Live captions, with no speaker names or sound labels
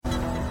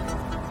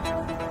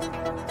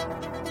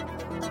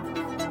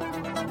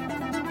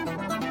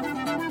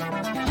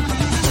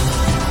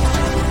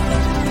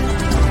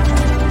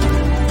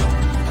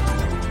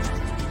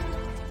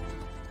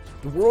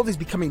world is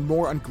becoming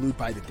more unglued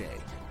by the day.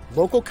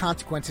 Local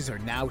consequences are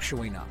now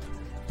showing up.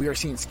 We are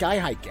seeing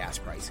sky-high gas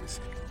prices,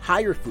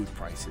 higher food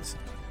prices,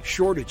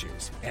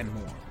 shortages, and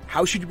more.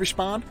 How should you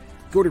respond?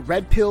 Go to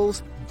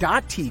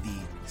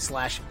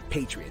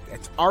redpills.tv/patriot.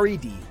 That's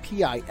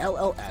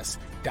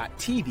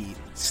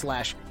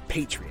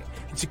redpills.tv/patriot.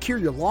 And secure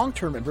your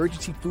long-term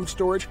emergency food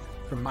storage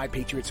from My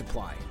Patriot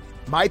Supply.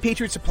 My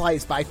Patriot Supply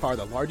is by far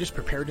the largest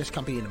preparedness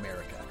company in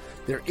America.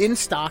 They're in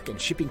stock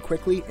and shipping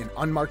quickly in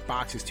unmarked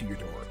boxes to your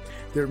door.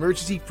 Their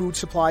emergency food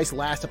supplies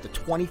last up to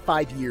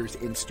 25 years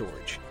in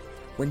storage.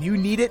 When you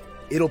need it,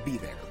 it'll be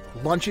there.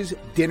 Lunches,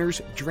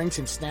 dinners, drinks,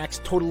 and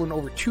snacks totaling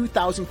over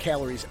 2,000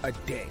 calories a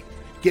day.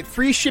 Get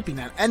free shipping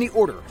on any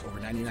order over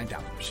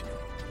 $99.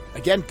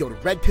 Again, go to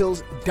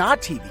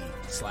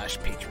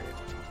redpills.tv/patriot.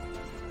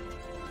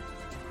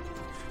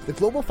 The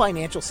global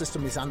financial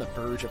system is on the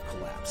verge of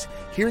collapse.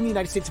 Here in the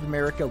United States of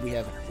America, we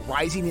have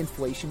rising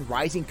inflation,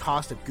 rising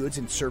cost of goods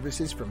and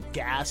services from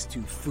gas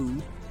to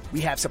food.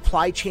 We have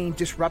supply chain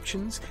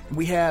disruptions, and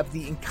we have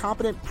the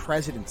incompetent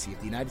presidency of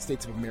the United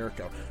States of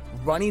America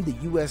running the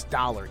U.S.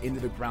 dollar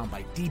into the ground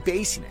by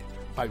debasing it,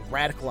 by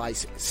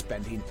radicalized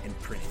spending and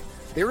printing.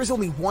 There is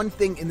only one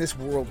thing in this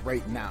world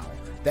right now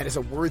that is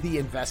a worthy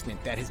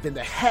investment that has been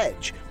the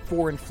hedge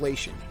for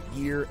inflation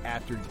year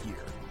after year.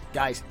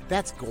 Guys,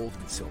 that's gold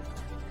and silver.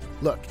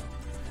 Look,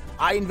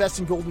 I invest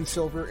in gold and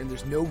silver, and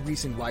there's no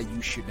reason why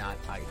you should not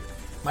either.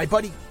 My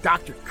buddy,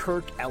 Dr.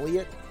 Kirk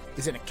Elliott,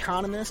 is an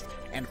economist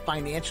and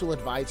financial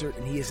advisor,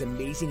 and he is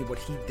amazing at what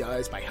he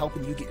does by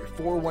helping you get your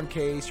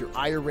 401ks, your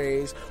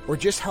IRAs, or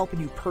just helping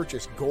you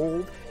purchase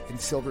gold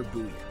and silver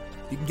bullion.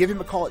 You can give him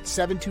a call at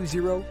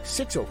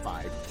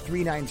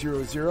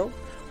 720-605-3900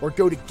 or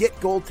go to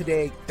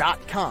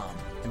getgoldtoday.com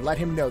and let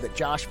him know that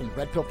Josh from the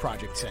Red Pill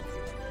Project sent you.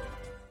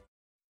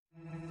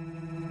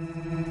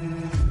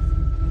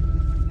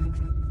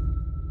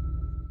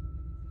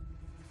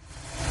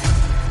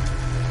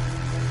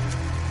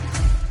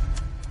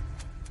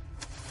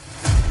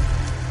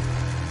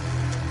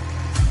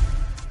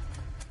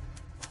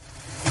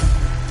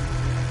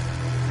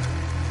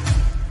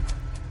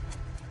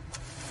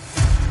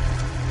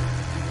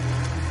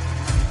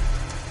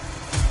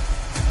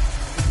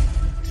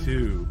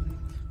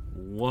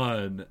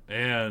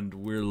 And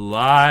we're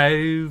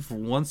live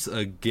once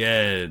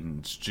again.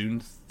 It's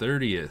June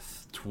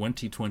 30th,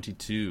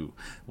 2022.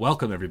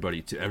 Welcome,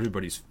 everybody, to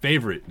everybody's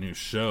favorite new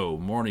show,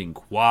 Morning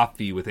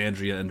Coffee with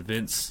Andrea and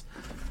Vince.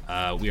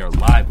 We are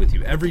live with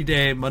you every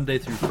day, Monday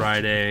through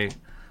Friday,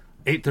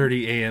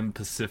 8:30 a.m.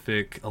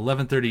 Pacific,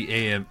 11:30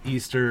 a.m.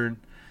 Eastern.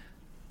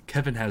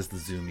 Kevin has the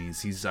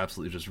zoomies. He's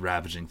absolutely just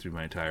ravaging through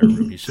my entire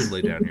room. He should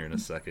lay down here in a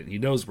second. He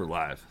knows we're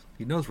live.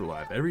 He knows we're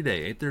live every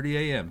day, 8:30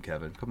 a.m.,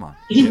 Kevin. Come on.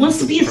 He wants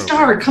to be a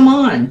star. Come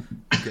on.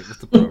 Get with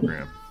the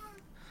program.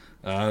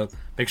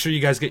 Make sure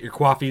you guys get your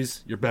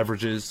coffees, your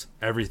beverages,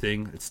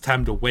 everything. It's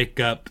time to wake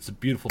up. It's a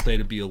beautiful day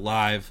to be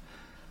alive.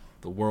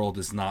 The world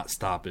is not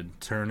stopping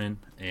turning,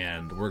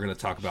 and we're going to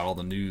talk about all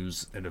the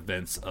news and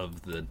events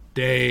of the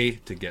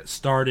day to get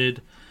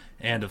started.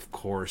 And, of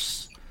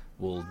course,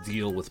 we'll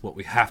deal with what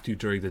we have to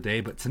during the day.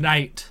 But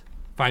tonight,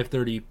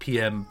 5:30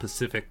 p.m.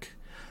 Pacific,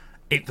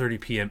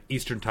 8:30 p.m.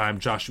 Eastern Time,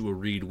 Joshua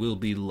Reed will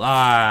be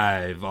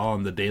live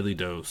on the Daily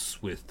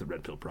Dose with the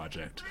Red Pill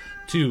Project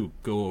to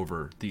go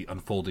over the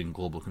unfolding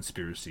global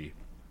conspiracy,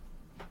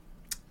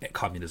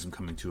 communism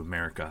coming to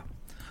America,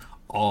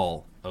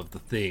 all of the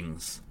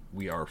things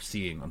we are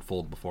seeing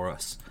unfold before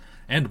us,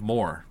 and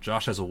more.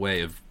 Josh has a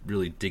way of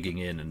really digging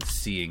in and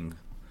seeing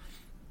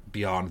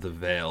beyond the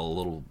veil a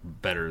little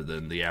better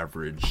than the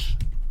average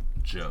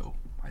Joe,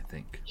 I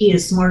think. He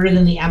is smarter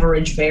than the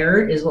average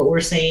bear, is what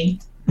we're saying.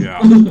 Yeah.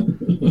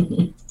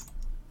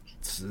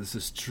 This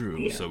is true.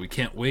 Yeah. So we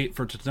can't wait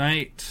for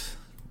tonight.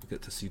 We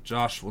get to see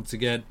Josh once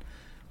again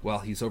while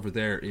he's over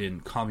there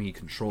in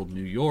commie-controlled New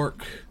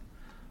York.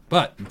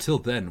 But until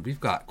then, we've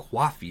got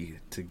coffee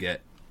to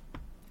get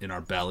in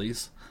our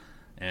bellies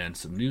and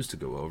some news to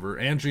go over.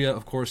 Andrea,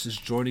 of course, is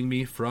joining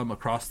me from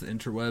across the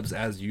interwebs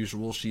as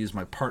usual. She is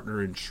my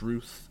partner in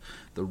truth,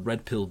 the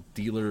red pill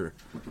dealer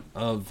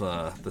of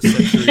the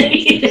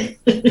century.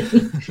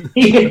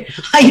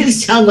 I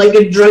just sound like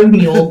a drug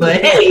mule,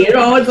 but hey,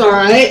 it's all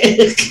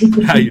right.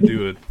 How you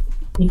doing?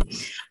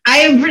 I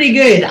am pretty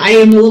good. I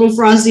am a little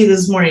frosty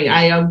this morning.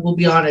 I will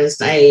be honest.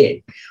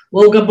 I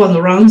woke up on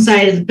the wrong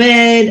side of the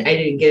bed. I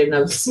didn't get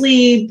enough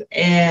sleep,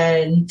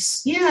 and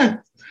yeah.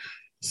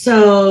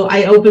 So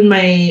I opened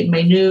my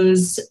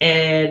news,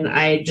 and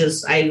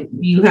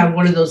you have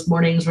one of those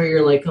mornings where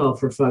you're like, oh,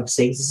 for fuck's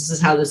sake, this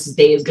is how this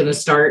day is going to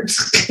start.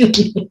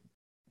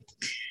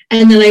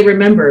 And then I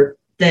remember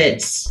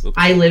that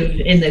I live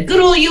in the good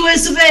old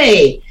US of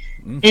A,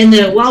 and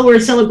that while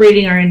we're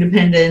celebrating our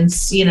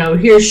independence,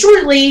 here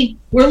shortly,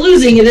 we're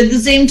losing it at the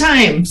same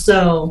time.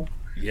 So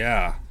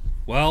yeah,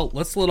 well,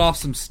 let's let off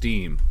some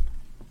steam.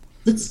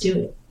 Let's do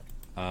it.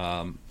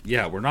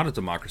 Yeah, we're not a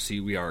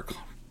democracy. We are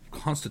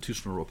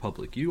constitutional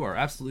republic. You are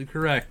absolutely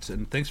correct,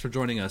 and thanks for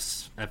joining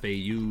us,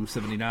 FAU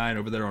 79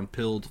 over there on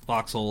Pilled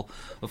Foxhole.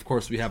 Of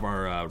course, we have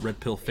our Red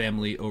Pill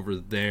family over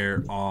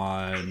there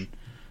on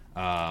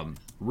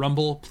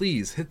Rumble,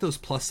 please hit those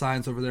plus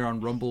signs over there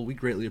on Rumble. We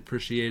greatly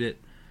appreciate it.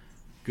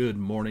 Good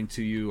morning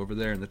to you over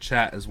there in the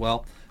chat as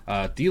well.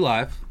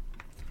 D-Live,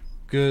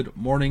 good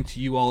morning to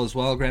you all as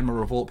well. Grandma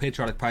Revolt,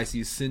 Patriotic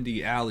Pisces,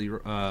 Cindy, Alley,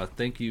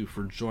 thank you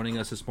for joining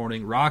us this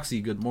morning.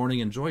 Roxy, good morning.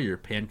 Enjoy your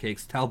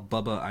pancakes. Tell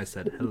Bubba I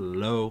said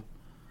hello.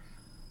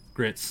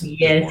 Grits.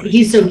 Yeah,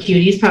 he's so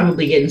cute. He's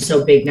probably getting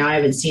so big now. I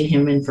haven't seen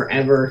him in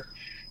forever.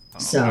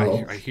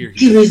 So I hear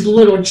give his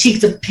little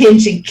cheeks a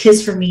pinch and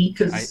kiss for me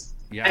because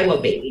I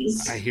love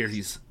babies. I hear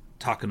he's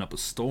talking up a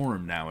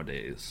storm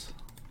nowadays.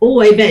 Oh,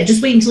 I bet.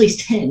 Just wait until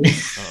he's 10.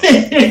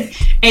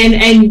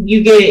 and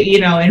you get,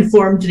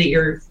 informed that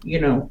your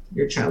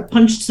child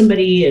punched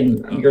somebody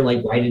and you're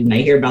like, why didn't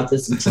I hear about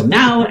this until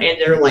now? And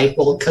they're like,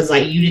 well, because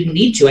you didn't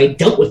need to. I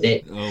dealt with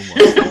it. Oh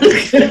my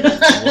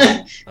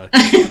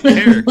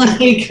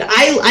Like,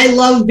 I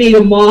love being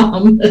a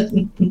mom.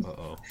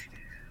 Uh-oh.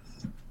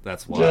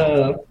 That's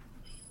wild.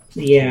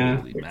 Yeah,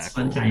 Holy it's mackerel.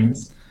 fun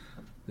times.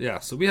 Yeah,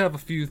 so we have a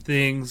few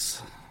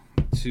things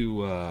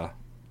to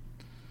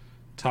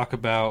talk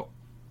about.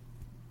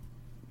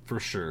 For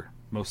sure,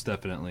 most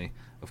definitely.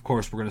 Of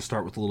course, we're going to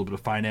start with a little bit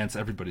of finance,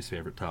 everybody's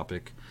favorite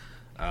topic.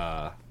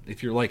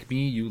 If you're like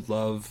me, you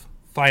love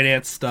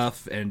finance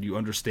stuff and you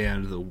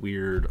understand the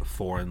weird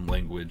foreign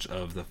language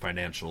of the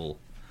financial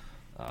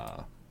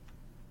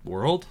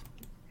world.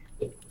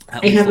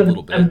 I have a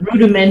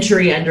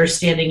rudimentary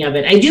understanding of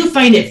it. I do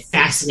find it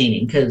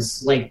fascinating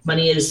because,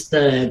 money is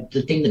the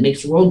thing that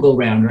makes the world go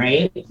round,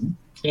 right?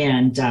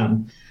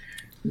 And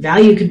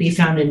value could be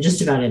found in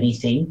just about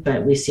anything,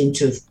 but we seem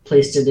to have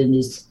placed it in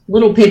these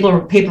little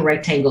paper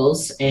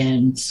rectangles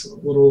and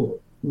little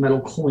metal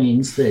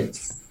coins that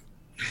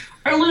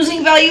are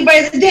losing value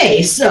by the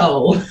day.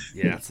 So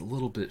yeah, it's a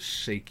little bit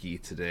shaky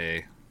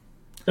today.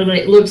 I mean,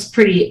 it looks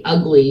pretty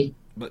ugly.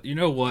 But you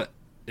know what?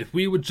 If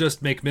we would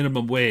just make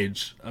minimum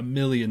wage $1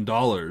 million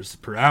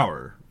per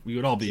hour, we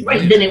would all be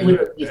right. Then it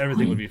would be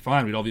everything fine. would be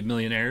fine. We'd all be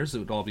millionaires. It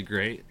would all be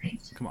great. Right.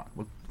 Come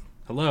on,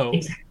 hello.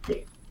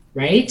 Exactly.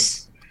 Right.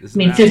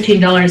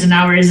 $15 an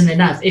hour isn't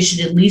enough. It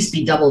should at least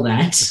be double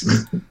that.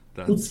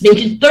 Let's make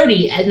it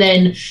 30, and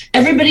then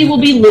everybody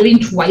will be living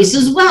twice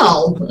as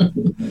well.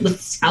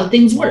 That's how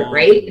things work,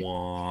 right?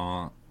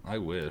 I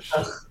wish.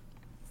 Ugh.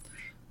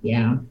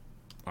 Yeah.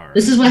 All right.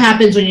 This is what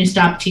happens when you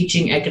stop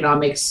teaching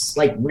economics,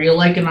 like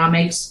real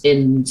economics,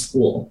 in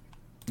school.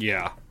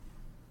 Yeah.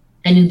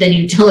 And then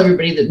you tell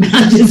everybody that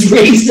math is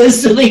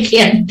racist, so they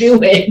can't do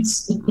it.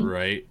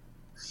 Right.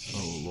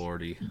 Oh,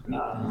 Lordy.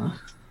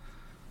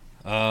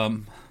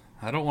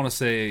 I don't want to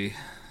say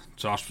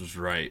Josh was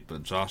right,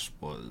 but Josh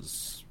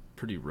was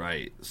pretty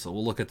right. So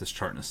we'll look at this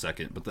chart in a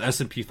second. But the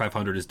S&P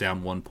 500 is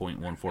down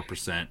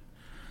 1.14%.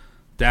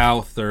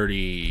 Dow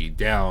 30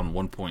 down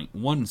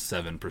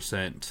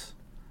 1.17%.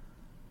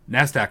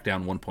 NASDAQ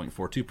down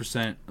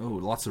 1.42%. Oh,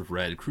 lots of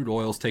red. Crude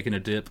oil's taking a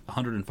dip,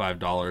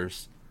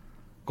 $105.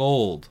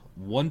 Gold,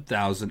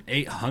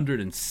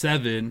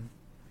 $1,807.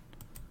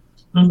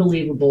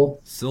 Unbelievable.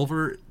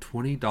 Silver,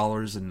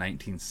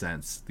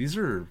 $20.19. These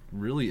are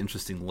really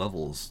interesting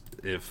levels.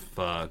 If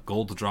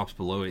gold drops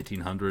below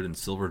 1,800 and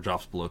silver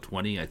drops below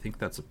 20, I think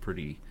that's a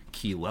pretty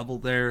key level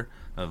there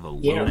of a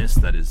lowness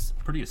that is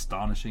pretty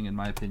astonishing in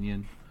my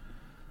opinion.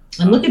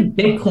 And look at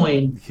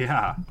Bitcoin.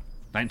 Yeah.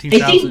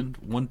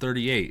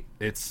 19,138.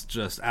 It's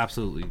just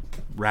absolutely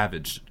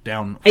ravaged.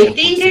 Down. I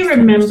think I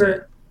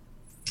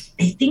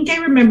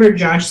remember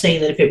Josh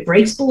saying that if it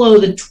breaks below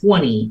the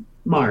 20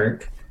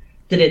 mark,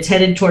 that it's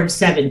headed towards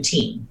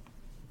 17.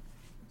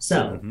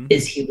 So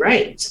is he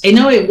right? I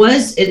know it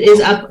is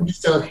up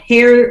just a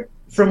hair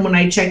from when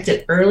I checked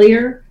it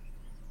earlier.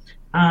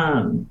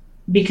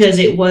 Because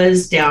it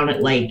was down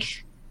at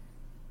like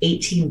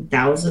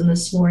 18,000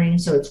 this morning.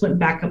 So it's went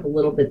back up a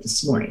little bit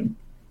this morning.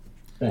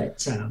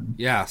 But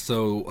yeah,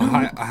 so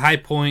a high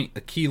point,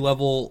 a key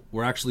level,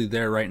 we're actually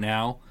there right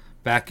now.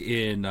 Back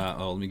in,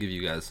 let me give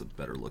you guys a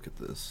better look at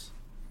this.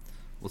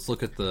 Let's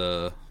look at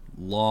the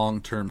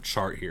long-term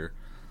chart here.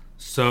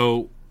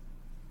 So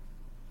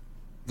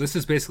this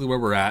is basically where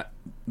we're at,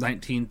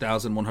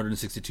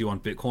 19,162 on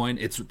Bitcoin.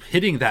 It's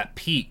hitting that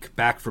peak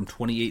back from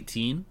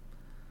 2018.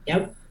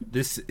 Yep.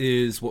 This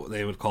is what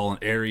they would call an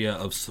area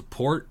of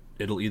support.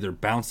 It'll either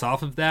bounce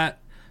off of that.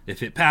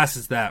 If it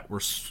passes that, we're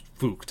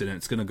spooked, and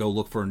it's going to go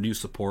look for a new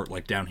support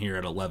like down here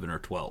at 11 or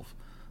 12.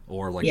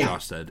 Or like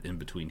Josh said, in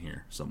between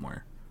here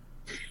somewhere.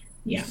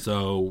 Yeah.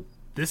 So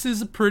this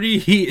is a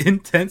pretty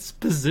intense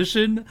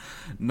position.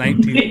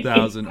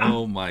 19,000.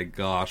 Oh my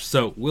gosh.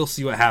 So we'll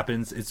see what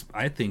happens.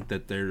 I think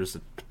that there's a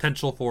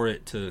potential for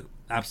it to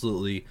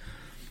absolutely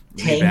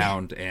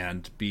rebound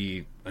and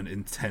be an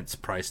intense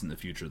price in the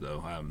future,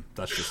 though.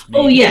 That's just me.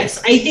 Oh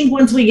yes, I think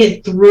once we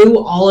get through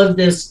all of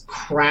this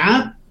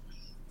crap,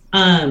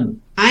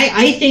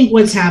 I think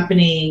what's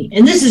happening,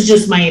 and this is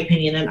just my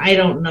opinion, and I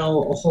don't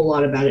know a whole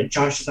lot about it.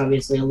 Josh is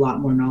obviously a lot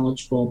more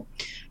knowledgeable,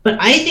 but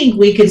I think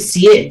we could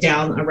see it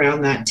down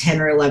around that $10,000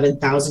 or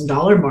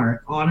 $11,000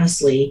 mark.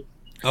 Honestly,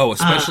 Oh,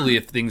 especially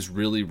if things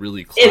really,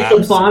 really If collapse.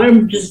 the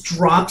bottom just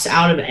drops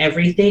out of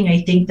everything,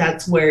 I think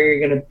that's where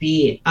you're going to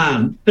be.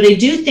 But I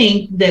do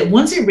think that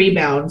once it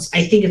rebounds,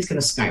 I think it's going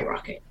to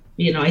skyrocket.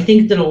 I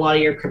think that a lot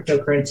of your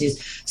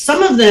cryptocurrencies,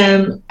 some of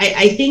them,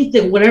 I think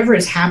that whatever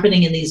is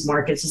happening in these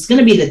markets is going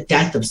to be the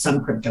death of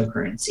some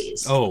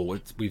cryptocurrencies. Oh,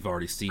 we've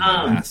already seen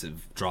a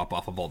massive drop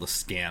off of all the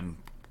scam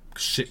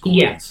shit coins.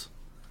 Yeah.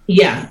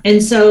 Yeah.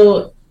 And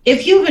so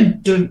if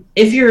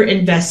you're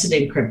invested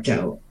in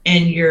crypto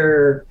and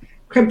your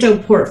crypto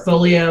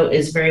portfolio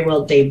is very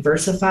well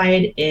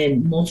diversified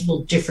in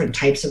multiple different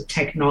types of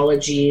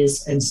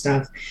technologies and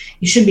stuff,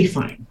 you should be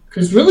fine.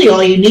 Because really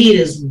all you need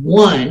is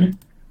one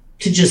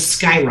to just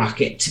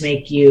skyrocket to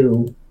make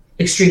you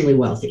extremely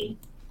wealthy.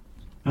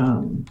 But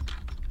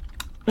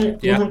we'll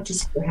have to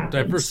see what happens.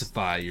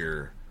 Diversify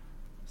your...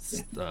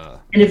 and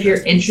if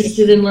you're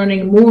interested in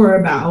learning more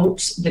about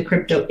the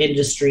crypto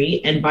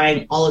industry and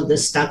buying all of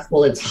this stuff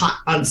while it's hot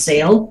on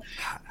sale,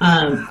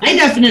 I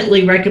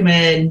definitely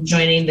recommend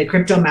joining the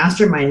crypto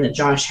mastermind that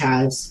Josh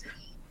has.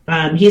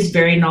 He's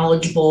very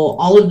knowledgeable.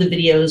 All of the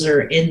videos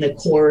are in the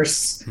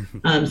course,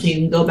 so you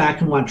can go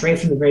back and watch right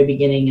from the very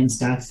beginning and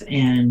stuff.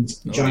 And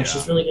Josh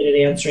is really good at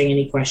answering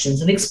any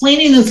questions and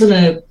explaining this in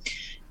a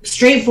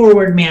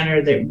straightforward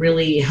manner that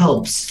really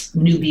helps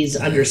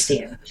newbies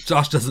understand.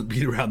 Josh doesn't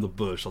beat around the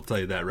bush, I'll tell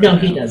you that right now. No,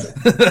 he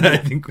doesn't. I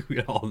think we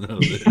all know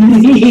this.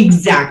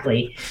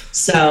 Exactly.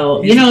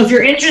 So, if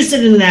you're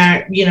interested in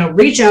that,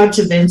 reach out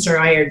to Vince or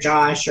I or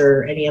Josh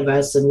or any of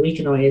us, and we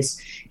can always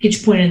get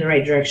you pointed in the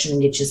right direction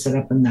and get you set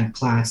up in that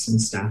class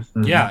and stuff.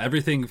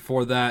 Everything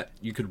for that,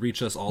 you could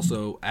reach us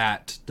also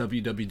at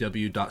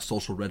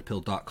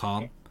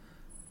www.socialredpill.com.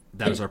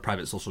 That is our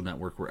private social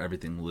network where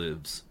everything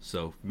lives.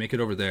 So make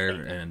it over there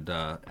and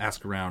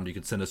ask around. You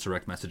can send us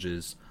direct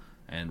messages,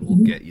 and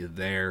we'll get you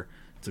there.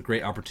 It's a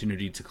great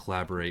opportunity to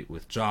collaborate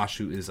with Josh,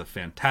 who is a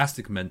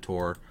fantastic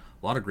mentor.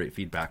 A lot of great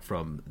feedback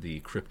from the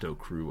crypto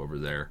crew over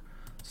there.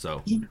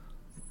 So you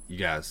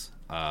guys,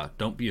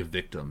 don't be a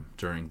victim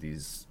during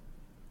these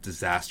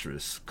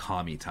disastrous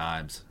commie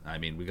times. I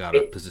mean, we got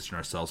to position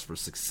ourselves for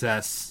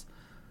success.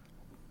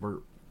 We're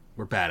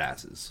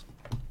badasses.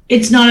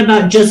 It's not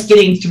about just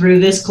getting through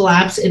this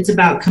collapse. It's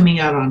about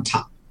coming out on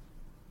top.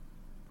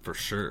 For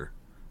sure.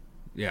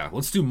 Yeah,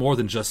 let's do more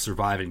than just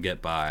survive and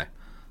get by.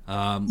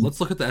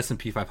 Let's look at the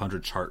S&P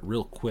 500 chart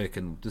real quick,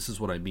 and this is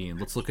what I mean.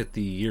 Let's look at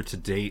the year to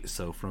date.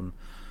 So from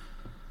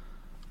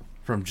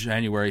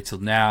January till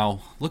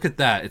now, look at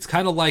that. It's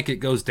kind of like it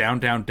goes down,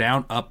 down,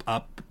 down, up,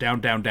 up, down,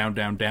 down, down,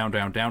 down, down,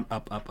 down, down,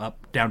 up, up,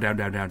 up, down, down,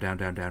 down, down, down,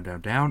 down, down,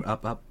 down, down,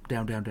 up, up,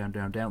 down, down, down,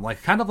 down, down.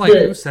 Like kind of like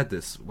who said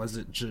this? Was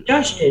it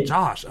Josh? Did.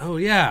 Josh. Oh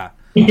yeah.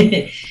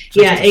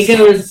 It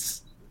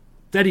goes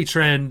steady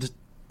trend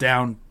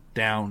down,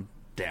 down,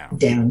 down.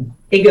 Down.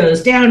 It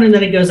goes down and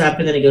then it goes up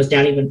and then it goes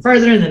down even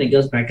further and then it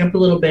goes back up a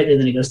little bit and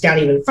then it goes down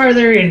even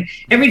further, and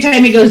every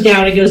time it goes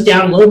down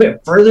a little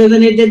bit further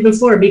than it did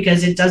before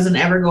because it doesn't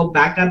ever go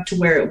back up to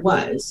where it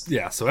was.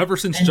 Yeah, so ever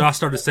since Josh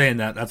started saying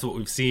that, that's what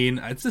we've seen.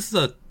 It's just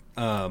a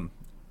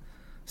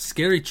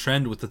scary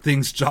trend with the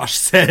things Josh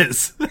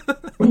says.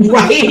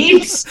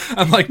 Right?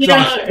 I'm like,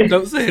 Josh,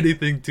 don't say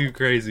anything too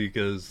crazy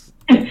because...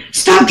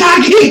 Stop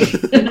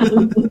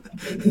talking!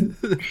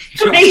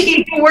 You're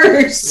making it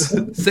worse.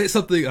 Say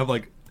something. I'm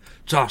like,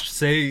 Josh,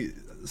 say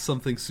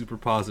something super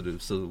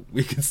positive so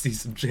we can see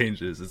some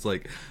changes. It's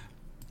like,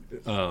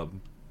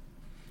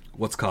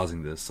 what's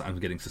causing this? I'm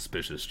getting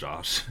suspicious,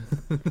 Josh.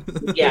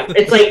 Yeah,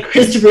 it's like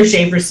Christopher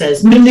Schaefer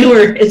says,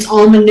 manure. It's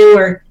all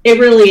manure. It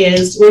really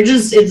is.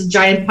 It's a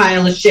giant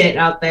pile of shit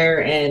out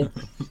there, and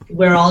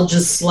we're all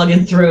just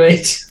slugging through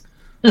it.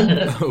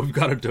 We've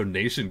got a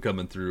donation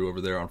coming through over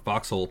there on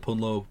Foxhole.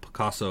 Punlo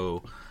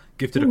Picasso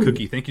gifted a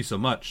cookie. Thank you so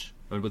much.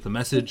 With the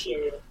message,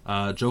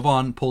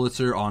 Jovan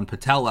Pulitzer on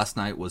Patel last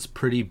night was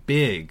pretty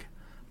big,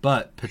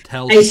 but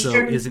Patel's show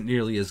isn't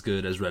nearly as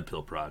good as Red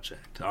Pill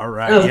Project. All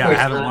right. I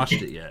haven't watched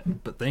it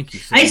yet, but thank you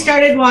so much. I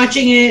started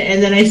watching it,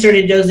 and then I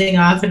started dozing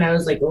off, and I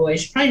was like, oh, I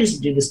should probably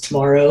just do this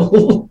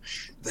tomorrow.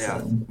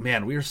 Yeah,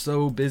 man, we were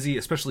so busy,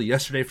 especially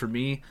yesterday for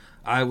me.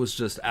 I was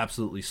just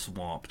absolutely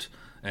swamped.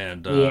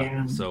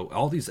 And so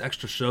all these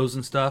extra shows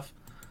and stuff,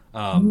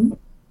 I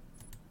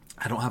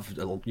don't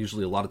have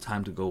usually a lot of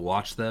time to go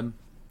watch them.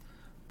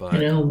 But,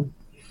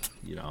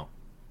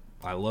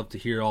 I love to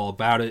hear all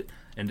about it.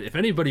 And if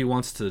anybody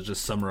wants to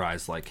just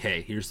summarize, like,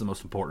 hey, here's the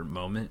most important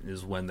moment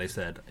is when they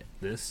said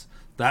this,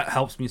 that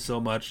helps me so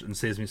much and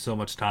saves me so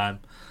much time.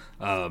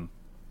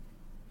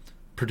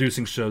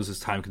 Producing shows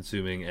is time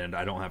consuming, and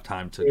I don't have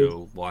time to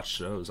go watch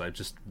shows. I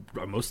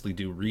mostly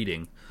do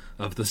reading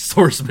of the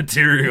source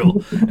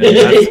material. And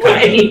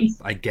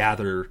that's I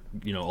gather,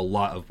 a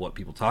lot of what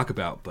people talk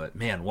about. But,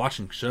 man,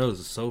 watching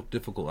shows is so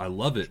difficult. I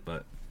love it,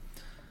 but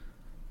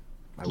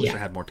I wish I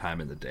had more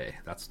time in the day.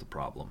 That's the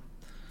problem.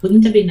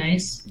 Wouldn't that be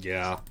nice?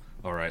 Yeah.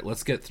 All right,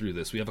 let's get through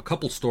this. We have a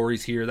couple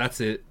stories here. That's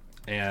it.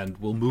 And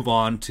we'll move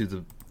on to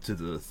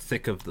the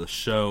thick of the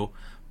show.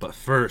 But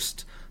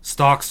first,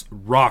 stocks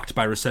rocked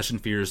by recession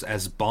fears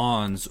as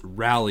bonds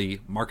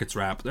rally, markets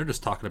wrap. They're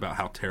just talking about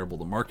how terrible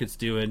the market's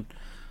doing.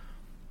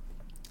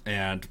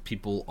 And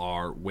people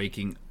are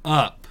waking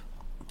up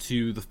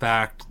to the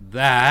fact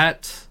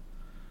that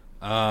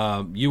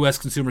U.S.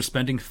 consumer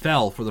spending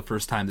fell for the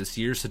first time this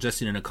year,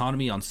 suggesting an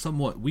economy on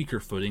somewhat weaker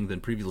footing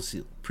than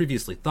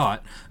previously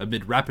thought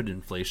amid rapid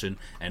inflation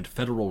and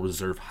Federal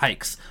Reserve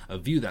hikes, a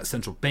view that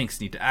central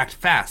banks need to act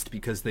fast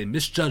because they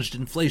misjudged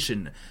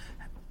inflation.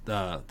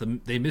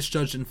 They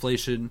misjudged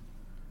inflation,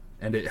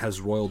 and it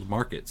has roiled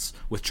markets,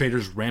 with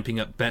traders ramping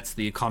up bets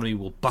the economy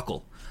will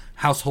buckle.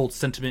 Household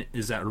sentiment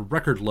is at a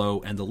record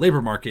low, and the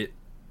labor market,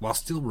 while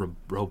still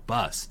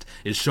robust,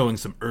 is showing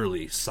some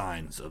early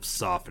signs of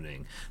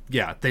softening.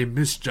 Yeah, they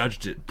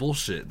misjudged it.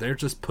 Bullshit. They're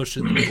just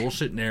pushing the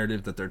bullshit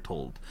narrative that they're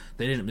told.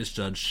 They didn't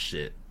misjudge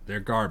shit. They're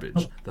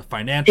garbage. The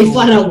financial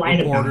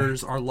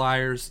reporters are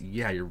liars.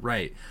 Yeah, you're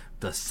right.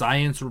 The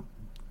science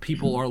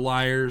people are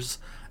liars.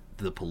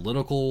 The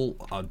political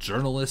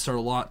journalists are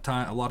a lot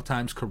of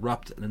times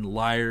corrupt and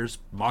liars.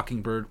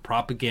 Mockingbird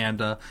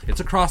propaganda. It's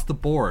across the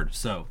board.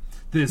 So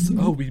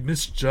we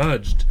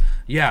misjudged.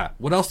 Yeah,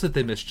 what else did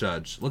they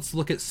misjudge? Let's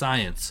look at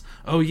science.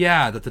 Oh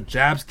yeah, that the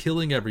jab's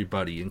killing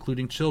everybody,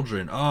 including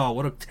children. Oh,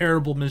 what a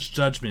terrible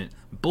misjudgment.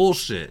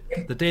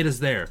 Bullshit. The data's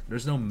there.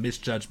 There's no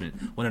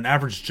misjudgment. When an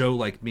average Joe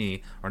like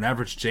me, or an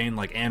average Jane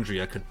like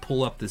Andrea could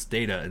pull up this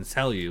data and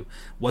tell you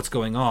what's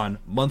going on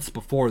months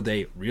before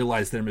they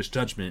realize their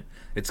misjudgment,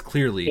 it's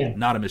clearly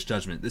not a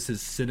misjudgment. This is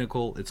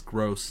cynical, it's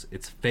gross,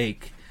 it's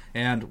fake,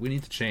 and we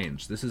need to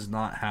change. This is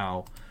not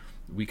how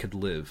we could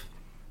live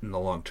in the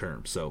long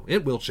term. So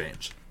it will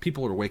change.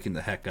 People are waking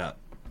the heck up.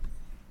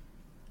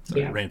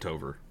 So rant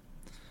over.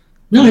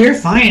 No, you're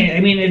fine. I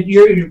mean,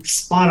 you're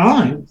spot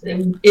on.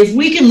 If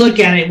we can look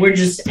at it, we're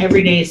just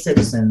everyday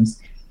citizens.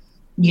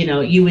 You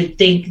know, you would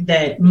think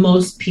that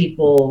most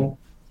people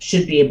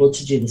should be able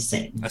to do the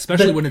same.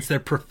 Especially when it's their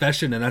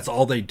profession and that's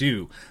all they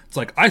do. It's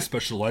like, I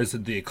specialize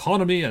in the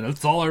economy and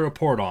that's all I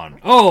report on.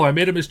 Oh, I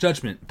made a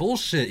misjudgment.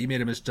 Bullshit, you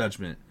made a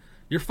misjudgment.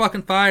 You're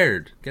fucking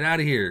fired. Get out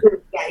of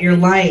here. Yeah, you're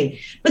lying.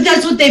 But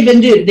that's what they've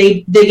been doing.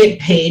 They get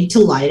paid to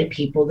lie to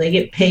people. They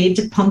get paid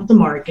to pump the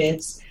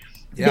markets.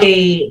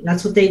 Yeah.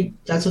 That's what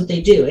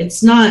they do.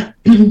 It's not,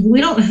 we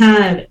don't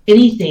have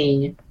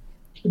anything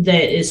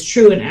that is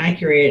true and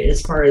accurate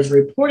as far as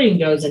reporting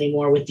goes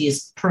anymore with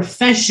these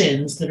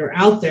professions that are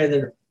out there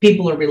that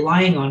people are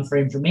relying on for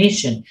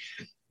information.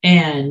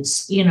 And,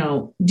 you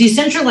know,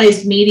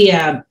 decentralized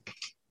media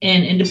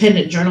and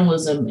independent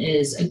journalism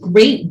is a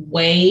great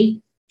way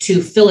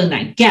to fill in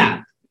that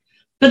gap,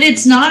 but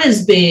it's not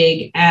as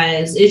big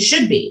as it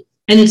should be.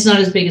 And it's not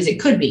as big as it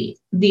could be.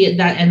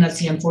 That's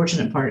the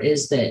unfortunate part,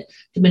 is that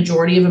the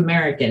majority of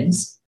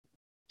Americans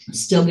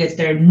still get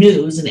their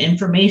news and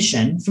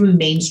information from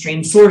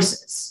mainstream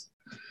sources.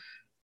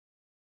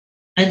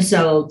 And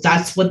so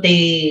that's what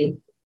they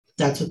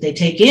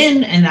take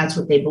in, and that's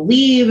what they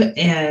believe.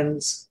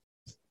 And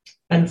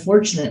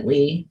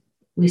unfortunately,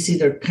 we see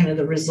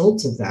the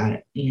results of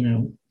that, you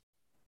know,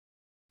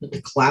 with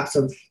the collapse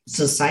of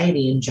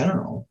society in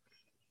general.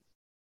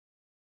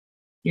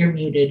 You're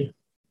muted.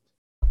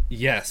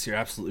 Yes, you're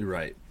absolutely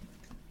right.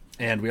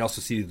 And we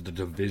also see the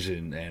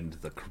division and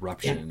the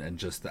corruption and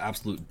just the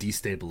absolute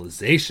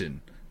destabilization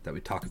that we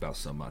talk about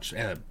so much.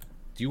 Do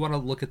you want to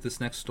look at this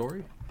next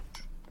story?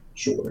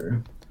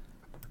 Sure.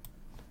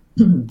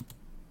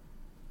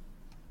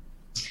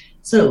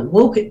 So,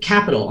 woke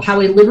capital,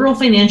 how a liberal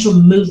financial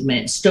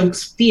movement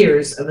stokes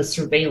fears of a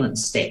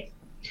surveillance state.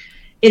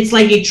 It's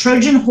like a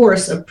Trojan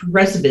horse of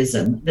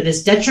progressivism that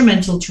is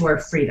detrimental to our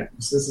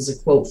freedoms. This is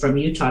a quote from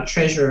Utah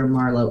Treasurer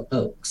Marlo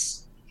Oaks.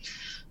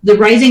 The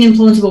rising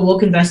influence of a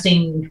woke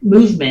investing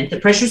movement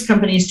that pressures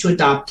companies to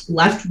adopt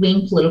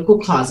left-wing political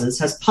causes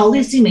has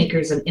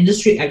policymakers and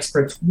industry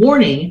experts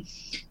warning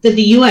that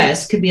the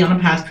U.S. could be on a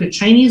path to a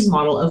Chinese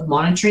model of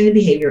monitoring the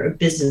behavior of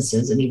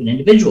businesses and even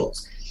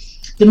individuals.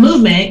 The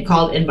movement,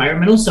 called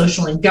Environmental,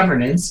 Social, and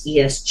Governance,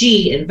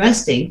 ESG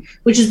investing,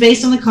 which is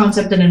based on the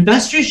concept that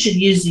investors should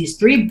use these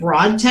three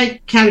broad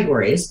tech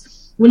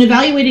categories when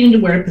evaluating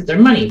into where to put their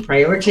money,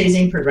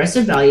 prioritizing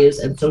progressive values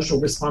and social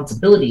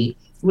responsibility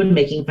when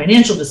making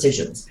financial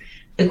decisions.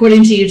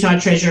 According to Utah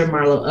Treasurer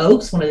Marlo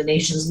Oaks, one of the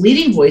nation's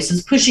leading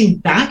voices pushing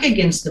back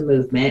against the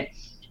movement,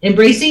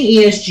 embracing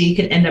ESG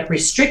could end up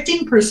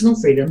restricting personal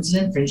freedoms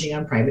and infringing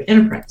on private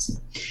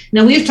enterprise.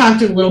 Now, we've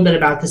talked a little bit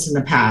about this in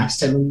the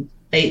past, and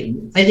I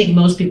think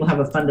most people have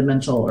a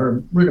fundamental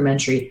or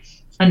rudimentary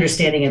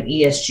understanding of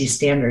ESG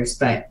standards,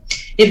 but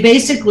it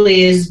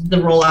basically is the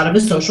rollout of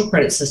a social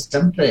credit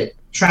system that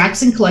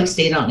tracks and collects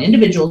data on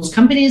individuals,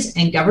 companies,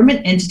 and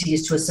government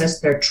entities to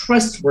assess their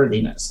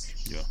trustworthiness.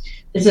 Yeah.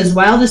 It says,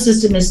 while the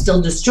system is still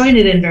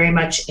disjointed and very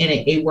much in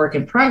a work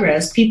in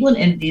progress, people and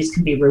entities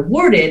can be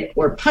rewarded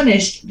or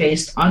punished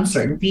based on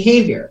certain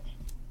behavior.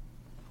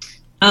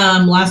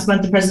 Last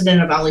month, the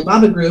president of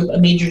Alibaba Group, a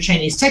major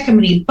Chinese tech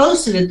company,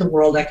 boasted at the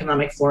World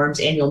Economic Forum's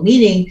annual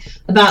meeting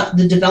about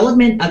the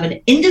development of an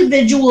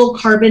individual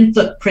carbon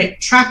footprint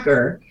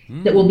tracker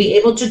that will be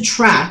able to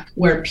track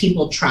where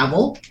people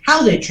travel,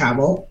 how they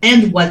travel,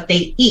 and what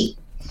they eat.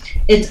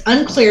 It's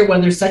unclear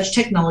whether such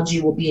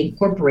technology will be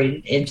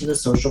incorporated into the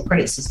social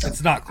credit system.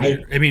 It's not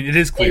clear. I mean, it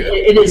is clear.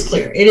 It is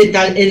clear. It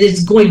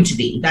is going to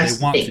be. That's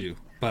they want to,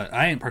 but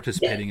I ain't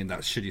participating in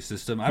that shitty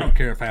system. I don't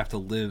care if I have to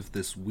live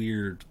this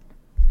weird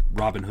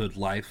Robin Hood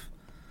life.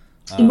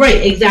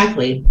 Right,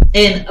 exactly.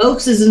 And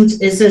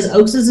it says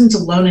Oaks isn't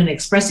alone in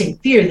expressing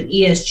fear that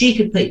ESG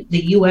could put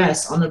the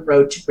U.S. on the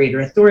road to greater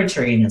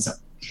authoritarianism.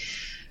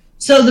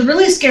 So the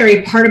really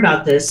scary part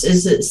about this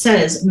is it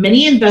says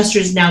many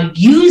investors now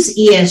use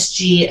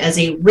ESG as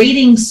a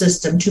rating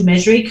system to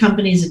measure a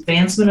company's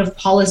advancement of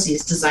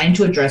policies designed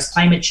to address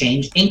climate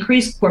change,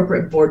 increase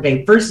corporate board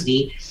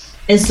diversity,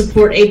 and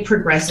support a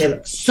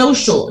progressive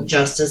social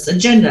justice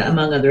agenda,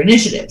 among other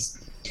initiatives.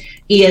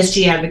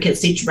 ESG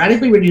advocates seek to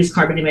radically reduce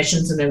carbon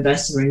emissions and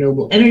invest in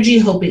renewable energy,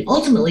 hoping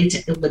ultimately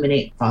to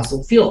eliminate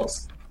fossil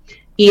fuels.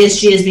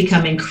 ESG has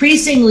become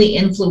increasingly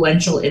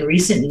influential in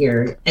recent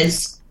years,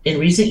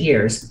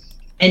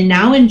 and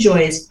now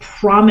enjoys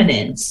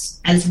prominence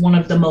as one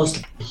of the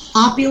most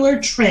popular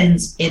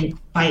trends in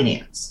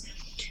finance.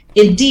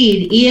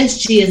 Indeed,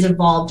 ESG has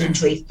evolved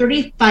into a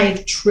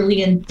 $35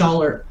 trillion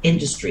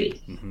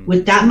industry,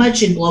 with that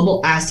much in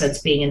global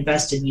assets being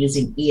invested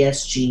using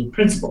ESG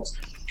principles.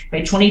 By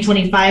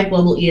 2025,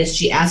 global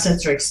ESG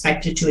assets are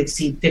expected to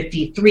exceed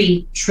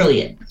 $53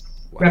 trillion,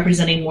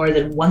 representing more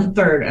than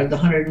 1/3 of the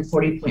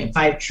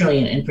 $140.5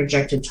 trillion in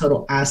projected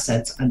total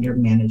assets under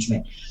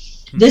management.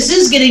 This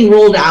is getting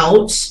rolled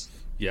out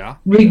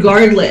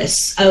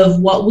regardless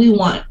of what we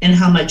want and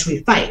how much we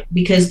fight,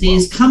 because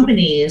these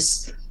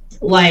companies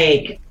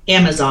like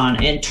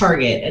Amazon and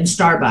Target and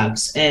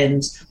Starbucks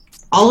and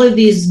all of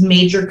these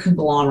major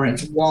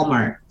conglomerates,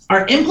 Walmart,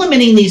 are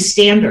implementing these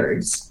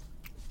standards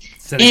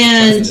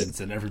and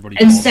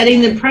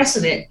setting the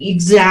precedent.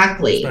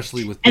 Exactly.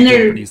 Especially with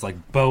companies like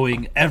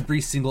Boeing.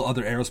 Every single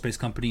other aerospace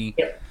company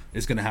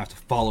is going to have to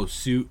follow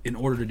suit in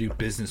order to do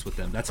business with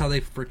them. That's how they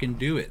freaking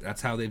do it.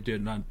 That's how they've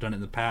done it in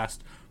the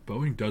past.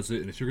 Boeing does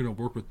it, and if you're going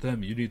to work with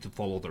them, you need to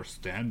follow their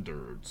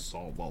standards.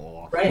 Blah, blah,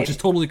 blah, right. Which is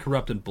totally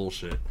corrupt and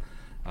bullshit.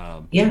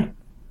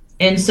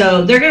 And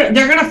so they're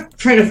gonna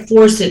try to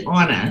force it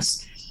on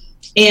us,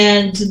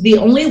 and the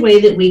only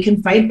way that we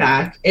can fight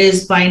back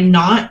is by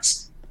not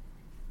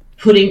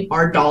putting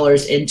our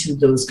dollars into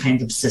those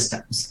kinds of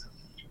systems.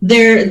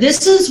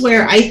 This is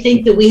where I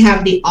think that we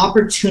have the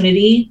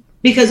opportunity,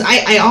 because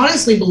I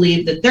honestly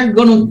believe that they're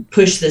going to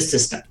push this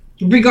system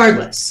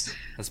regardless.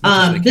 It's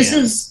going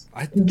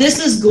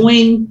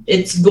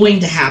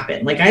to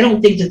happen. Like, I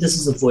don't think that this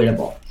is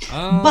avoidable,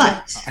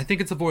 but I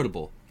think it's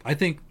avoidable. I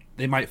think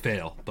they might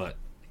fail, but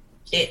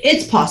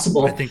it's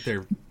possible. I think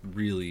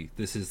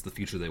this is the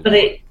future they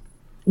want.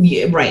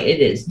 Yeah, right. It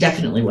is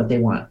definitely what they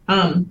want.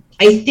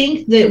 I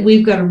think that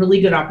we've got a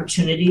really good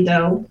opportunity,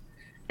 though,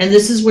 and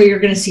this is where you're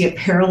going to see a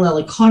parallel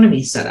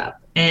economy set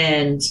up,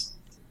 and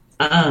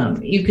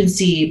you can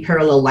see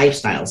parallel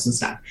lifestyles and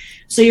stuff.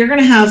 So you're going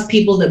to have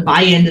people that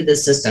buy into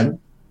this system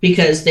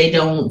because they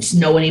don't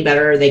know any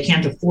better, they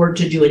can't afford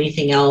to do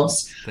anything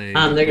else. They're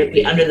going to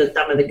be under the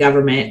thumb of the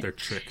government. They're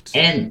tricked.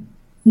 And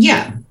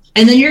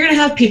then you're going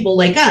to have people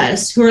like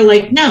us who are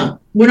like, no,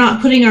 we're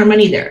not putting our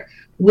money there.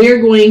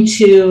 We're going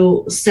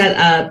to set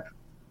up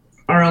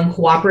our own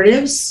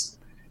cooperatives,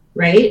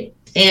 right?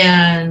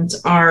 And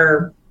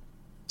our,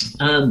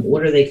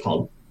 what are they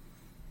called?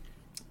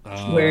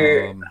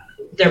 Where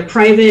they're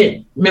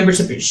private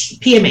membership,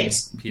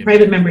 PMAs,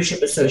 private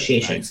membership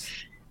associations.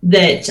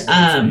 Nice.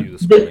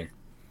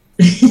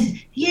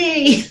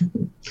 Yay!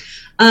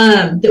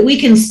 That we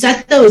can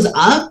set those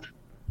up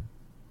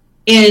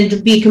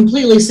and be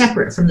completely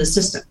separate from the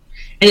system.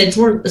 And it's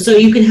so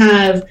you can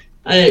have,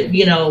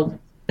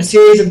 a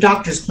series of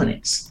doctors'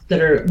 clinics that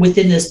are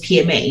within this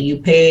PMA.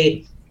 You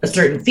pay a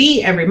certain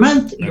fee every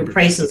month. Your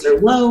prices are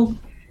low.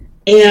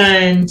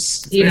 And,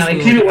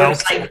 it kind of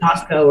works like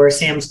Costco or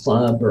Sam's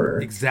Club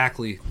or...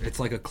 Exactly. It's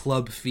like a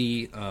club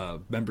fee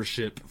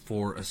membership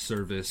for a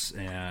service,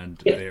 and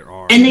there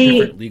are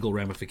different legal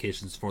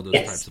ramifications for those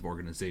types of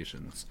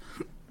organizations.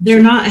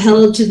 They're not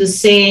held to the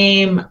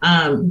same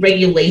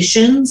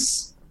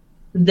regulations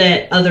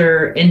that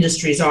other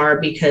industries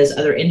are, because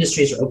other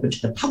industries are open to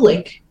the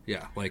public.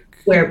 Yeah, like...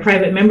 Where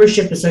private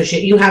membership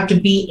associate, you have to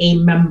be a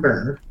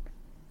member.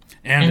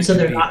 And so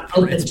they're not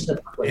open to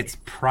the public. It's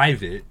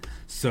private.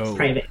 So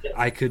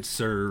I could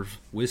serve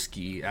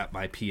whiskey at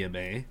my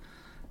PMA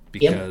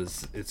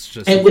because it's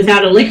just... And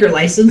without a liquor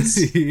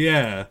license.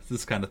 Yeah,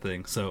 this kind of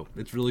thing. So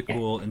it's really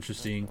cool,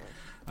 interesting.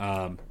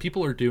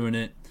 People are doing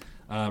it.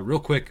 Real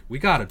quick, we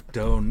got a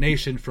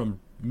donation from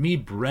me,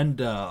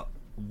 Brenda,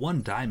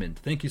 $1 diamond.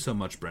 Thank you so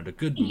much, Brenda.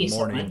 Good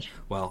morning. So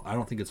well, I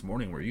don't think it's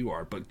morning where you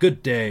are, but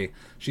good day.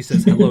 She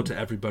says hello to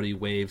everybody.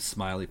 Wave,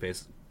 smiley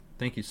face.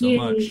 Thank you so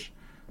much.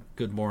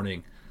 Good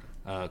morning.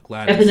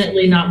 Glad.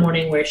 Definitely not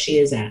morning where she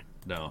is at.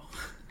 No.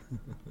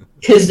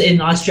 Because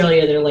in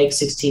Australia, they're like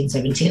 16,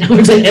 17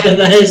 hours ahead of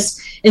us.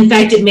 In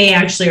fact, it may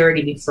actually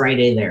already be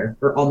Friday there,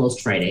 or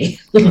almost Friday.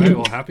 All right,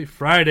 well, happy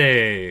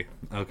Friday.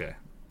 Okay.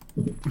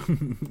 I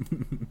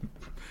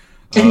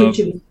wish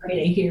it was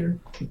Friday here.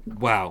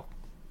 Wow.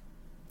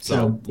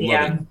 So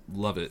yeah,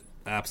 love it,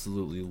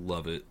 absolutely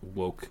love it.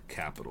 Woke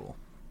capital.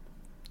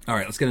 All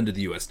right, let's get into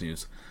the U.S.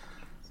 news.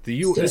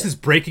 This is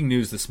breaking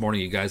news this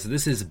morning, you guys.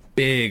 This is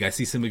big. I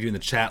see some of you in the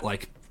chat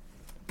like,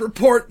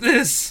 report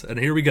this, and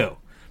here we go.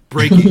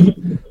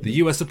 Breaking. The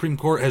U.S. Supreme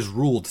Court has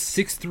ruled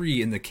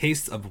 6-3 in the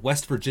case of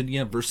West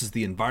Virginia versus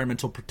the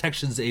Environmental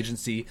Protections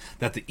Agency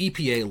that the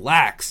EPA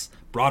lacks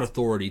broad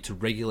authority to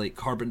regulate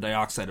carbon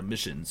dioxide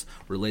emissions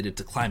related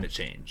to climate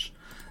change.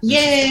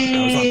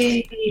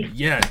 Yay!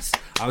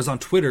 I was on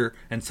Twitter,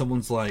 and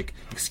someone's like,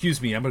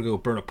 "Excuse me, I'm gonna go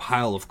burn a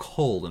pile of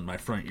coal in my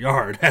front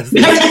yard." I was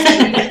like,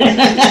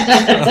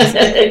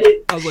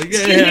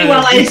 "Yeah." Excuse me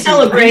while I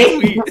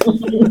celebrate.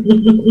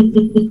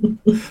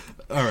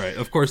 All right,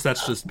 of course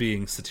that's just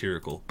being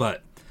satirical,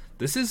 but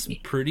this is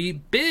pretty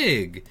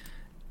big.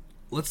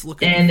 Let's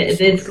look at and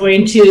it's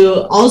going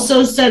to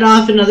also set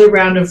off another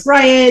round of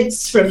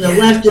riots from the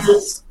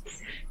leftists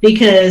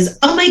because,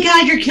 oh my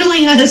God, you're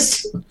killing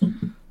us.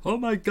 Oh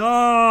my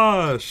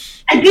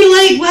gosh. I'd be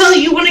like, well,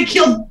 you want to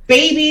kill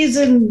babies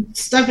and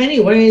stuff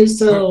anyway,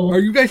 so... Are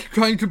you guys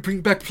trying to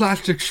bring back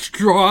plastic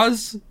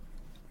straws?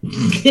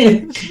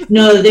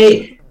 No,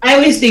 I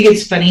always think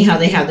it's funny how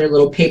they have their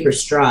little paper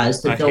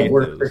straws that don't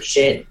work for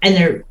shit, and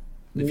they're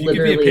if you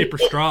literally... give me a paper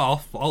straw,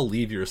 I'll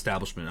leave your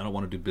establishment. I don't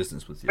want to do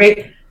business with you.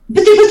 Right?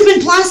 But they put them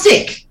in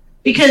plastic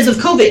because of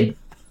COVID.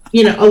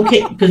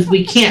 Okay, because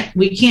we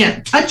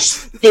can't touch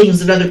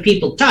things that other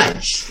people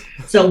touch.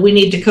 So we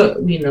need to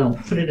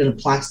put it in a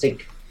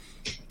plastic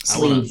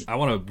sleeve. I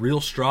want a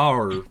real straw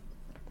or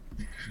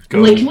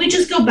I'm like, can we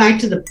just go back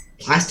to the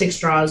plastic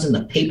straws and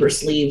the paper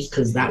sleeves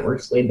because that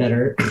works way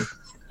better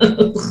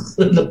than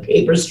the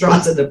paper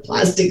straws and the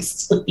plastic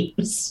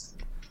sleeves.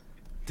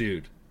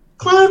 Dude.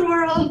 Cloud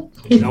World.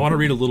 I want to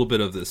read a little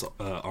bit of this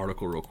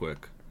article real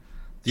quick.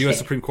 The U.S.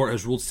 Supreme Court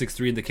has ruled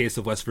 6-3 in the case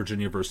of West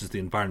Virginia versus the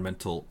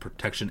Environmental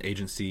Protection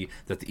Agency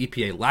that the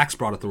EPA lacks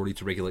broad authority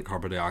to regulate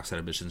carbon dioxide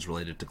emissions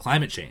related to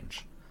climate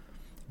change.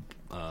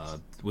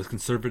 With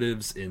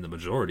conservatives in the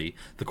majority,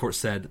 the court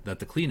said that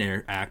the Clean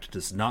Air Act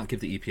does not give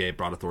the EPA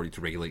broad authority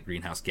to regulate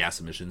greenhouse gas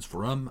emissions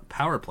from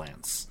power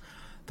plants.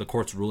 The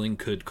court's ruling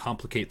could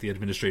complicate the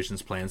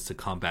administration's plans to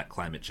combat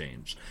climate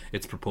change.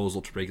 Its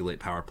proposal to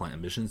regulate power plant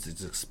emissions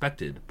is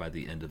expected by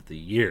the end of the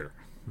year.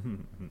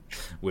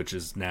 Which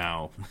is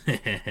now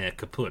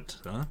kaput,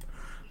 huh?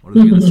 What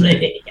are we going to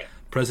say?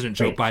 President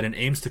Joe Biden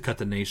aims to cut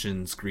the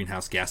nation's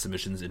greenhouse gas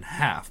emissions in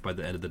half by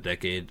the end of the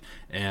decade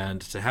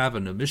and to have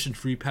an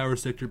emission-free power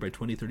sector by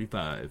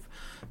 2035.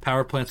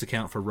 Power plants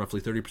account for roughly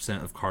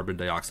 30% of carbon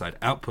dioxide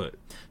output.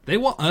 They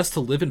want us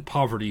to live in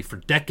poverty for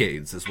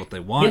decades is what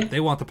they want. They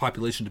want the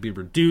population to be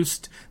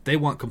reduced. They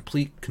want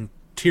complete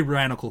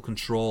tyrannical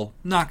control.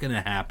 Not going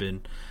to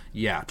happen.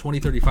 Yeah,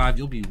 2035,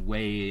 you'll be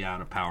way out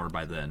of power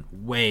by then.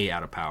 Way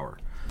out of power.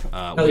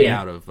 Out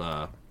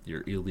of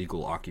your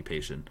illegal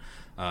occupation.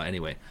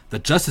 Anyway, the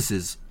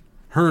justices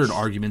heard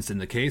arguments in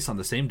the case on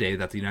the same day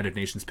that the United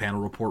Nations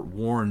panel report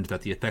warned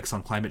that the effects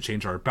on climate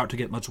change are about to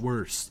get much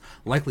worse,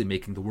 likely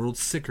making the world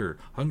sicker,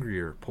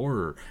 hungrier,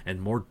 poorer,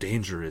 and more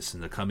dangerous in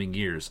the coming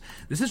years.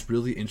 This is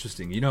really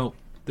interesting.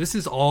 This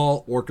is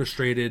all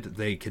orchestrated.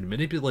 They can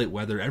manipulate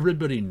weather.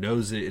 Everybody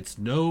knows it. It's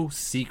no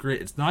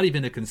secret. It's not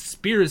even a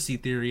conspiracy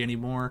theory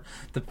anymore.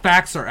 The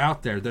facts are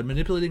out there. They're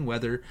manipulating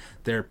weather.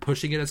 They're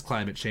pushing it as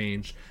climate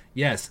change.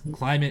 Yes,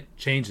 climate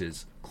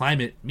changes.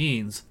 Climate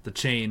means the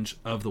change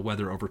of the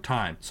weather over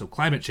time. So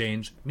climate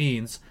change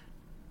means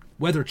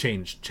weather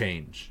change.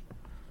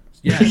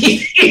 Yes.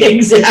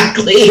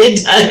 Exactly,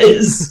 it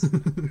does.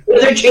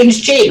 Weather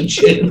change.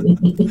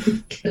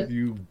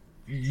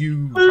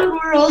 You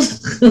world.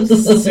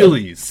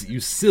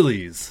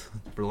 sillies,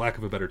 for lack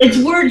of a better term. It's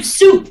word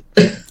soup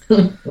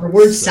or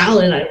word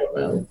salad. I don't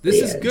know.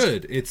 This is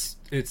good.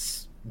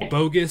 It's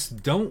bogus.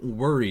 Don't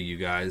worry, you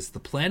guys. The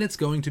planet's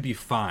going to be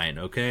fine.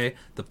 Okay,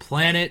 the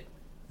planet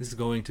is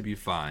going to be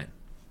fine.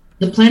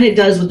 The planet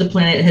does what the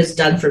planet has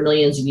done for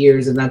millions of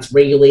years, and that's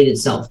regulate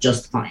itself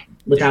just fine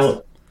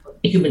without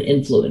human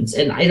influence.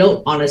 And I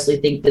don't honestly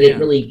think that it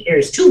really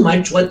cares too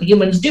much what the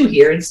humans do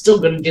here. It's still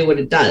going to do what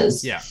it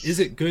does. Yeah. Is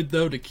it good,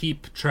 though, to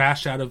keep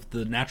trash out of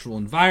the natural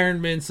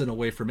environments and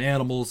away from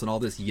animals and all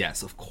this?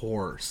 Yes, of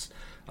course.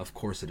 Of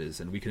course it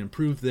is. And we can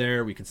improve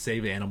there. We can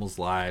save animals'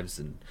 lives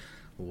and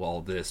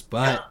all this.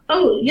 But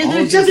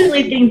there's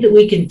definitely things that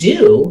we can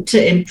do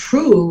to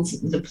improve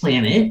the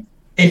planet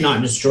and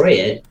not destroy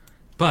it.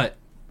 But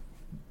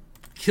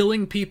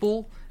killing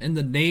people in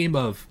the name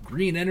of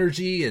green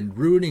energy and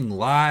ruining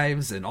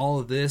lives and all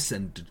of this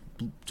and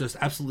just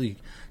absolutely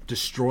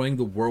destroying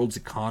the world's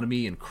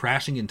economy and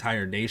crashing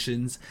entire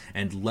nations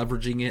and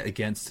leveraging it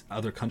against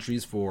other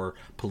countries for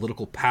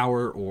political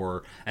power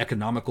or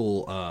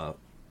economical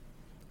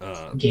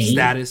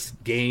status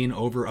gain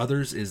over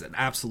others is an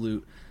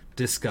absolute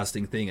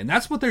disgusting thing. And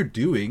that's what they're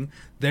doing.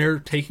 They're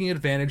taking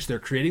advantage. They're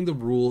creating the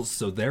rules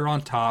so they're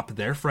on top.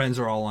 Their friends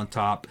are all on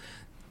top.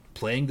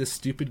 playing this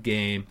stupid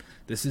game.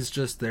 This is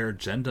just their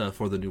agenda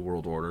for the New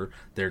World Order.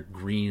 Their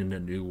green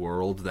New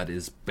World that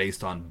is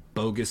based on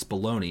bogus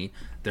baloney.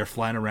 They're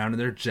flying around in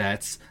their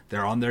jets.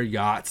 They're on their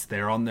yachts.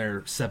 They're on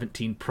their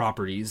 17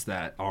 properties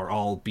that are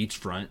all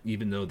beachfront,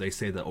 even though they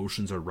say the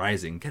oceans are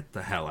rising. Get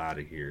the hell out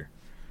of here.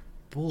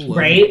 Baloney.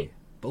 Right?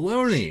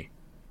 Baloney.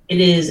 It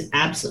is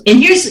absolutely.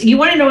 And you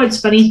want to know what's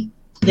funny?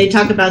 They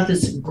talk about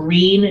this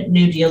Green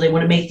New Deal. They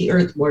want to make the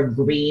earth more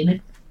green.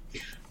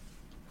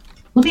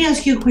 Let me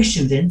ask you a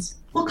question, Vince.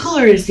 What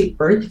color is the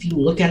earth if you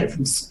look at it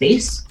from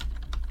space?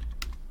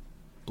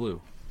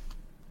 Blue.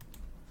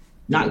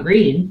 Not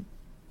green.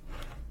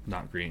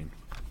 Not green.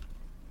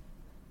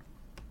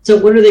 So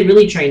what are they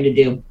really trying to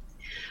do?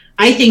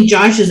 I think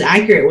Josh is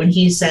accurate when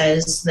he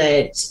says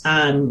that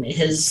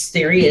his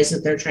theory is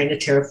that they're trying to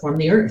terraform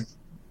the earth.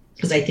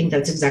 Because I think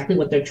that's exactly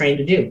what they're trying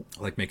to do.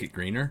 Like make it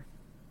greener?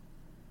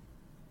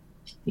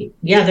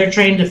 Yeah, they're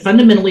trying to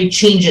fundamentally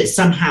change it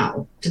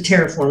somehow to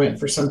terraform it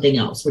for something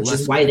else, which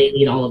is why they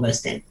need all of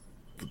us dead.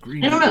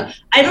 Green. I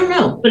don't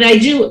know, but I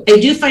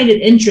do find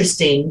it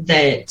interesting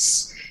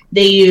that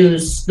they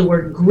use the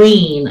word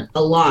green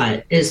a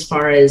lot as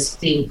far as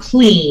being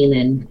clean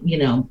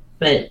and,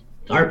 but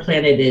our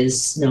planet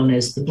is known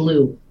as the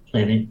blue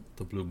planet.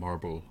 The blue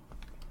marble.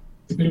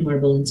 The blue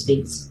marble in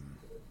space.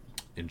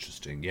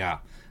 Interesting. Yeah,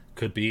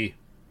 could be.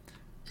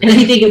 And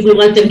I think if we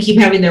let them keep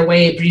having their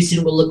way, pretty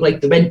soon we'll look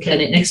like the red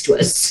planet next to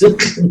us.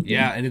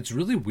 Yeah, and it's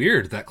really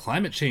weird that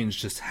climate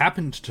change just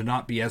happened to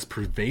not be as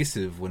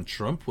pervasive when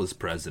Trump was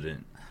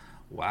president.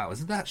 Wow,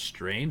 isn't that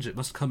strange? It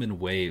must come in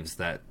waves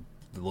that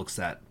looks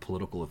at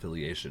political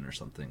affiliation or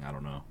something. I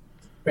don't know.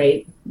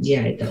 Right?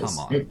 Yeah, it does.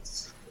 Come on.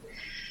 It's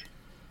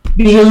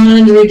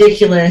beyond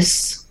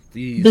ridiculous.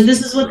 But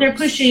this is what they're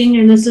pushing,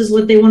 and this is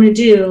what they want to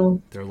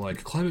do. They're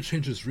like, climate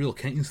change is real.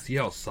 Can't you see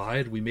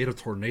outside? We made a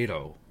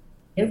tornado.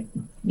 Yep.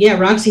 Yeah,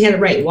 Roxy had it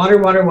right. Water,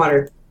 water,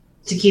 water.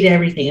 It's the key to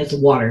everything. It's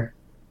water.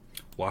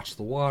 Watch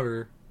the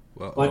water.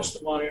 Watch the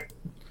water.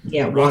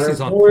 Yeah, Roxy's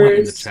water on point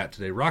in the chat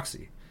today.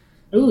 Roxy.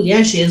 Oh,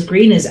 yeah, she is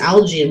green as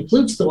algae and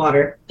pollutes the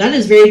water. That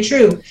is very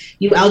true.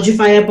 You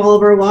algaify up all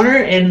of our water,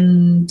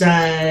 and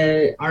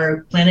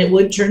our planet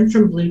would turn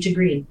from blue to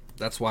green.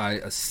 That's why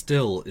a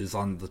still is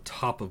on the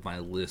top of my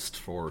list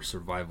for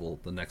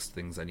survival. The next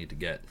things I need to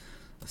get.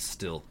 A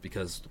still.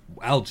 Because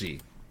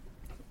algae.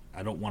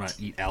 I don't want to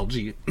eat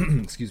algae,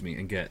 excuse me,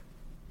 and get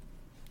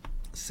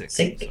sick.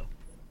 So.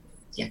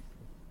 Yeah.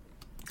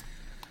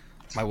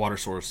 My water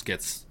source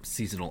gets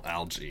seasonal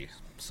algae,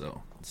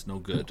 so it's no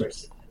good. Of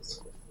course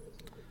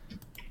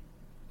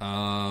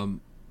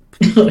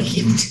it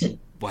is.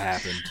 What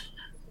happened?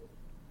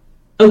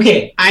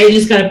 Okay, I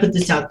just got to put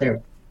this out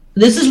there.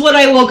 This is what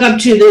I woke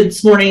up to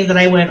this morning that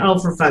I went, oh,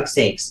 for fuck's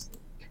sakes.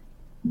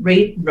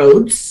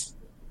 Roads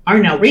are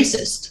now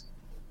racist.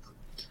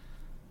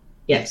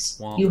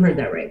 Yes, you heard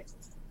that right.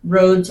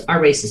 Roads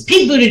are racist.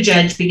 Pete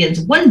Buttigieg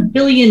begins $1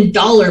 billion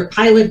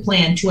pilot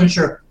plan to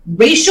ensure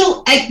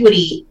racial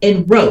equity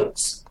in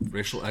roads.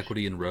 Racial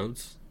equity in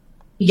roads?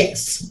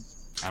 Yes.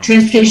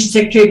 Transportation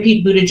Secretary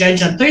Pete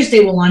Buttigieg on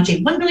Thursday will launch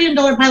a $1 billion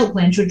pilot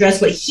plan to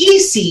address what he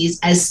sees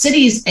as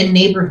cities and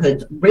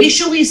neighborhoods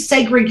racially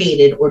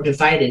segregated or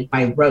divided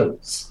by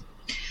roads.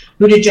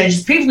 Buttigieg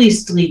has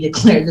previously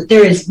declared that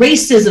there is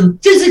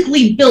racism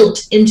physically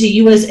built into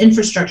U.S.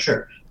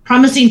 infrastructure,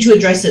 promising to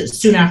address it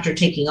soon after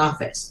taking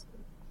office.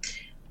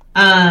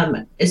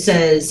 It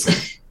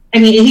says,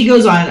 he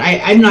goes on.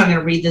 I'm not going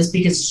to read this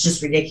because it's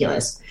just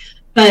ridiculous.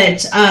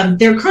 But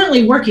they're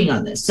currently working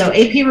on this. So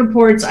AP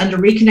reports under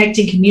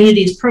Reconnecting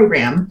Communities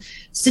program,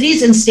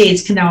 cities and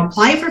states can now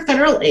apply for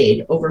federal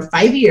aid over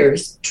 5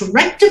 years to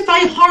rectify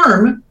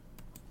harm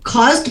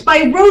caused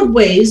by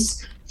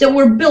roadways that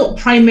were built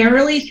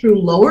primarily through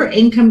lower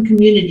income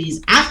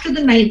communities after the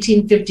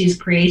 1950s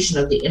creation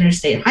of the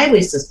interstate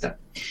highway system.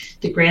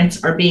 The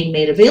grants are being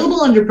made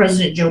available under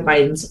President Joe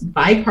Biden's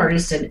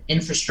bipartisan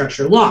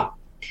infrastructure law.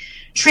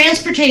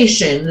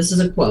 Transportation, this is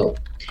a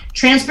quote,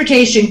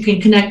 transportation can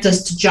connect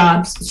us to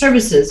jobs,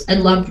 services,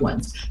 and loved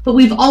ones. But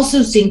we've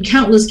also seen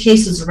countless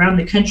cases around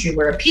the country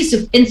where a piece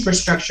of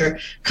infrastructure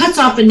cuts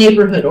off a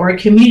neighborhood or a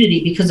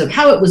community because of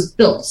how it was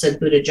built,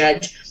 said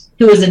Buttigieg,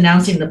 who is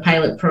announcing the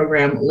pilot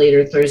program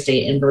later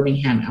Thursday in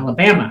Birmingham,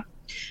 Alabama.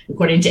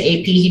 According to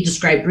AP, he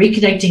described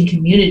Reconnecting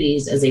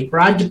Communities as a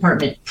broad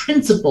department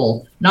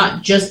principle,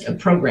 not just a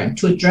program,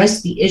 to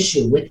address the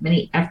issue with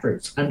many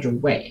efforts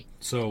underway.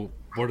 So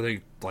what are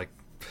they, like,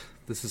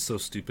 this is so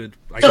stupid.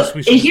 I guess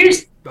we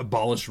should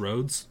abolish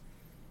roads.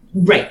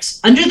 Right.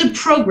 Under the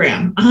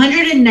program,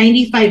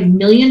 $195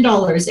 million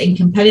in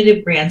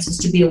competitive grants is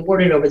to be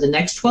awarded over the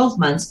next 12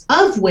 months,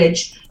 of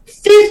which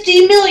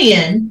 $50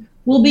 million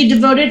will be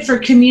devoted for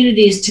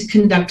communities to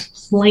conduct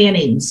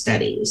planning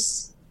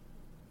studies.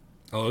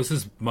 Oh, this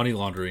is money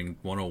laundering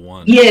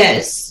 101.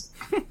 Yes.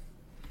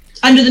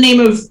 Under the name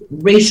of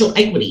racial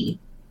equity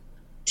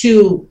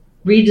to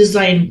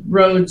redesign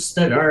roads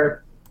that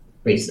are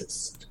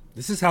racist.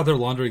 This is how they're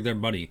laundering their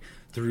money,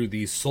 through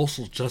these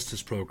social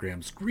justice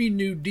programs. Green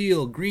New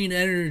Deal, green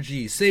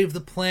energy, save the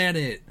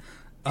planet.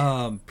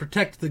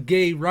 Protect the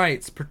gay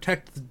rights,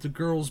 protect the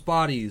girls'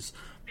 bodies.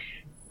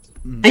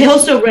 I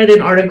also read an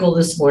article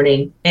this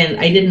morning, and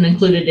I didn't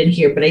include it in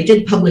here, but I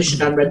did publish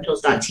it on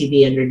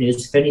redpills.tv under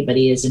news if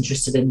anybody is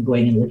interested in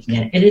going and looking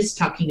at it. And it's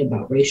talking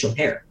about racial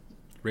hair.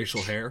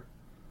 Racial hair?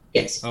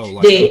 Yes.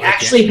 Oh, they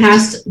actually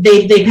passed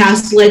they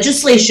passed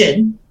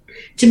legislation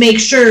to make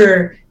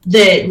sure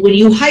that when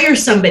you hire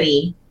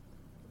somebody,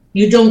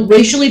 you don't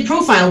racially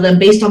profile them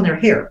based on their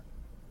hair.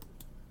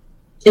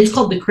 It's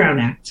called the Crown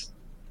Act.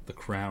 The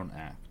Crown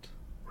Act.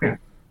 Crown.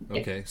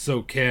 Okay, yeah.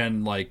 So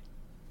can, like,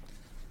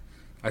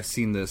 I've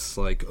seen this,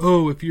 like,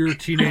 oh, if you're a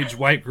teenage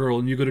white girl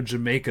and you go to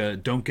Jamaica,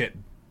 don't get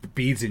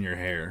beads in your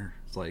hair.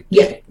 It's like,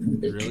 yeah,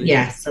 really?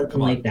 Yeah, something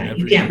like that.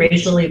 You can't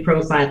racially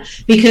profile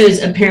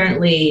because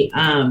apparently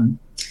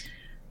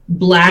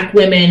Black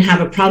women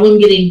have a problem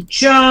getting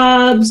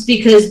jobs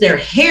because their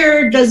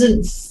hair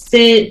doesn't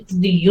fit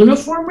the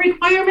uniform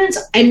requirements.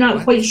 I'm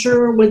not quite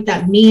sure what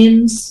that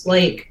means.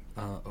 Like,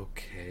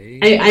 okay,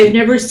 I've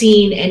never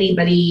seen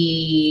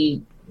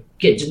anybody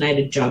get denied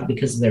a job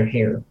because of their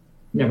hair.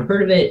 Never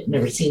heard of it.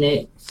 Never seen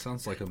it.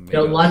 Sounds like a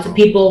lots of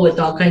people with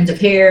all kinds of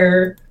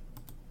hair.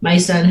 My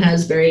son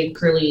has very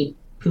curly,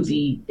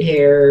 poofy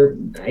hair.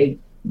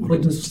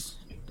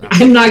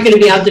 I'm not going to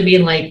be out there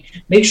being like,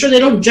 make sure they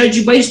don't judge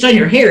you based on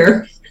your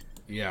hair.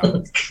 Yeah,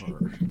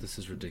 this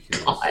is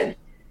ridiculous. God.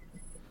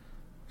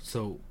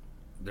 So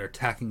they're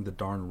attacking the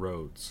darn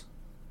roads.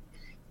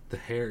 The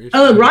hair issue.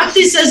 Oh,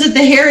 Roxy says that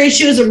the hair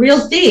issue is a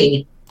real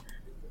thing.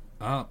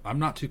 I'm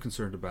not too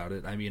concerned about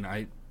it. I mean,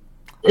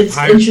 it's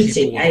hired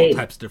interesting. People with all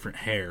types of different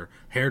hair.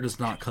 Hair does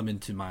not come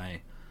into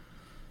my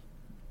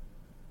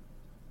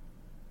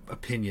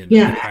opinion.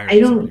 Yeah, I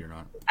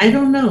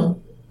don't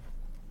know.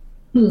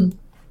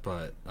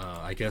 But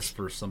I guess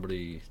for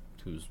somebody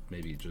who's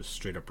maybe just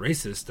straight up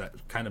racist, that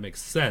kind of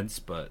makes sense.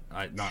 But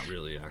not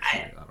really.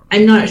 Actually, I don't know.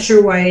 I'm not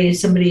sure why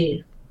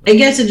somebody. I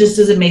guess it just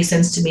doesn't make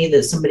sense to me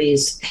that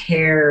somebody's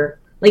hair.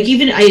 Like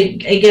even I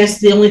guess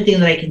the only thing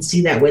that I can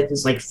see that with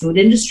is like food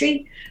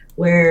industry,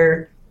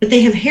 but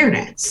they have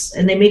hairnets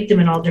and they make them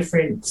in all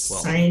different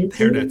sizes.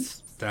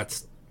 Hairnets,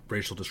 that's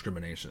racial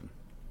discrimination.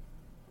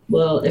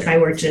 Well, if I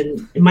worked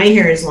my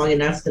hair is long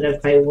enough that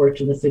if I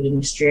worked in the food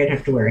industry, I'd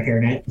have to wear a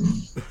hairnet.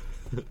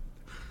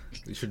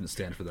 You shouldn't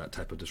stand for that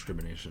type of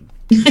discrimination.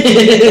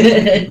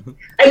 I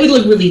would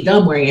look really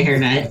dumb wearing a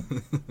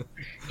hairnet.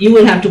 You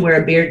would have to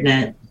wear a beard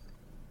net.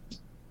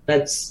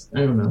 I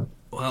don't know.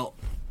 Well,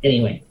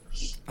 anyway.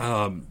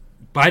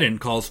 Biden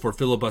calls for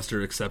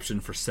filibuster exception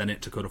for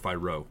Senate to codify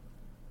Roe.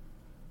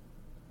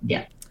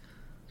 Yeah.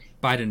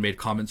 Biden made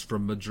comments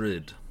from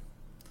Madrid.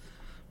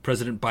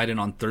 President Biden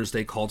on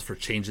Thursday called for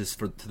changes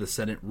to the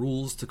Senate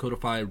rules to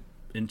codify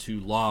into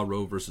law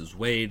Roe versus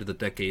Wade, the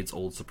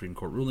decades-old Supreme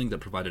Court ruling that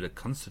provided a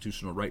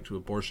constitutional right to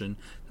abortion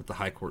that the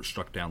High Court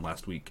struck down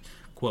last week.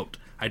 Quote,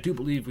 I do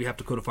believe we have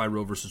to codify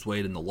Roe versus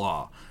Wade in the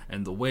law,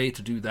 and the way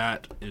to do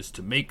that is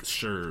to make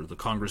sure the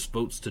Congress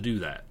votes to do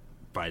that,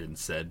 Biden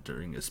said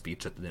during a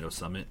speech at the NATO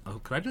summit. Oh,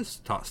 could I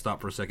just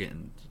stop for a second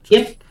and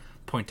just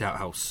point out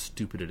how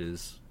stupid it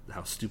is,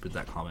 how stupid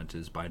that comment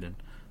is, Biden?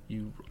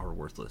 You are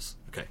worthless.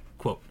 Okay,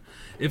 quote,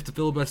 if the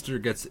filibuster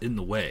gets in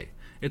the way,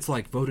 it's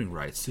like voting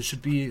rights. It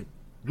should be,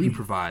 we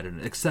provide an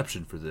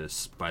exception for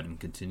this, Biden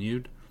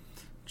continued.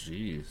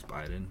 Jeez,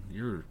 Biden,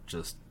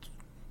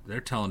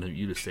 they're telling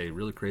you to say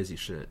really crazy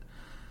shit.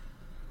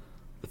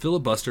 The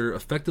filibuster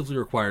effectively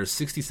requires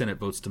 60 Senate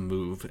votes to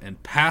move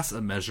and pass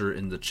a measure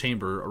in the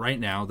chamber. Right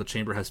now, the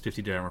chamber has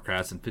 50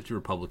 Democrats and 50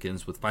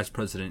 Republicans, with Vice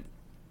President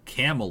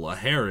Kamala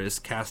Harris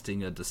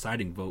casting a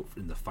deciding vote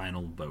in the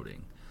final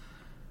voting.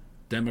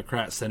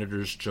 Democrat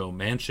Senators Joe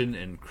Manchin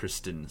and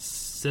Kristen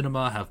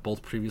Sinema have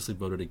both previously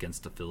voted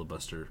against the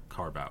filibuster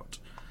carve-out.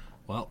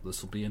 Well,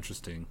 this will be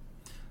interesting.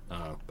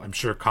 I'm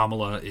sure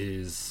Kamala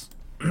is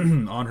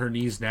on her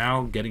knees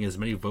now, getting as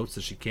many votes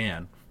as she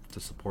can to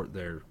support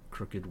their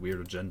crooked,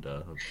 weird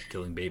agenda of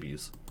killing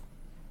babies.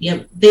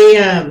 Yep.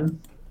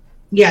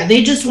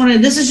 They just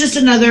wanted, this is just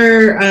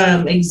another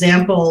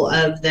example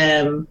of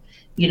them,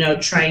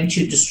 trying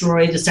to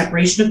destroy the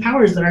separation of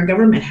powers that our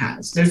government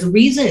has. There's a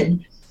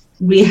reason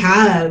we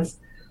have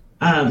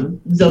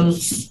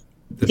those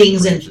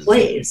things in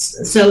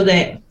place so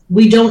that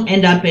we don't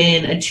end up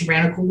in a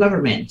tyrannical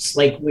government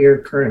like we're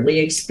currently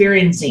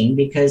experiencing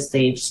because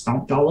they've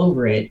stomped all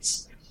over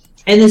it.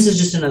 And this is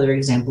just another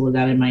example of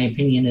that, in my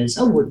opinion, is,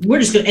 we're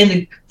just going to end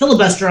the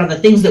filibuster on the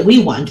things that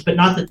we want, but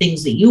not the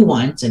things that you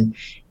want. And,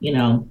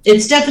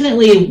 it's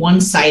definitely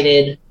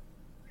one-sided.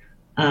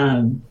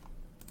 And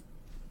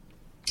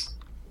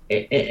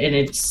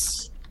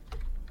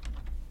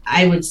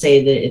I would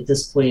say that at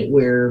this point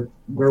we're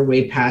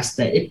way past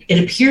that.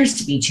 It appears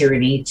to be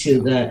tyranny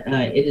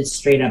it is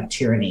straight up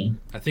tyranny.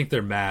 I think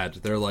they're mad.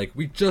 They're like,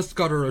 we just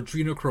got our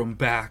adrenochrome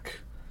back,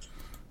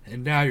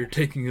 and now you're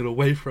taking it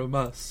away from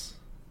us.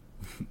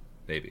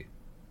 Maybe.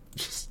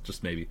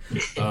 Just maybe.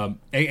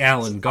 A.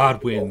 Alan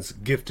Godwin's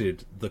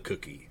gifted the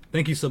cookie.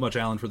 Thank you so much,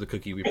 Alan, for the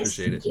cookie. We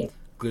appreciate it.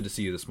 Good to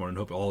see you this morning.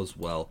 Hope all is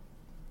well.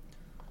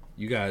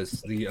 You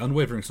guys, the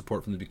unwavering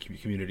support from the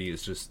community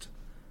is just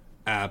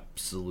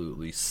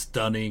absolutely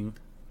stunning,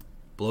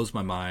 blows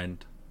my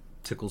mind,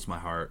 tickles my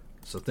heart.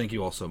 So thank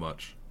you all so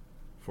much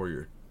for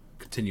your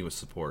continuous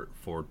support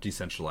for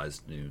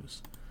decentralized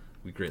news.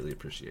 We greatly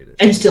appreciate it.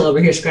 I'm still over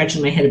here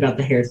scratching my head about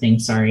the hair thing.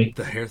 Sorry.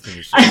 The hair thing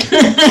is just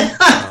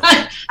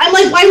I'm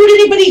like, why would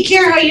anybody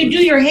care how you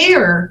do your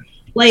hair?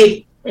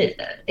 Like,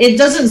 it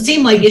doesn't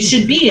seem like it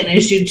should be an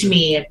issue to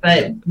me,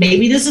 but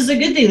maybe this is a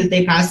good thing that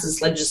they passed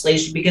this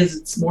legislation because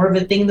it's more of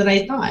a thing than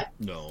I thought.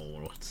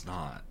 no, it's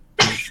not.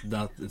 It's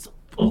not. It's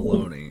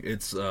baloney.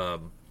 It's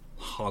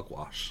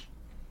hogwash.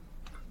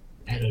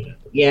 I don't know.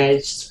 Yeah,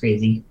 it's just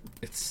crazy.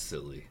 It's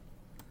silly.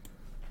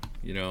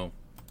 You know,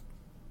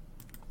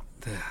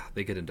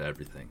 they get into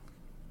everything.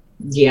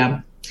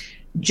 Yeah.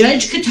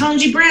 Judge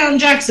Ketanji Brown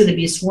Jackson to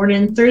be sworn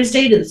in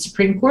Thursday to the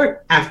Supreme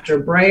Court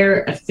after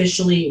Breyer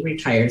officially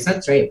retires.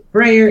 That's right.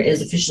 Breyer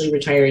is officially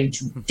retiring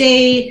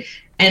today,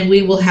 and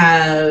we will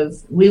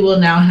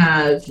now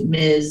have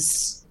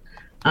Ms.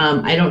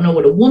 I don't know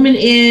what a woman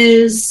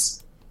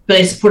is, but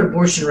I support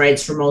abortion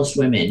rights for most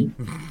women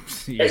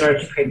as our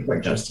Supreme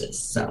Court justice.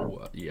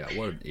 So yeah,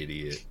 what an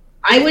idiot.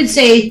 I would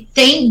say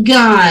thank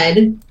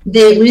God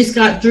they at least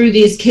got through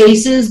these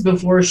cases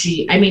before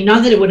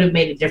not that it would have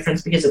made a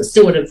difference because it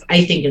still would have,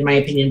 I think, in my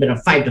opinion, been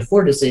a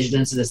 5-4 decision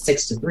instead of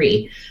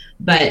 6-3.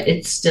 But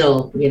it's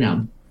still,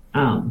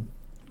 I'm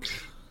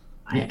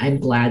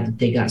glad that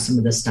they got some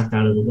of this stuff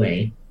out of the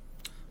way.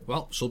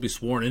 Well, she'll be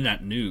sworn in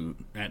at noon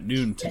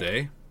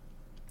today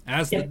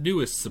as the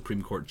newest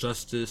Supreme Court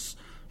justice.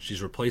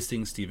 She's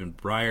replacing Stephen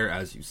Breyer,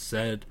 as you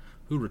said,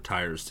 who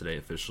retires today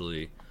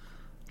officially.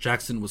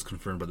 Jackson was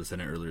confirmed by the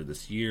Senate earlier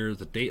this year.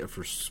 The date of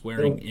her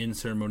swearing-in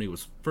ceremony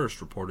was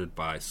first reported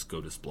by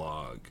SCOTUS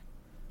blog.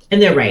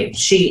 And they're right.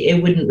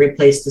 It wouldn't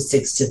replace the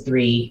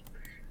 6-3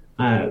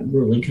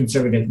 ruling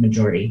conservative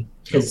majority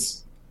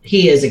because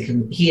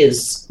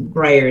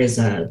Breyer is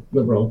a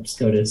liberal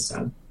SCOTUS.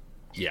 So.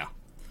 Yeah.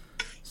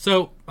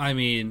 So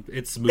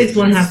it's it's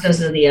one half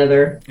dozen of the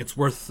other. It's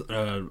worth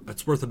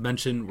a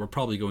mention. We're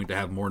probably going to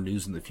have more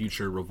news in the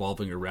future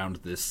revolving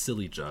around this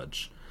silly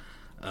judge.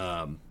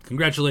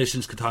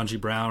 Congratulations, Ketanji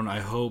Brown.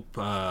 I hope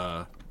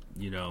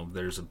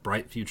there's a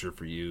bright future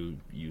for you,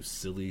 you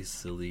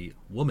silly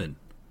woman.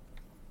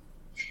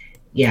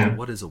 Yeah.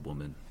 What is a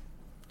woman?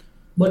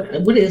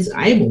 What is?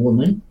 I am a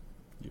woman.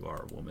 You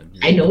are a woman.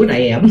 I know what I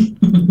am.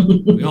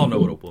 We all know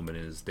what a woman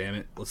is. Damn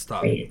it! Let's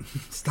stop. Right.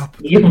 Stop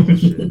with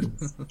that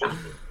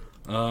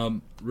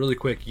shit. Really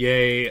quick,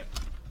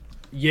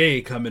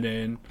 yay coming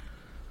in.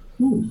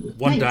 Ooh,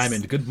 One nice.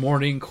 Diamond. Good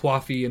morning.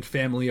 Coffee and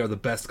family are the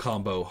best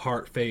combo.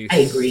 Heart face. I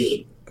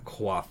agree.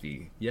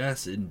 Coffee.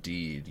 Yes,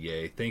 indeed.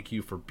 Yay. Thank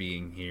you for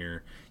being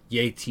here.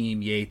 Yay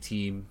team. Yay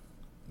team.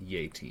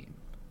 Yay team.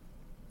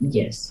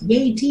 Yes.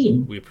 Yay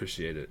team. We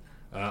appreciate it.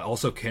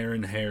 Also,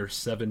 Karen Hare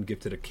 7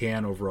 gifted a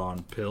can over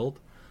on Pilled.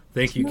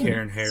 Thank you,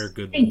 Karen Hare.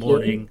 Good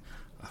morning.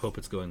 I hope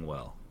it's going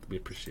well. We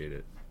appreciate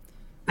it.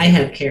 I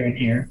have Karen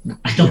Hare.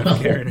 I don't know.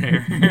 Karen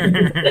Hare.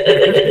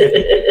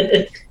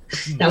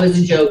 That was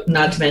a joke,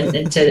 not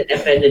to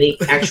offend any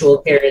actual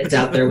Karens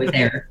out there with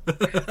hair.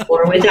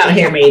 Or without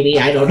hair, maybe.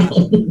 I don't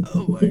know.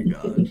 Oh, my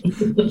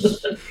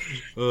gosh.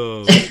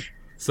 Oh.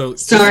 So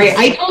sorry,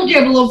 I told you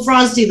I'm a little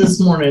frosty this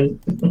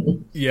morning.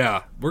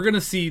 Yeah, we're going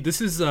to see.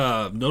 This is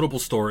a notable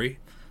story,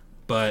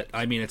 but,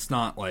 it's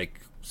not like,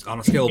 on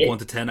a scale of 1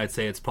 to 10, I'd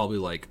say it's probably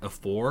like a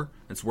 4.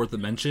 It's worth a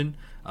mention.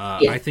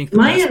 I think the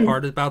best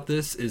part about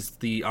this is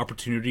the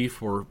opportunity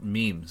for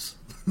memes.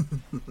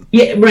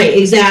 Yeah, right,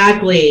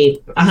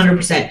 exactly,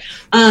 100%.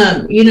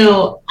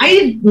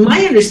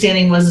 My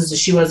understanding was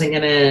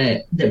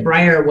that that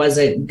Breyer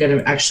wasn't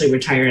gonna actually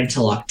retire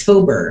until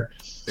October,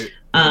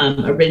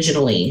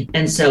 originally,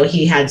 and so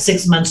he had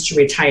 6 months to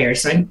retire.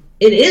 So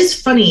it is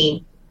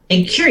funny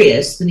and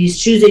curious that he's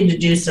choosing to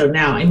do so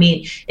now.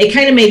 It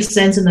kind of makes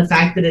sense in the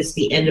fact that it's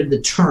the end of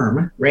the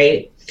term,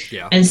 right?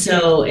 Yeah. And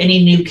so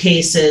any new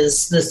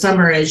cases, the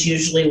summer is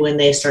usually when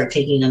they start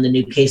taking on the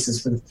new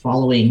cases for the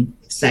following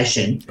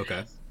session.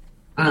 Okay.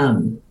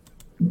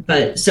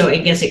 But so I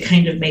guess it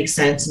kind of makes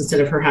sense instead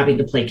of her having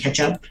to play catch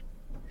up.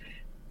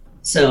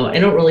 So I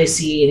don't really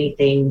see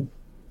anything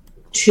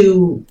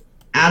too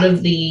out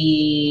of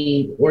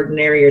the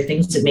ordinary or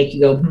things that make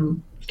you go,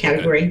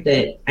 category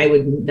that I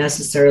would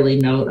necessarily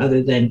note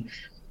other than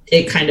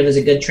it kind of is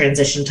a good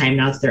transition time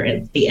now that they're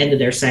at the end of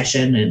their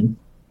session and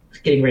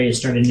getting ready to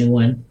start a new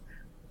one.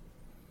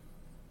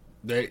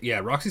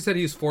 Roxy said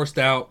he was forced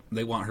out.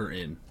 They want her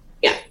in.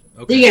 Yeah.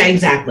 Okay. Yeah,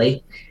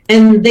 exactly.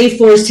 And they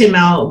forced him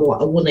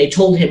out when they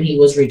told him he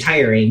was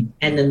retiring,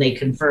 and then they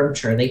confirmed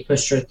her. They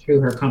pushed her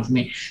through her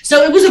confirmation.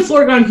 So it was a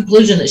foregone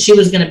conclusion that she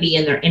was going to be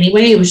in there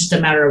anyway. It was just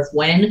a matter of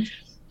when.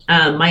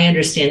 My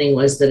understanding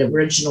was that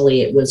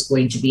originally it was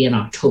going to be in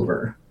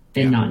October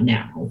and not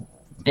now.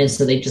 And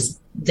so they just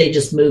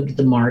moved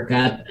the mark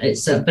up.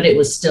 But it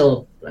was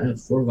still a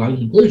foregone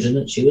conclusion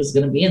that she was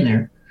going to be in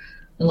there,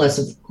 unless,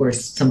 of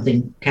course,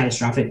 something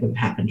catastrophic would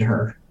happen to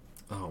her.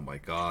 Oh my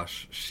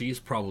gosh, she's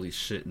probably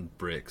shitting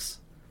bricks.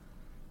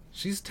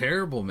 She's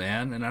terrible,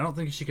 man, and I don't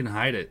think she can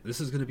hide it. This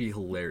is going to be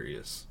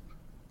hilarious.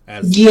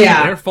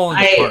 They're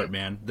falling apart,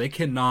 man. They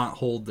cannot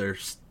hold their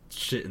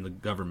shit in the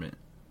government.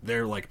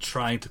 They're like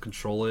trying to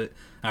control it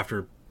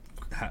after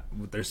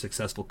their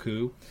successful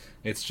coup.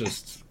 It's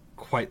just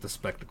quite the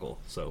spectacle.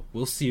 So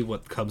we'll see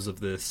what comes of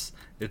this.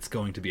 It's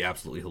going to be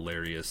absolutely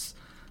hilarious.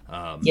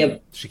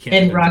 Yep. She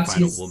can't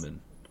find a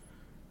woman.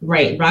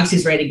 Right.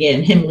 Roxy's right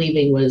again. Him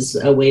leaving was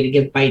a way to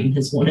give Biden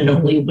his one and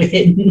only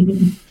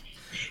win.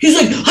 He's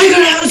like, I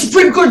gotta have a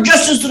Supreme Court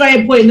justice that I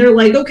appoint. And they're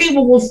like, okay,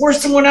 well, we'll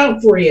force someone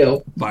out for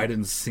you.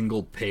 Biden's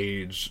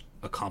single-page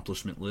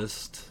accomplishment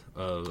list.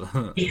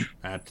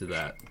 Add to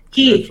that.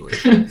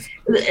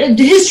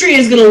 History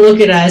is going to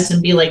look at us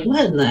and be like,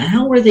 what in the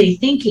hell were they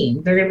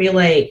thinking? They're going to be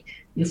like,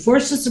 you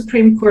forced a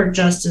Supreme Court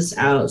justice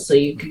out so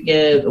you could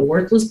give a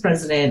worthless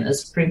president a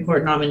Supreme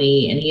Court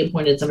nominee, and he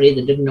appointed somebody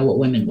that didn't know what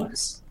women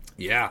was.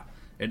 Yeah.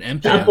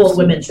 And to uphold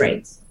women's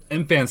rights.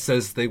 MFan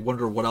says they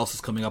wonder what else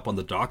is coming up on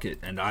the docket,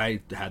 and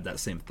I had that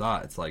same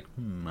thought. It's like,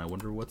 I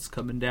wonder what's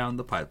coming down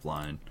the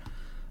pipeline.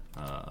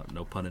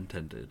 No pun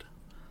intended.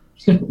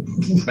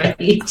 Right.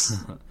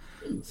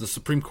 The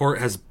Supreme Court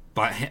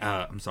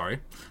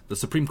the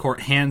Supreme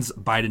Court hands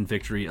Biden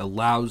victory,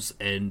 allows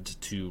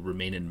end to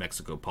remain in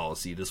Mexico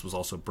policy. This was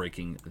also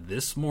breaking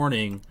this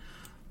morning.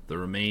 The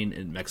remain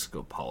in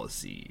Mexico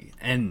policy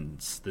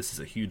ends. This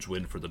is a huge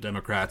win for the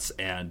Democrats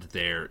and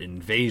their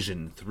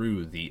invasion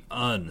through the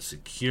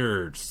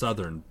unsecured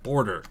southern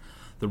border.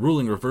 The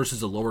ruling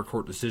reverses a lower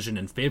court decision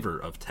in favor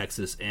of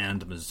Texas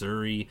and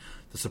Missouri.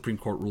 The Supreme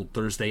Court ruled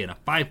Thursday in a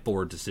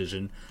 5-4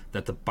 decision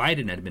that the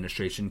Biden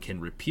administration can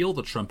repeal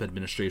the Trump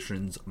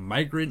administration's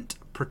migrant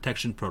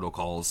protection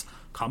protocols,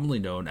 commonly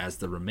known as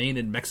the Remain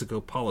in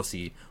Mexico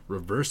policy,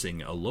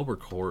 reversing a lower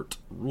court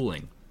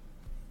ruling.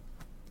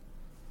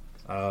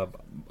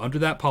 Under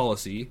that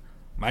policy,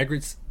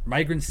 migrants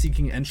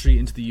seeking entry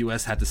into the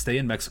U.S. had to stay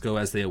in Mexico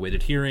as they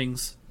awaited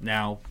hearings.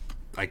 Now,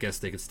 I guess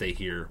they could stay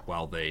here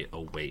while they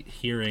await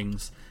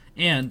hearings.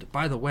 And,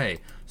 by the way,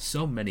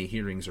 so many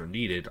hearings are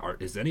needed.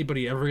 Is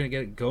anybody ever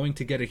going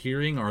to get a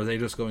hearing, or are they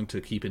just going to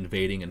keep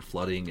invading and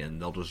flooding,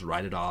 and they'll just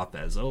write it off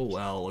as, oh,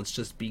 well, let's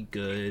just be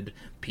good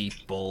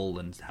people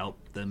and help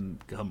them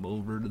come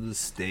over to the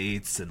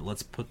States, and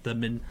let's put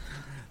them in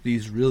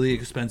these really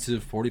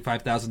expensive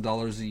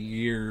 $45,000 a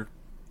year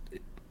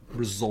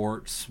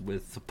resorts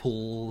with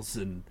pools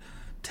and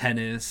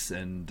tennis,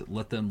 and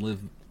let them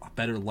live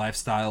better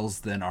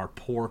lifestyles than our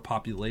poor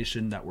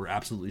population that we're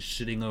absolutely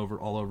shitting over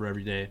all over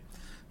every day.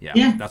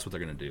 Yeah. That's what they're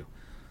going to do.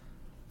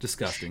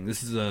 Disgusting.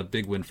 This is a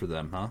big win for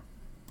them, huh?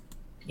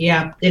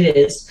 Yeah, it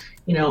is.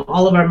 You know,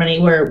 all of our money,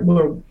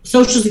 we're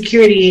Social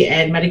Security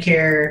and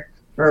Medicare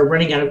are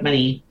running out of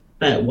money,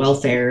 but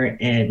welfare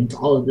and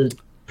all of the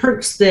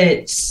perks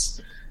that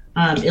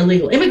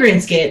illegal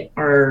immigrants get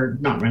are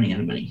not running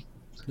out of money.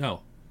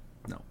 No.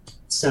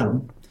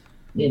 So,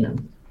 you know.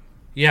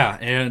 Yeah,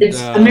 and it's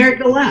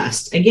America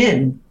last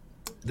again.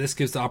 This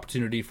gives the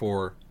opportunity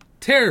for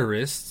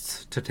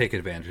terrorists to take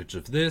advantage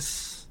of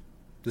this.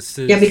 This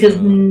is because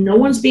no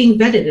one's being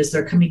vetted as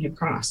they're coming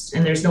across,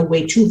 and there's no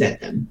way to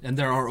vet them. And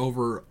there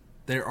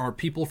are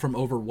people from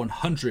over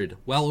 100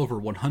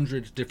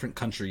 different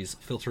countries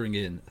filtering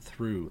in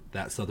through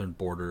that southern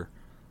border,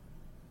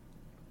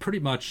 pretty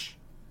much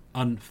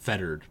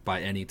unfettered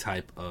by any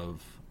type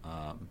of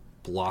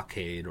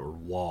blockade or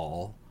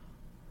wall.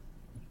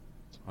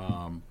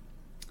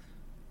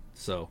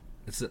 So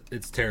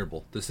it's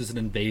terrible. This is an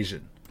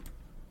invasion.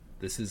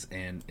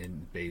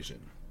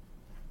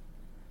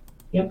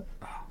 Yep,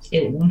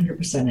 it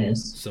 100%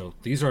 is. So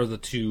these are the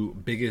two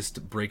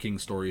biggest breaking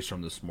stories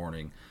from this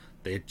morning.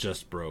 They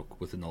just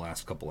broke within the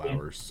last couple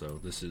hours.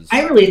 So this is.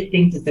 I really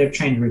think that they're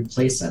trying to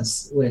replace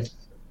us with.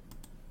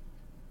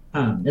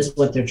 Is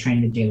what they're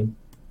trying to do.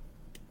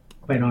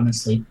 Quite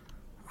honestly.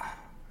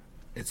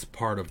 It's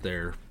part of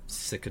their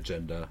sick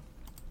agenda.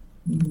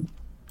 Mm-hmm.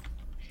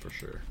 For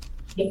sure.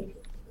 Yep.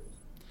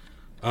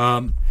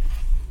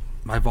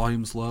 My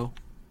volume's low.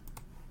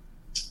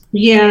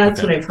 Yeah,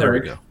 that's what I've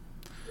heard.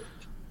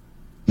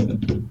 There we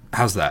go.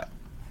 How's that?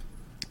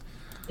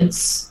 It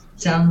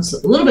sounds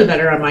a little bit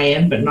better on my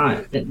end, but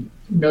not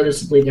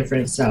noticeably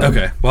different. So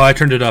okay. Well, I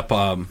turned it up.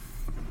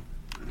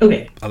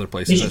 Okay. Other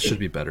places that should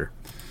be better.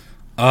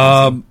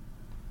 I'm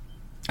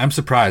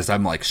surprised.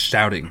 I'm like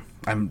shouting.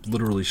 I'm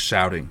literally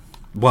shouting.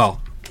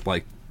 Well,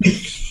 like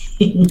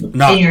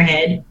not in your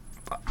head.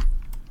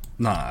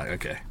 Nah,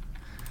 okay.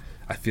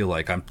 I feel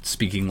like I'm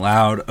speaking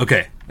loud.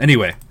 Okay,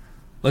 anyway,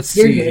 let's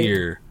see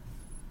here.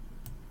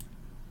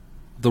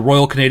 The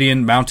Royal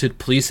Canadian Mounted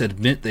Police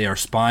admit they are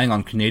spying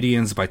on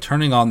Canadians by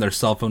turning on their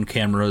cell phone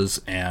cameras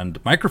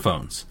and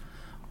microphones.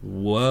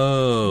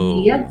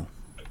 Whoa. Yep.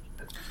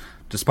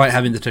 Despite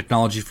having the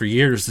technology for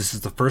years, this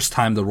is the first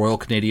time the Royal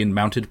Canadian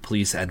Mounted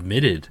Police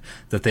admitted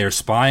that they are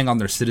spying on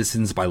their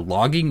citizens by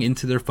logging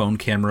into their phone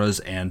cameras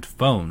and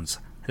phones.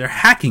 They're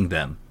hacking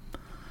them.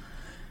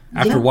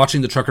 After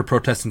watching the trucker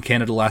protests in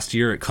Canada last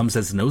year, it comes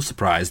as no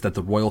surprise that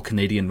the Royal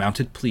Canadian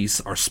Mounted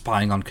Police are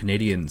spying on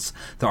Canadians.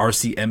 The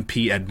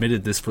RCMP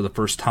admitted this for the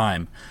first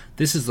time.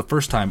 This is the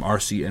first time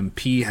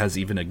RCMP has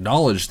even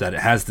acknowledged that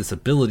it has this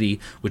ability,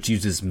 which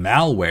uses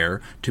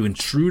malware to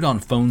intrude on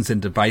phones and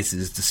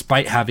devices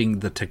despite having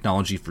the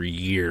technology for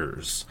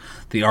years.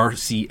 The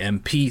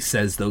RCMP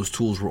says those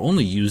tools were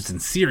only used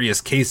in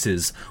serious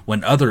cases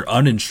when other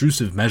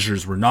unintrusive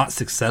measures were not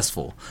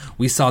successful.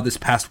 We saw this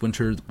past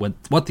winter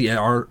what the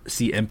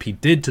RCMP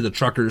did to the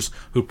truckers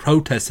who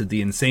protested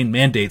the insane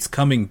mandates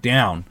coming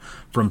down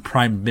from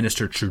Prime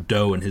Minister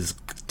Trudeau and his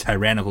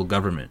tyrannical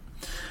government.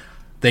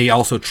 They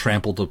also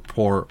trampled a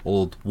poor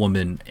old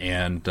woman,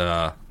 and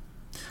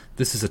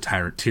this is a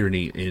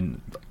tyranny in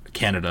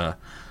Canada.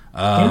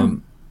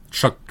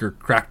 Trucker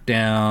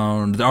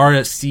crackdown.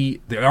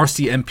 The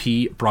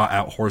RCMP brought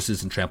out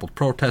horses and trampled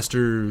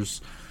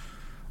protesters.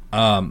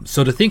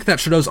 So to think that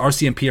Trudeau's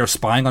RCMP are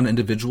spying on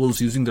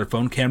individuals using their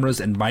phone cameras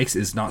and mics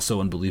is not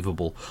so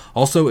unbelievable.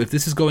 Also, if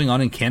this is going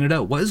on in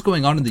Canada, what is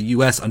going on in the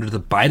U.S. under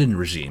the Biden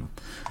regime?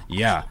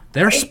 Yeah,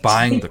 they're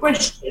spying.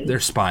 They're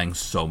spying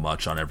so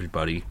much on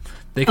everybody.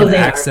 They can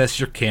access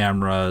your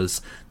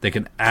cameras. They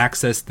can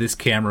access this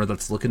camera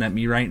that's looking at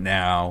me right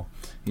now,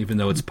 even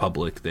though it's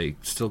public. They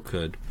still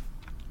could.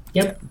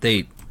 Yep.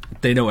 They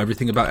know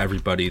everything about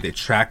everybody. They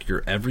track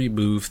your every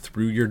move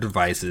through your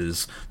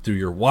devices, through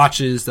your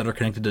watches that are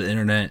connected to the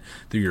internet,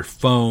 through your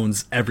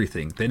phones,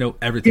 everything. They know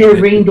everything.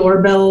 Your Ring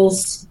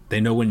doorbells.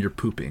 They know when you're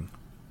pooping.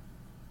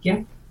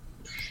 Yeah.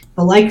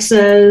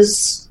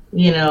 Alexas,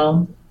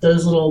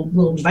 those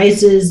little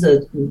devices,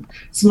 the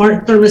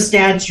smart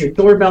thermostats, your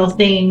doorbell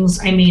things.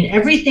 I mean,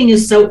 everything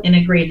is so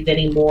integrated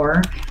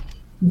anymore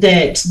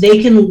that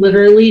they can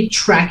literally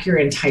track your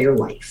entire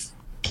life.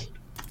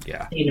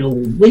 Yeah. They know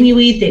when you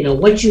eat, they know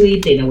what you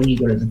eat, they know when you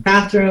go to the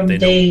bathroom,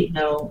 they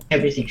know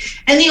everything.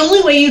 And the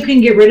only way you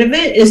can get rid of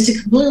it is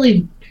to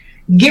completely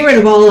get rid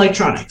of all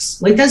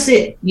electronics. Like, that's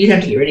it. You'd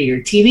have to get rid of your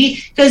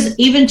TV, because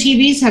even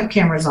TVs have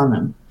cameras on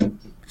them.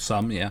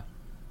 Some, yeah.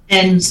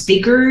 And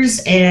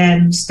speakers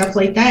and stuff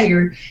like that.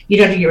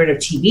 You'd have to get rid of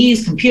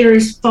TVs,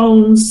 computers,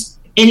 phones,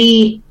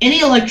 any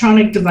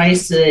electronic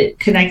device that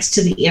connects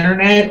to the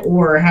internet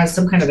or has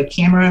some kind of a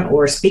camera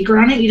or a speaker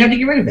on it. You'd have to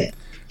get rid of it.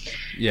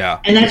 Yeah.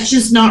 And that's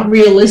just not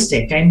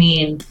realistic. I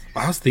mean,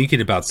 I was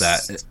thinking about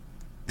that.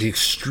 The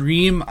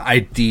extreme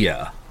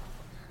idea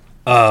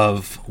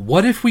of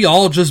what if we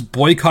all just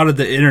boycotted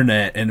the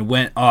internet and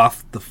went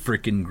off the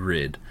freaking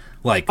grid?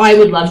 Like, I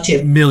would love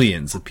to.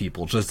 Millions of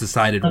people just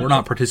decided we're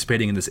not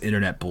participating in this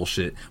internet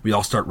bullshit. We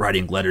all start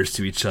writing letters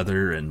to each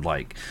other and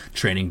like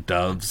training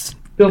doves.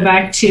 Go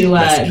back to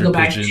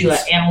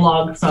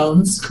analog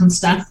phones and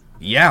stuff.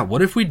 Yeah,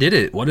 what if we did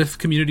it? What if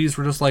communities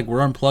were just like,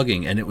 we're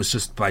unplugging, and it was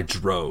just by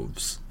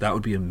droves? That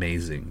would be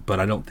amazing, but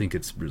I don't think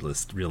it's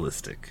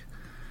realistic.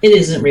 It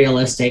isn't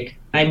realistic.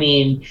 I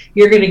mean,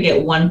 you're going to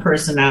get one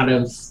person out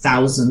of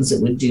thousands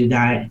that would do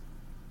that.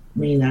 I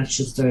mean, that's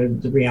just the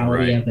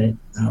reality of it.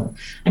 So,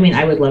 I mean,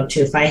 I would love to.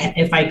 If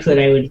I could,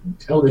 I would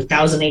own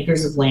 1,000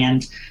 acres of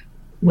land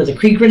with a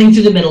creek running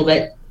through the middle of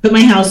it, put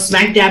my house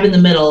smack dab in the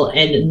middle,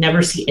 and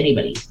never see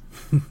anybody.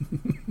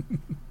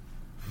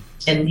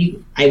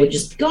 And I would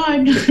just be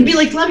gone. Be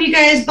like, love you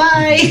guys,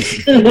 bye.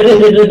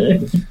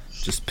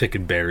 Just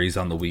picking berries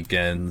on the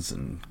weekends.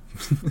 And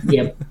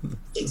Yep,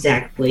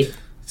 exactly.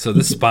 So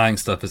this spying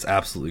stuff is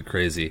absolutely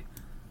crazy.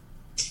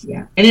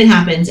 Yeah, and it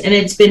happens, and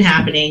it's been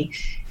happening,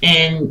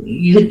 and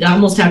you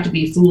almost have to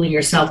be fooling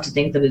yourself to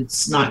think that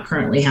it's not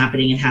currently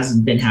happening and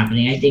hasn't been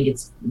happening. I think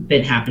it's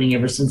been happening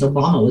ever since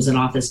Obama was in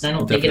office, and I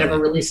don't think it ever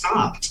really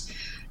stopped.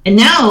 And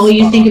now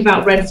you think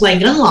about red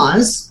flag gun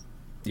laws.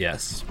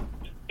 Yes.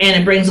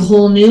 And it brings a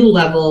whole new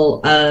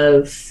level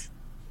of,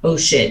 oh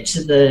shit,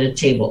 to the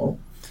table.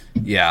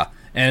 Yeah.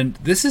 And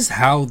this is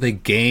how they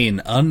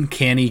gain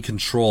uncanny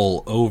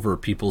control over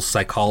people's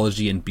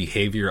psychology and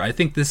behavior. I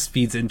think this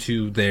feeds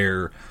into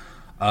their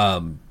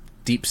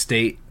deep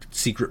state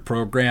secret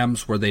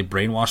programs where they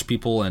brainwash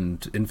people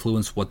and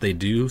influence what they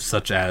do,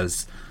 such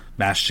as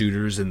mass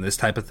shooters and this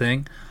type of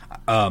thing.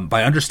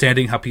 By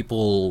understanding how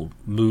people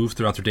move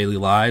throughout their daily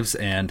lives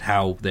and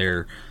how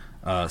their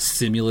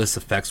stimulus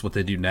affects what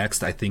they do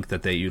next, I think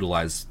that they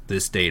utilize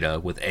this data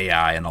with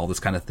AI and all this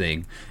kind of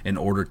thing in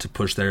order to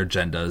push their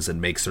agendas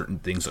and make certain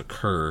things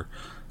occur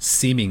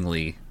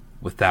seemingly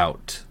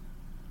without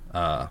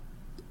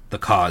the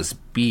cause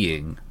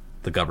being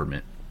the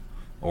government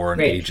or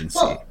an agency.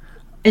 Well,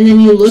 and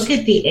then you look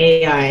at the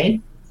AI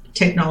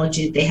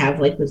technology that they have,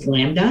 like with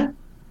Lambda.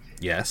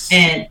 Yes.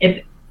 And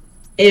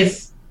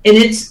if in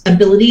its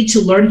ability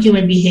to learn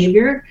human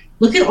behavior,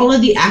 look at all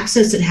of the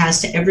access it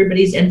has to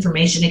everybody's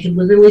information. It can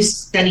literally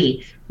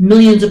study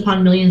millions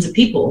upon millions of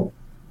people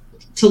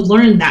to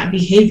learn that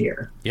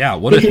behavior. Yeah,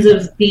 because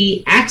of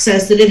the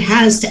access that it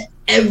has to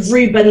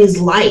everybody's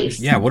life.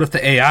 Yeah, what if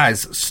the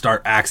AIs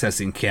start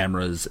accessing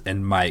cameras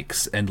and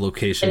mics and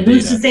location and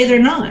who's to say they're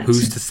not?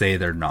 Who's to say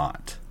they're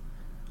not?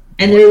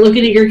 And they're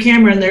looking at your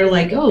camera and they're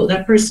like, oh,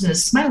 that person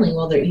is smiling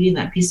while they're eating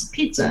that piece of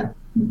pizza.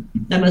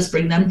 That must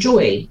bring them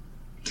joy.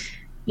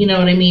 You know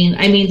what I mean?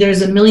 I mean,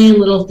 there's a million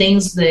little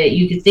things that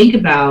you could think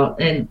about,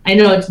 and I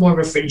know it's more of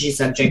a fringy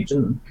subject,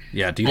 and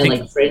yeah,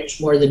 like fringe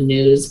more than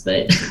news,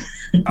 but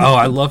Oh,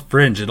 I love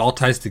Fringe. It all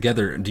ties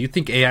together. Do you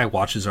think AI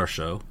watches our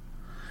show?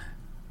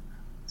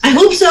 I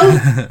hope so.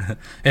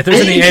 If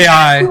there's any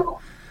AI...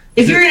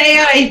 If you're an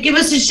AI, give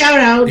us a shout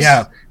out.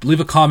 Yeah, leave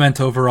a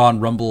comment over on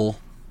Rumble,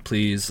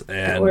 please,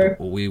 and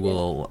we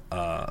will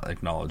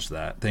acknowledge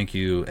that. Thank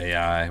you,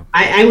 AI.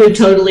 I would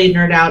totally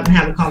nerd out and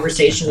have a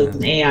conversation with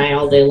an AI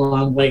all day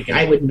long. Like,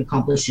 I wouldn't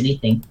accomplish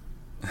anything.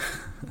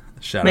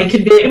 Shout like, out.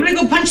 could be, I'm going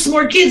to go punch some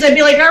more kids. I'd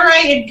be like, all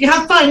right,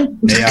 have fun.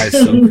 AI is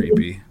so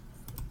creepy.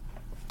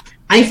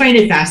 I find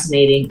it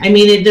fascinating. I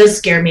mean, it does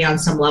scare me on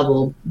some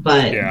level,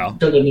 but Yeah.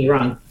 don't get me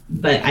wrong.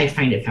 But I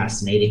find it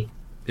fascinating.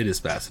 It is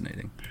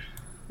fascinating.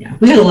 Yeah,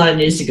 we had a lot of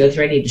news to go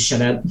through. I need to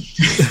shut up.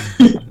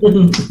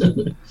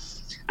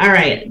 All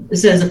right. It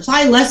says,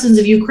 apply lessons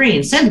of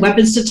Ukraine. Send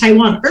weapons to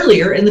Taiwan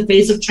earlier in the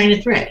face of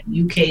China threat.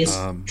 UK's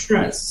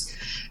trust.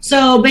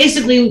 So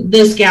basically,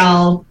 this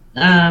gal,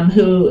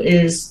 who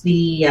is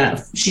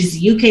she's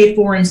the UK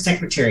Foreign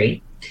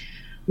Secretary,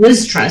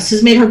 Liz Truss,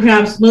 has made her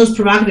perhaps most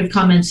provocative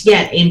comments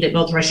yet aimed at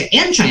both Russia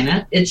and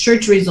China. It's sure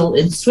to result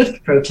in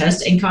swift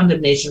protest and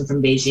condemnation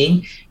from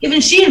Beijing,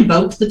 given she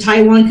invoked the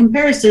Taiwan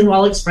comparison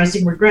while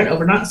expressing regret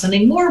over not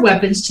sending more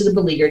weapons to the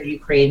beleaguered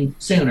Ukraine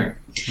sooner.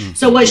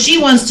 So what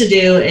she wants to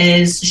do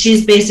is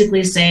she's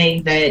basically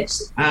saying that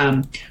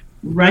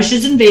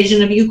Russia's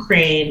invasion of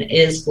Ukraine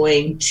is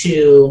going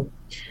to,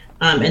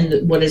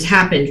 and what has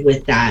happened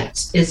with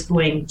that is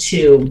going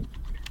to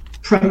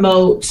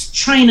promote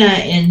China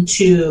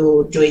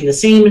into doing the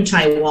same in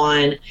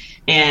Taiwan,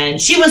 and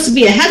she wants to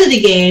be ahead of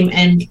the game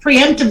and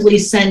preemptively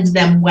send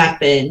them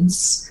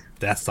weapons.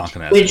 That's not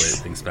going to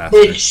escalate things faster.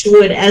 Which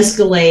would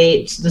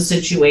escalate the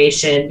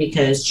situation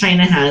because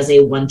China has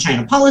a one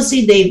China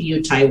policy. They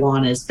view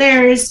Taiwan as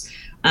theirs.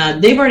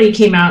 They've already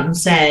came out and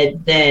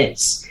said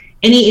that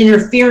any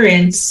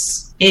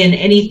interference in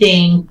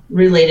anything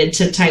related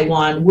to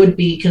Taiwan would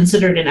be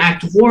considered an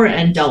act of war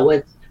and dealt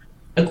with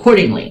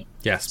accordingly.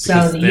 Yes,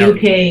 so the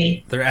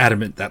UK... They're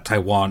adamant that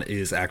Taiwan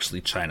is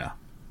actually China.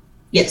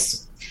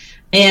 Yes.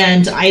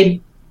 And I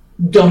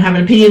don't have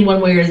an opinion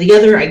one way or the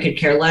other. I could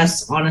care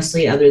less,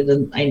 honestly, other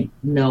than I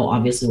know,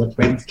 obviously, what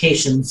the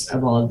ramifications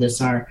of all of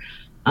this are.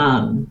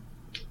 So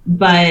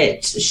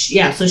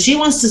she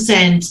wants to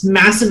send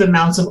massive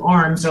amounts of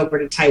arms over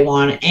to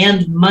Taiwan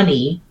and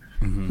money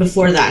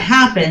before that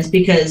happens,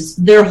 because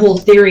their whole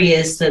theory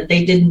is that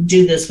they didn't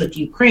do this with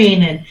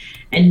Ukraine,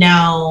 and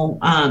now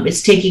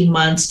it's taking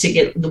months to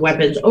get the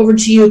weapons over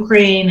to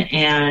Ukraine,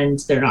 and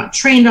they're not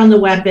trained on the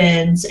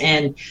weapons,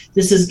 and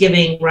this is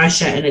giving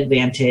Russia an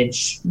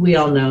advantage. We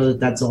all know that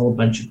that's a whole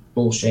bunch of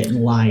bullshit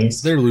and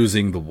lies. They're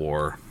losing the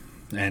war,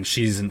 and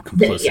she's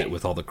complicit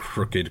with all the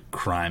crooked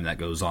crime that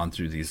goes on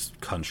through these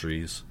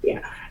countries.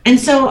 Yeah. And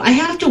so I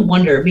have to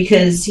wonder,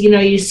 because,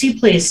 you see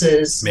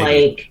places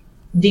like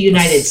the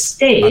United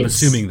States. I'm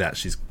assuming that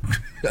she's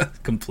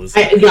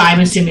complicit.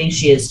 I'm assuming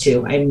she is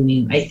too. I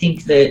mean, I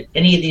think that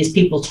any of these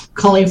people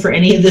calling for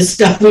any of this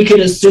stuff, we could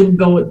assume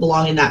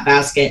belong in that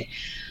basket.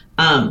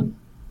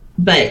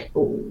 But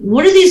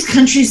what are these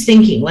countries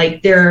thinking?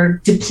 Like, they're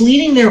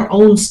depleting their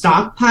own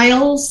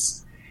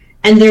stockpiles,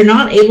 and they're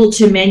not able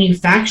to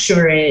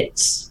manufacture it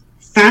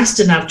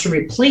fast enough to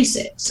replace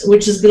it,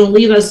 which is going to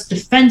leave us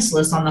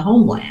defenseless on the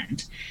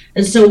homeland.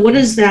 And so what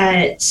is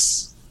the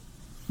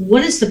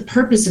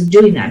purpose of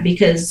doing that?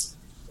 Because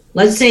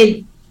let's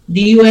say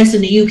the US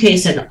and the UK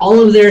send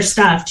all of their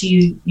stuff to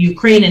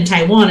Ukraine and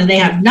Taiwan, and they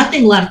have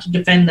nothing left to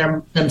defend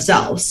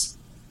themselves.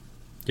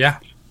 Yeah.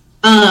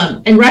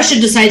 And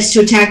Russia decides to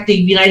attack the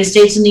United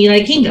States and the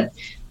United Kingdom.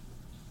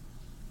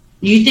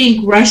 Do you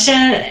think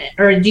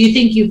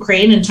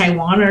Ukraine and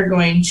Taiwan are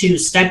going to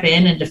step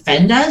in and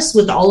defend us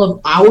with all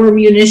of our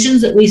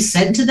munitions that we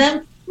sent to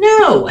them?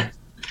 No.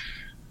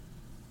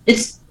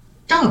 It's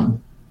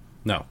dumb.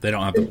 No, they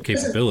don't have the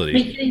capability. It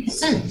doesn't make any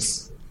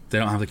sense. They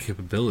don't have the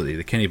capability.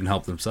 They can't even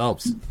help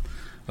themselves.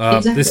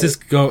 Exactly.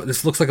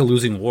 This looks like a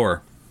losing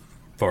war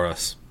for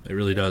us. It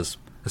really does.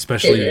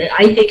 Especially,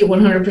 I think it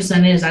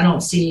 100% is. I don't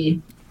see...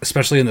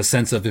 Especially in the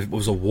sense of if it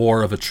was a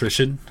war of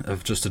attrition,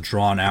 of just a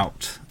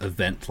drawn-out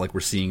event like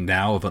we're seeing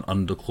now, of an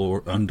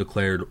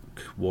undeclared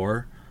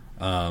war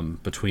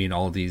between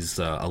all these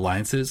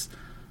alliances.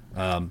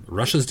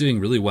 Russia's doing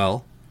really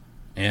well,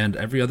 and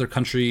every other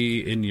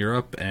country in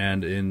Europe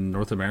and in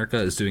North America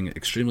is doing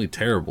extremely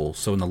terrible.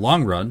 So in the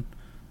long run,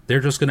 they're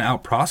just going to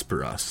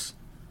out-prosper us.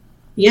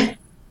 Yeah.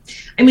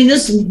 I mean,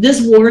 this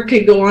war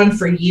could go on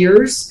for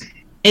years,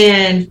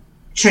 and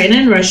China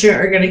and Russia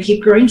are going to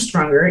keep growing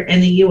stronger,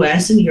 and the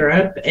U.S. and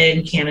Europe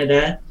and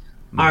Canada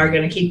are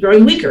going to keep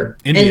growing weaker.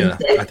 India,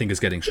 I think, is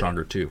getting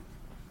stronger too.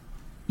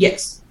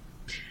 Yes.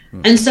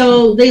 And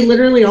so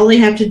all they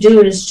have to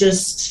do is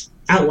just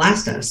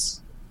outlast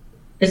us.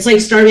 It's like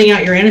starving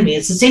out your enemy.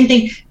 It's the same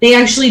thing. They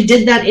actually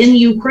did that in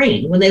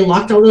Ukraine when they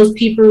locked all those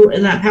people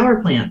in that power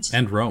plant.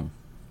 And Rome,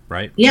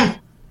 right? Yeah.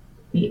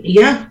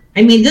 Yeah.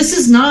 I mean, this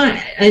is not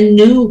a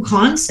new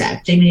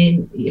concept. I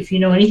mean, if you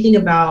know anything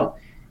about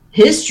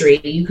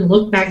history, you can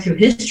look back through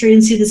history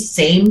and see the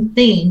same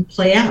thing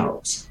play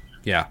out.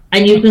 Yeah.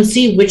 And you can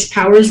see which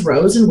powers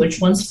rose and which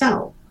ones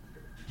fell.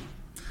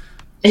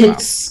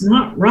 It's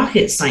not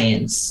rocket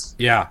science.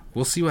 Yeah,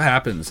 we'll see what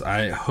happens.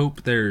 I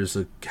hope there's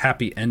a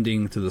happy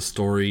ending to the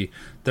story.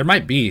 There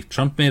might be.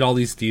 Trump made all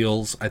these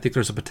deals. I think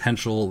there's a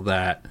potential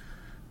that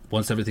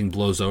once everything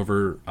blows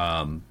over,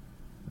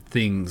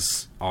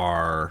 things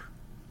are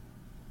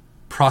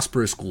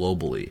prosperous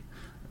globally.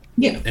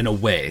 Yeah. In a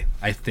way,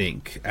 I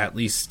think, at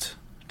least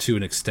to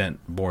an extent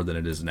more than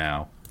it is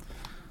now.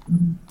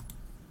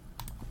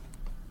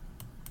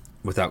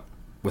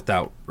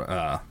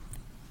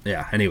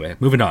 Anyway,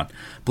 moving on.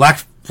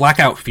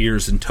 Blackout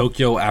fears in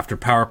Tokyo after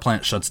power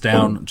plant shuts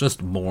down.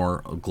 Just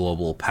more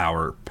global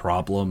power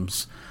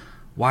problems.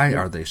 Why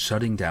are they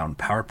shutting down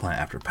power plant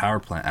after power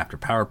plant after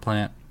power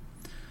plant?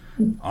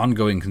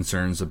 Ongoing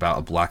concerns about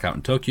a blackout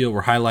in Tokyo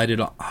were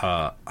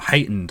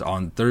heightened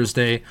on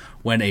Thursday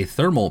when a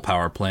thermal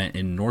power plant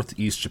in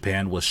northeast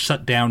Japan was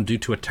shut down due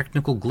to a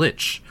technical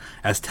glitch,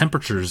 as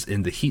temperatures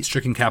in the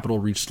heat-stricken capital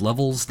reached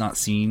levels not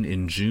seen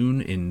in June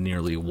in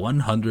nearly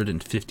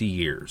 150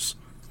 years.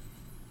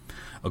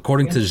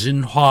 According to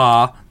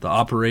Xinhua, the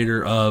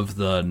operator of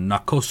the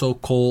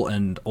Nakoso coal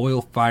and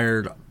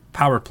oil-fired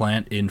power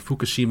plant in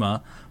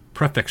Fukushima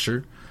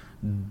Prefecture,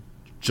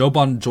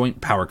 Joban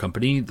Joint Power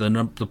Company,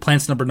 the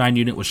plant's number 9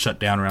 unit was shut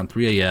down around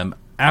 3 a.m.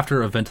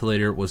 after a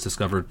ventilator was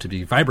discovered to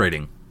be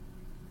vibrating.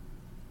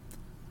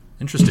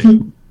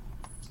 Interesting.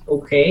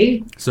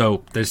 Okay.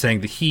 So they're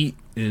saying the heat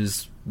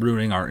is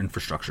ruining our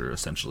infrastructure,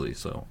 essentially.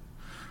 So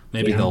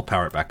maybe they'll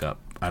power it back up.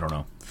 I don't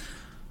know.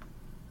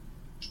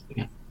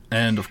 Yeah.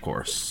 And, of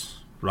course,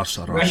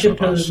 Russia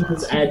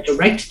poses a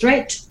direct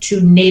threat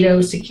to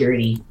NATO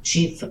security,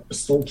 Chief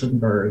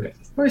Stoltenberg.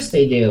 Of course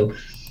they do.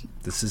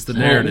 This is the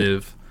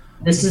narrative.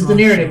 This is the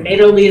narrative.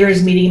 NATO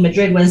leaders meeting in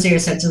Madrid Wednesday are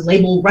set to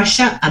label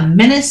Russia a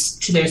menace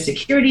to their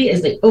security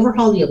as they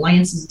overhaul the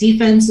alliance's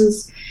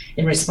defenses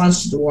in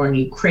response to the war in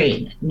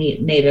Ukraine,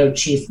 NATO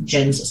Chief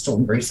Jens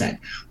Stoltenberg said.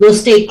 We'll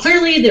state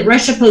clearly that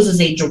Russia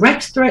poses a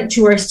direct threat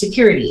to our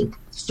security,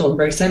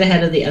 Stoltenberg said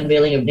ahead of the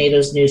unveiling of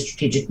NATO's new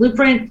strategic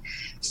blueprint.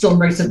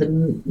 Stoltenberg said the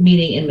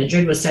meeting in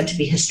Madrid was said to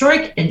be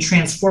historic and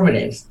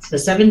transformative. The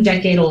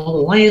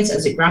 7-decade-old alliance,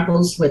 as it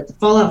grapples with the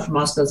fallout from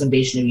Moscow's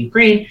invasion of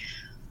Ukraine,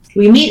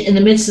 we meet in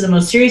the midst of the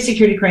most serious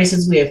security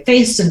crisis we have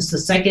faced since the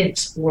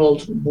Second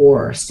World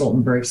War,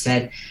 Stoltenberg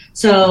said.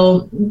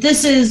 So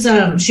this is,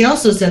 she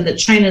also said that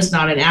China is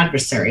not an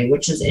adversary,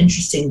 which is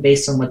interesting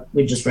based on what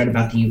we just read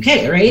about the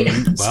UK, right?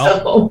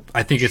 Well,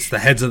 I think it's the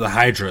heads of the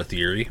Hydra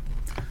theory.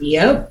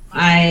 Yep,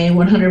 I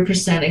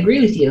 100%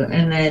 agree with you.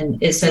 And then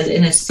it says,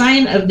 in a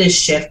sign of this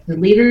shift, the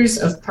leaders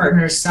of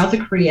partners South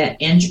Korea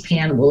and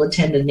Japan will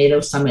attend a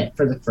NATO summit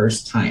for the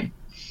first time.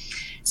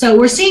 So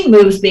we're seeing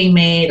moves being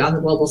made on the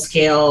global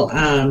scale.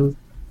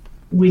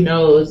 We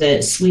know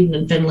that Sweden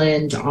and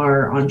Finland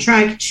are on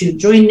track to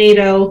join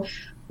NATO,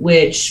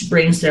 which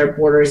brings their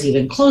borders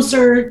even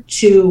closer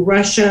to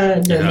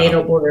Russia, their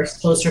NATO borders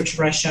closer to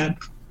Russia.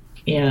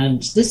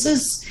 And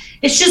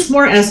it's just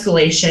more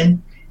escalation,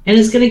 and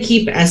it's going to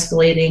keep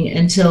escalating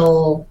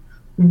until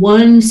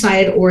one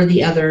side or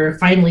the other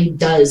finally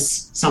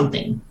does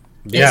something.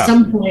 At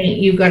some point,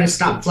 you've got to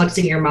stop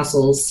flexing your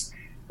muscles,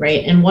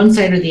 right? And one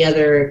side or the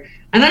other.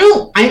 And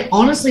I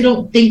honestly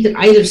don't think that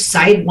either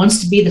side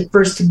wants to be the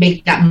first to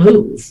make that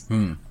move.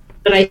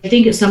 But I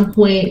think at some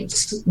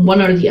point, one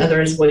or the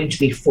other is going to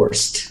be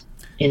forced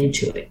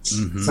into it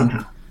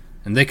somehow.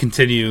 And they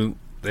continue.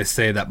 They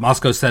say that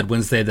Moscow said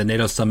Wednesday the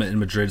NATO summit in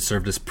Madrid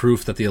served as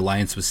proof that the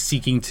alliance was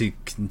seeking to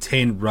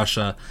contain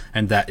Russia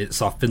and that it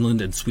saw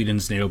Finland and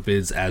Sweden's NATO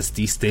bids as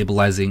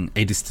destabilizing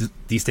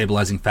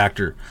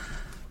factor.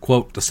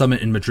 Quote, the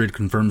summit in Madrid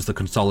confirms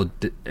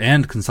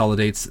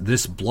consolidates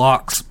this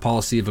bloc's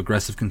policy of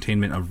aggressive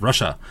containment of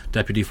Russia,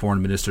 Deputy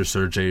Foreign Minister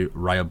Sergei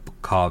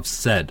Ryabkov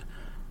said.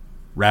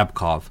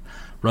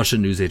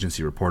 Russian news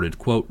agency reported,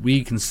 quote,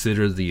 we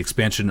consider the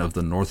expansion of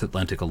the North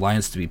Atlantic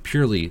Alliance to be a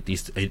purely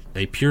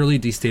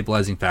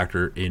destabilizing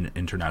factor in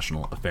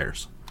international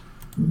affairs.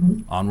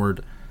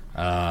 Onward.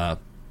 The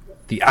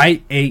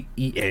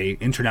IAEA,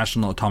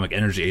 International Atomic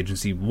Energy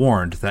Agency,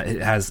 warned that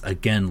it has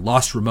again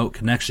lost remote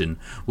connection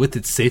with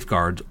its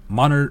safeguard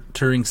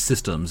monitoring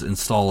systems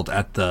installed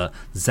at the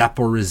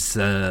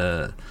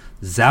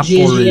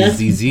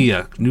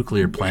Zaporizhzhia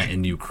nuclear plant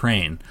in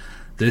Ukraine.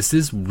 This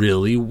is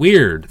really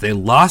weird. They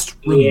lost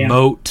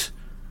remote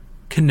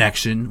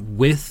connection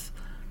with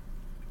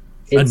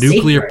a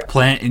nuclear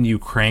plant in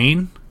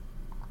Ukraine.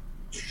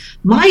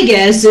 My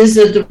guess is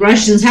that the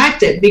Russians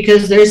hacked it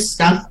because there's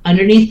stuff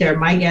underneath there.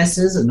 My guess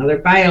is another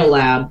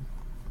biolab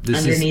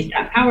underneath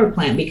that power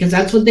plant, because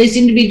that's what they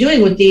seem to be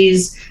doing with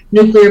these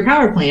nuclear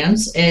power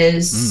plants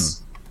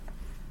is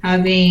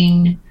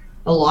having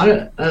a lot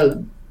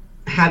of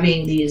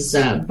having these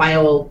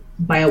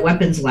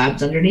bioweapons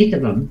labs underneath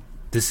of them.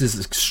 This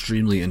is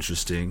extremely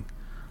interesting.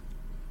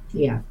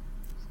 Yeah.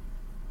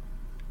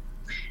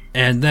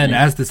 And then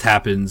as this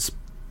happens,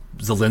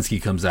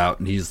 Zelensky comes out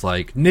and he's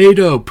like,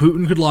 NATO,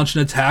 Putin could launch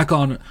an attack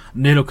on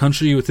NATO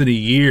country within a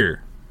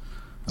year.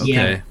 Okay.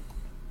 Yeah.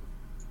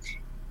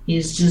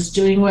 He's just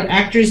doing what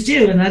actors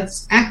do, and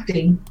that's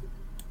acting.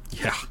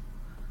 Yeah.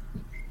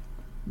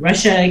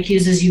 Russia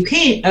accuses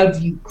Ukraine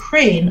of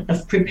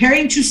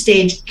preparing to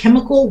stage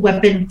chemical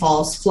weapon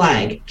false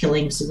flag,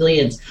 killing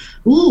civilians.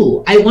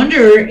 Ooh, I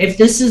wonder if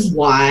this is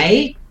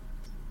why,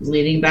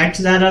 leading back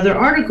to that other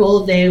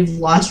article, they've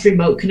lost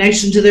remote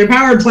connection to their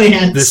power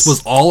plants. This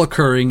was all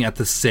occurring at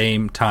the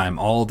same time.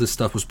 All of this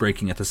stuff was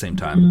breaking at the same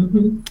time.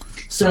 Mm-hmm.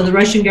 So the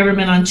Russian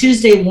government on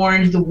Tuesday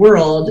warned the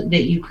world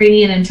that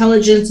Ukrainian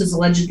intelligence is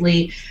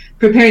allegedly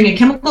preparing a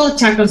chemical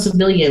attack on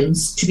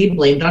civilians to be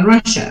blamed on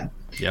Russia.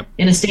 Yep.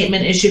 In a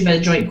statement issued by the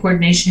Joint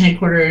Coordination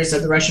Headquarters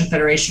of the Russian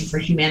Federation for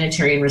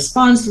Humanitarian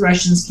Response, the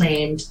Russians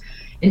claimed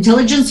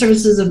intelligence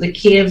services of the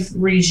Kiev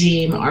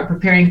regime are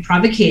preparing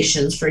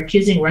provocations for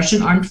accusing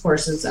Russian armed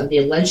forces of the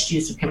alleged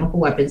use of chemical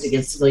weapons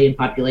against civilian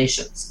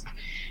populations.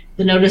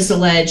 The notice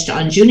alleged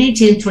on June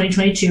 18,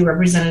 2022,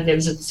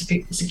 representatives of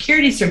the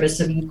Security Service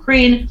of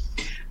Ukraine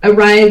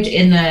arrived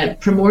in the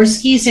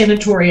Primorsky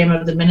Sanatorium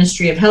of the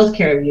Ministry of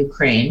Healthcare of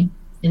Ukraine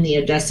in the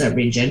Odessa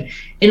region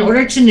in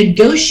order to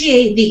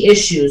negotiate the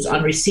issues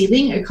on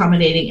receiving,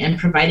 accommodating, and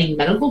providing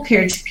medical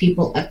care to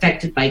people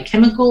affected by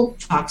chemical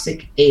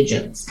toxic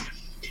agents.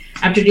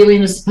 After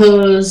detailing the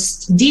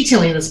supposed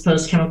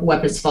chemical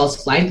weapons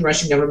false flag, the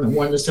Russian government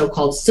warned the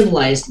so-called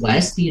civilized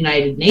West, the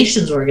United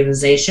Nations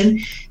Organization,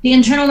 the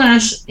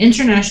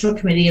International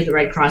Committee of the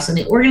Red Cross, and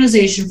the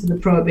Organization for the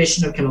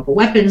Prohibition of Chemical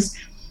Weapons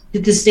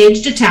that the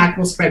staged attack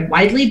will be spread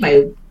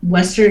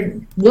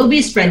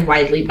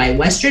widely by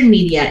Western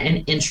media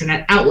and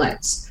internet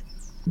outlets.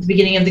 At the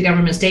beginning of the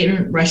government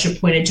statement, Russia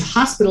pointed to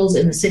hospitals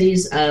in the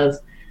cities of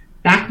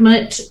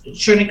Bakhmut,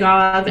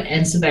 Chernigov,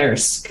 and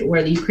Seversk,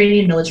 where the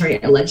Ukrainian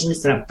military allegedly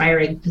set up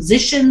firing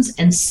positions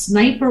and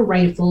sniper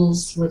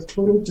rifles with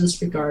total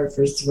disregard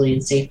for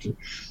civilian safety.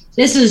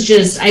 This is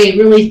just, I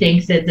really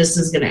think that this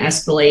is going to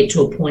escalate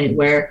to a point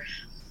where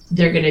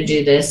they're going to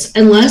do this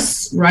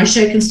unless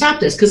Russia can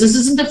stop this, because this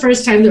isn't the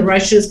first time that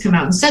Russia has come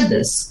out and said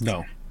this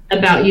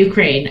about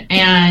Ukraine.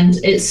 And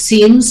it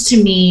seems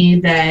to me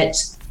that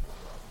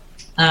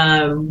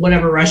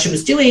whatever Russia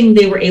was doing,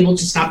 they were able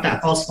to stop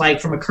that false flag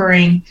from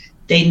occurring.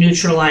 They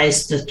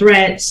neutralized the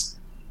threat,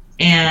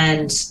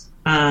 and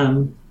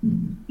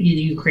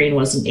Ukraine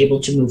wasn't able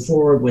to move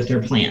forward with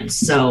their plans.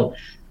 So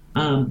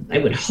I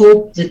would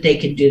hope that they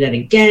could do that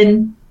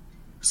again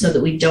so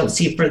that we don't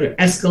see further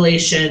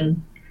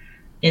escalation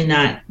in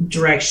that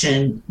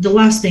direction. The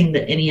last thing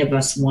that any of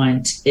us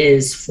want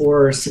is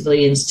for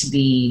civilians to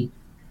be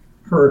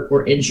hurt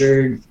or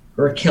injured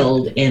or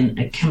killed in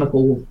a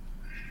chemical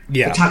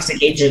a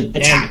toxic agent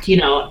attack,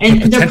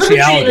 and they're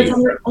perpetrating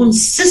on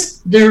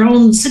their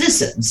own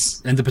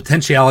citizens. And the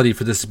potentiality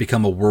for this to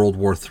become a World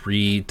War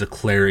III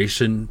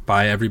declaration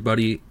by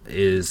everybody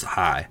is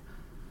high.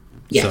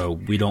 Yeah. So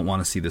we don't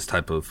want to see this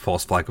type of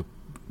false flag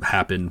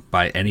happen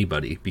by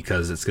anybody,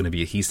 because it's going to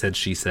be a he said,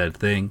 she said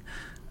thing.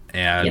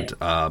 And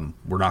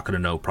we're not going to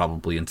know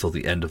probably until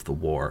the end of the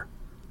war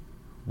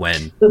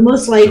when but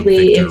most likely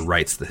the victor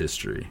writes the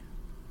history.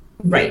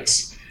 Right.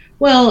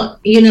 Well,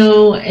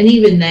 and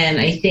even then,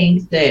 I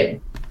think that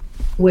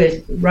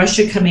with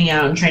Russia coming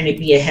out and trying to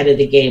be ahead of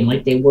the game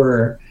like they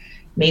were,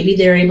 maybe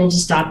they're able to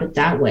stop it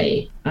that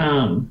way.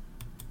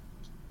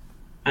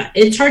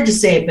 It's hard to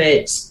say,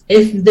 but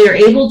if they're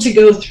able to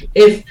go through,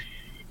 if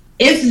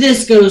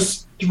this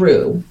goes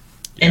through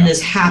and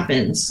this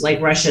happens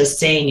like Russia is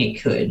saying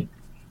it could,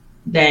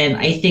 then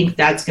I think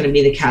that's going to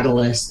be the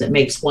catalyst that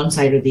makes one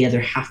side or the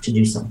other have to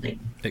do something.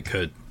 It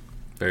could.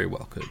 Very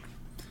well could.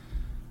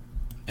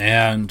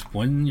 And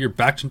when you're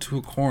backed into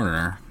a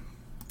corner...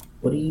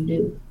 what do you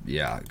do?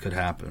 Yeah, it could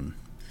happen.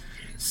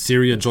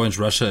 Syria joins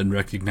Russia in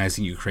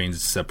recognizing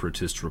Ukraine's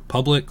separatist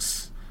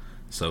republics.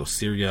 So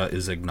Syria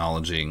is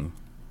acknowledging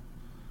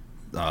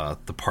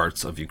the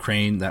parts of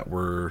Ukraine that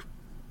were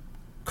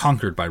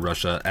conquered by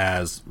Russia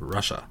as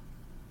Russia.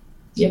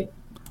 Yep.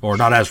 Or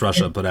not as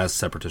Russia, but as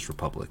separatist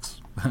republics.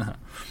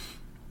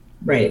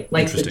 Right,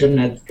 like the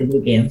Donetsk and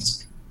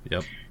Lugansk.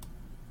 Yep.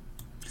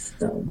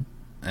 So...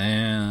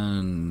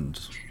 And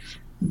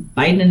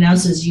Biden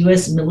announces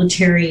U.S.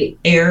 military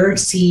air,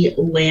 sea,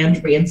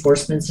 land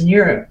reinforcements in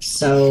Europe.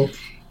 So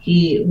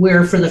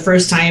we're for the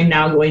first time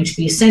now going to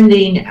be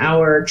sending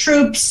our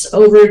troops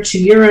over to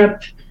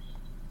Europe.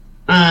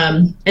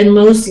 And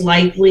most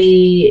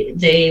likely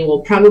they will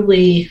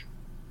probably,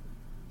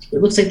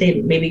 it looks like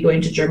they may be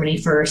going to Germany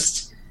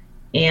first,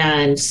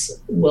 and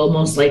will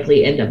most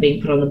likely end up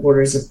being put on the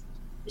borders of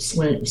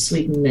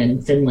Sweden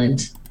and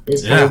Finland.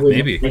 Is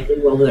probably likely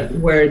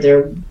where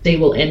they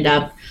will end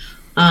up.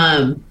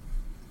 I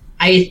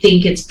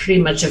think it's pretty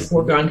much a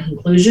foregone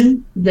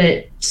conclusion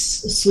that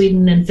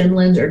Sweden and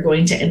Finland are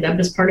going to end up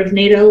as part of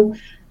NATO.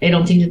 I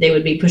don't think that they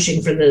would be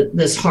pushing for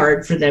this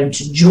hard for them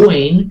to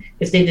join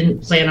if they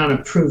didn't plan on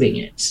approving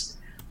it.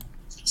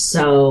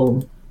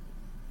 So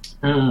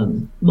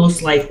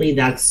most likely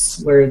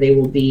that's where they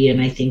will be,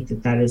 and I think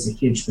that is a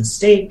huge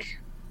mistake.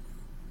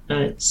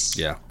 But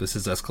yeah, this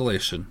is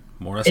escalation.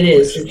 More escalation. It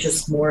is. It's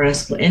just more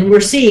escalation. And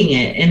we're seeing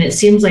it. And it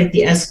seems like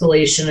the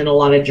escalation in a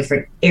lot of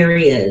different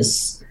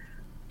areas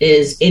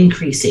is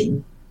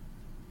increasing.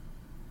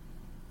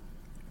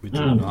 We do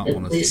not want at to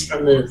least see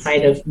from war. the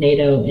side of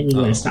NATO and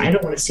US. I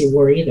don't want to see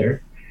war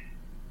either.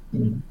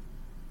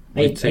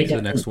 I take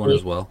the next one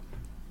as well.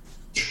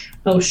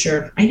 Oh,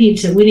 sure. We need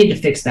to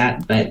fix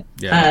that. But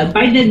Yeah.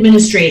 Biden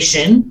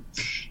administration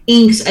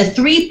inks a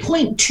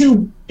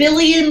 $3.2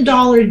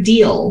 billion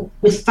deal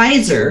with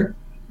Pfizer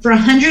for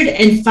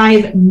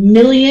 105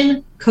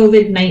 million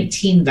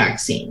COVID-19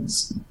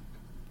 vaccines.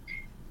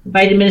 The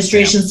Biden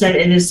administration said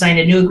it has signed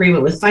a new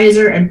agreement with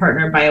Pfizer and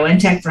partner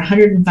BioNTech for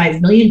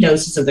 105 million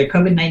doses of their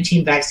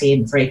COVID-19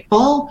 vaccine for a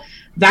fall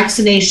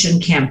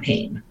vaccination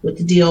campaign, with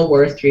the deal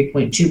worth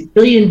 $3.2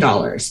 billion.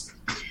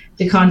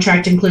 The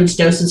contract includes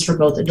doses for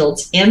both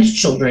adults and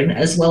children,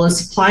 as well as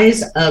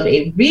supplies of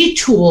a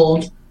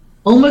retooled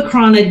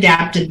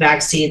Omicron-adapted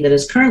vaccine that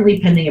is currently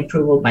pending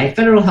approval by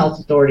federal health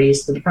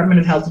authorities, the Department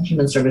of Health and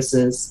Human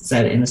Services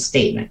said in a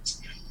statement.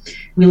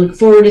 We look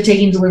forward to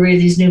taking delivery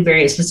of these new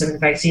variant-specific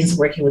vaccines and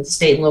working with the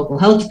state and local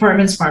health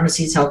departments,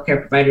 pharmacies,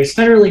 healthcare providers,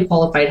 federally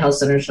qualified health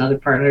centers, and other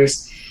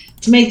partners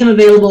to make them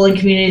available in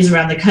communities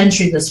around the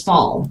country this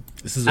fall.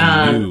 This is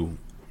a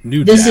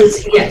new This data.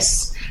 is,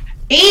 yes.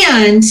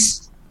 And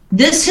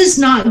this has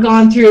not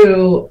gone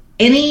through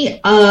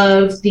any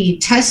of the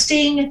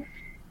testing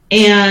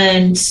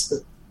and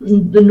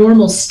the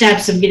normal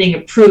steps of getting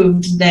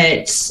approved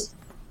that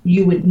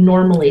you would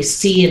normally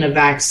see in a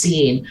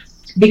vaccine,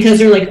 because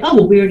they're like, oh,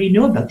 well, we already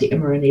know about the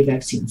mRNA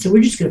vaccine, so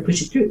we're just going to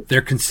push it through.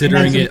 They're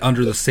considering it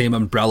under the same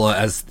umbrella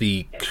as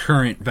the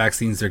current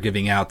vaccines they're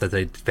giving out that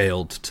they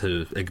failed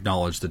to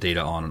acknowledge the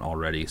data on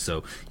already.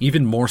 So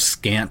even more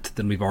scant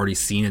than we've already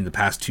seen in the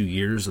past 2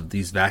 years of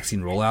these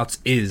vaccine rollouts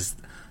is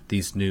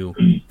these new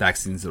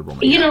vaccines that are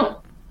rolling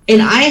out.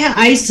 And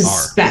I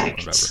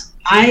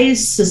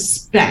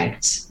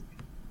suspect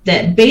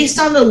that based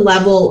on the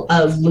level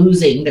of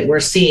losing that we're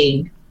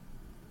seeing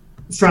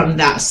from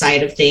that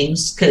side of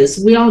things,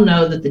 because we all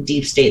know that the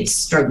deep state's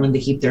struggling to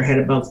keep their head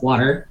above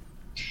water.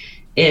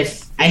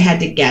 If I had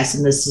to guess,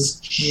 and this is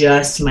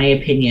just my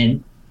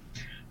opinion,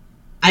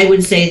 I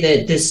would say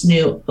that this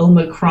new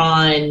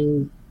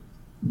Omicron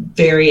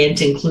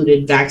variant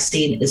included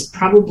vaccine is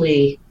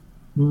probably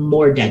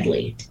more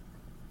deadly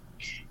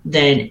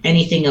than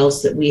anything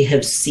else that we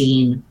have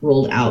seen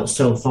rolled out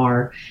so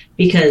far,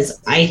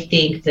 because I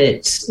think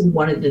that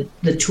one of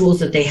the tools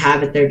that they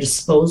have at their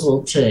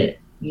disposal to,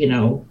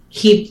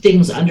 keep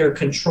things under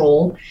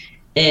control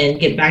and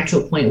get back to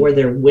a point where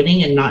they're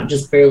winning and not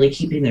just barely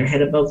keeping their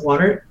head above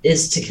water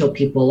is to kill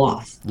people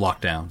off.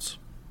 Lockdowns.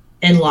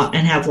 And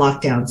have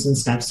lockdowns and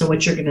stuff. So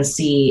what you're going to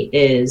see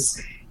is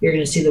you're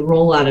going to see the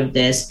rollout of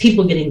this,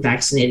 people getting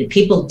vaccinated,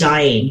 people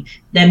dying,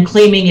 them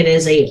claiming it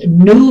is a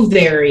new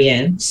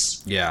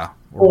variant. Yeah.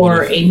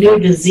 Or a new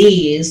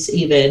disease,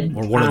 even.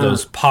 Or one of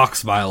those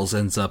pox vials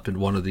ends up in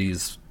one of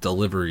these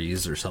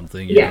deliveries or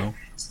something, you know?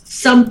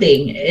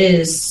 Something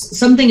is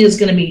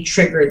going to be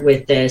triggered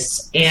with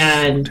this,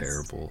 and so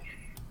terrible.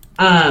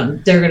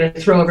 They're going to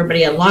throw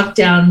everybody on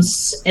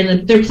lockdowns,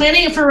 and they're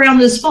planning it for around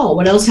this fall.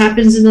 What else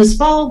happens in this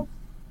fall?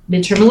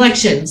 Midterm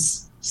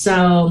elections.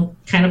 So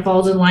kind of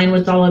falls in line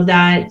with all of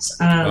that.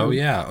 Oh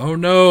yeah. Oh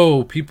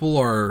no. People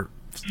are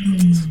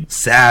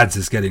SADS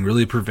is getting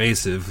really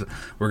pervasive.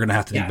 We're going to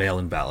have to do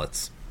mail-in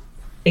ballots.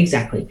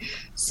 Exactly.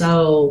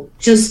 So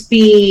just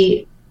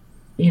be,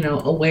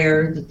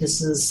 aware that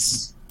this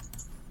is.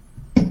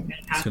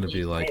 It's going to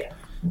be like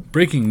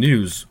breaking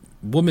news: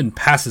 woman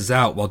passes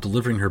out while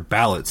delivering her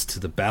ballots to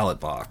the ballot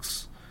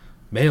box.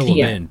 Mail them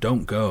in.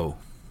 Don't go.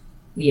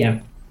 Yeah.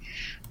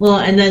 Well,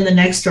 and then the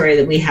next story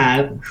that we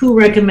have: who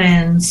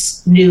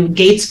recommends new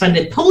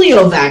Gates-funded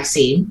polio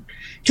vaccine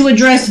to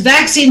address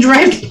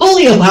vaccine-derived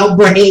polio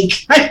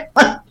outbreak?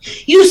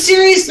 You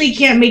seriously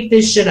can't make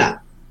this shit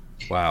up.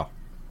 Wow.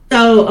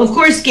 So, of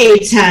course,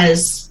 Gates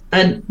has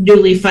a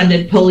newly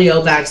funded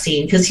polio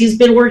vaccine because he's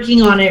been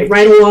working on it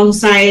right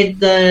alongside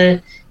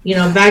the,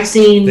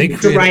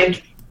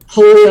 vaccine-derived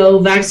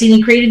polio vaccine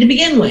he created to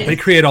begin with. They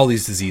create all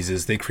these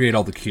diseases. They create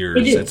all the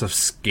cures. It's a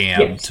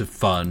scam to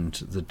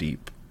fund the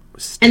deep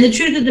state. And the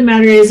truth of the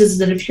matter is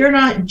that if you're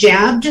not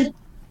jabbed,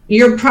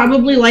 you're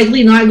probably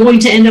likely not going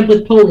to end up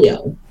with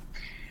polio.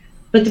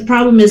 But the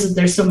problem is that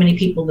there's so many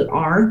people that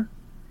are.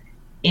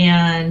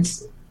 And,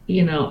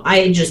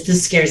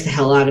 this scares the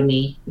hell out of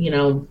me.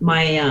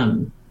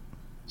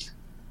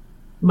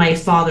 My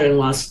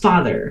father-in-law's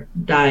father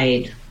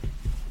died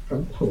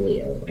from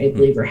polio, I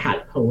believe, or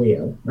had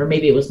polio. Or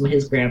maybe it was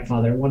his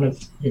grandfather, one of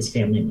his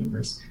family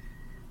members.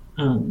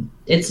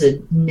 It's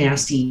a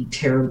nasty,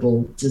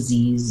 terrible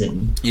disease.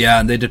 And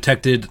they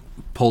detected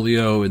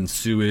polio in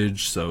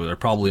sewage, so they're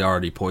probably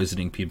already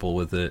poisoning people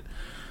with it.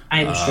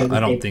 I'm sure. I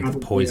don't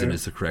think poison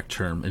is the correct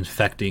term.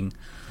 Infecting.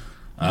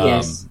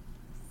 Yes.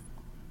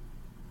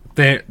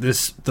 The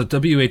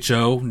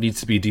WHO needs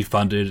to be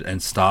defunded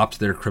and stopped.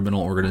 Their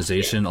criminal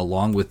organization,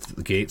 along with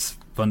the Gates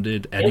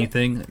funded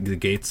anything, the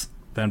Gates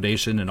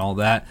Foundation and all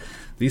that.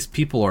 These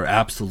people are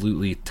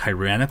absolutely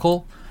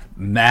tyrannical,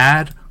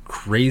 mad,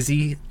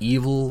 crazy,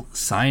 evil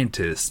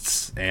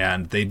scientists,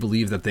 and they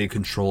believe that they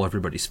control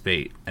everybody's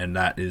fate, and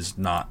that is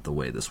not the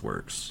way this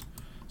works.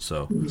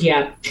 So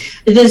yeah,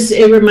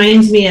 it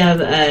reminds me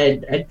of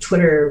a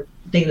Twitter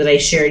thing that I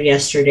shared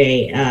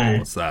yesterday.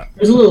 What's that?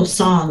 It was a little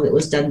song that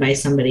was done by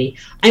somebody.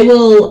 I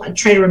will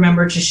try to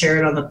remember to share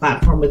it on the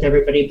platform with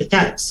everybody. But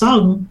that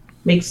song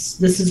this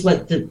is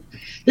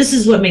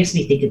what makes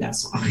me think of that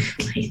song.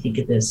 I think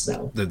of this.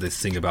 So Did they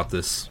sing about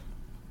this?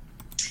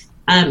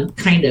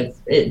 Kind of.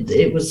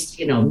 It was,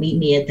 meet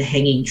me at the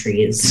hanging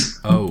trees.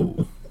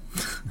 Oh.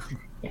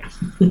 Yeah.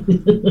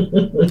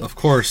 Of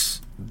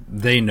course,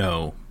 they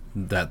know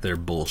that they're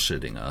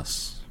bullshitting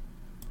us.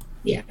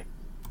 Yeah.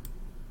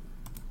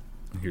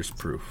 Here's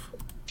proof.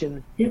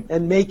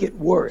 And make it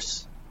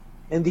worse.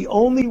 And the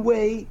only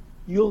way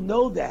you'll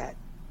know that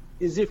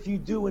is if you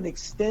do an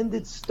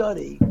extended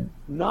study,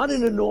 not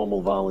in a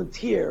normal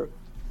volunteer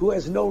who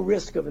has no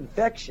risk of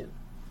infection,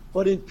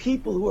 but in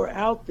people who are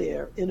out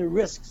there in a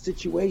risk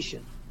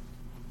situation.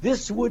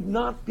 This would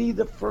not be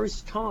the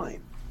first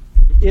time,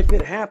 if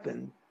it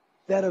happened,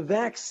 that a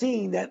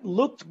vaccine that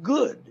looked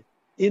good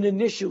in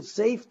initial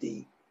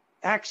safety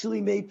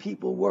actually made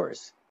people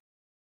worse.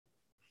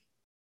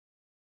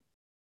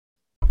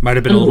 Might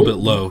have been a little bit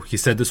low. He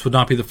said this would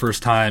not be the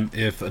first time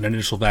if an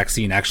initial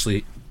vaccine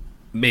actually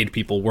made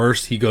people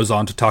worse. He goes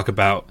on to talk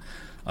about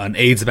an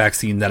AIDS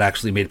vaccine that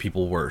actually made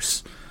people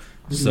worse.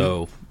 Mm-hmm.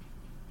 So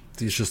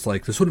he's just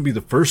like, this wouldn't be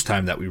the first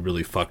time that we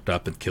really fucked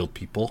up and killed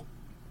people.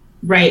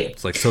 Right.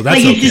 It's like, so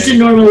that's like, it's just a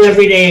normal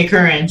everyday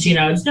occurrence,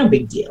 it's no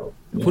big deal.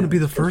 It wouldn't be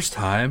the first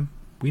time.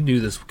 We knew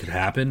this could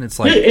happen. It's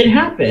like, it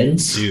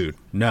happens. Dude,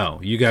 no.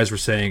 You guys were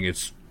saying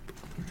it's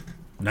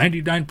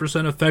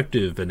 99%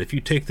 effective, and if you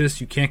take this,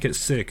 you can't get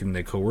sick, and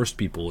they coerced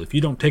people. If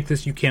you don't take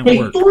this, you can't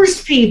work. They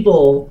forced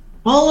people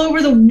all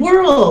over the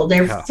world.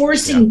 They're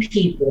forcing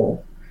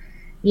people,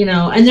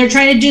 and they're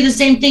trying to do the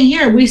same thing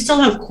here. We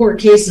still have court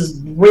cases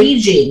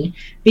raging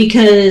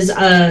because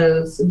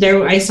of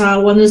I saw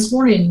one this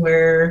morning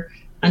where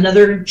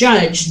another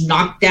judge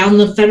knocked down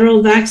the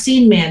federal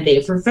vaccine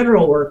mandate for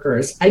federal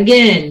workers.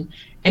 Again,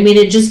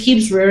 it just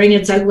keeps rearing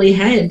its ugly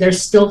head. They're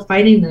still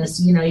fighting this.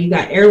 You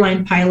got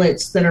airline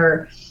pilots that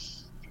are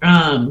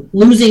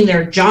losing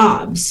their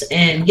jobs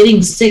and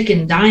getting sick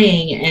and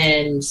dying,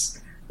 and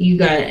you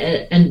got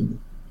an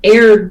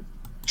air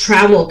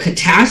travel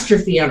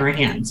catastrophe on our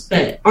hands.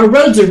 But our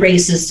roads are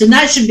racist, and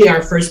that should be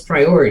our first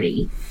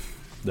priority.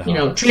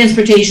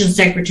 Transportation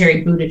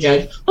Secretary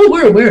Buttigieg. Oh,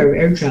 we're aware of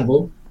air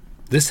travel.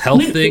 This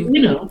health thing,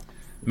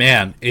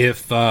 man.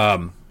 If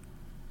the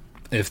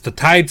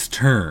tides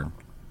turn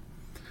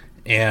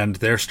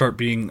and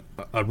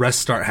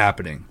arrests start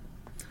happening,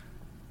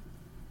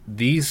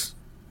 these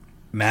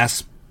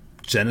mass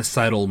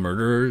genocidal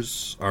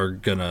murderers are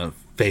gonna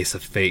face a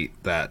fate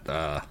that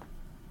that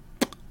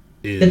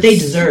they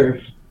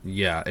deserve.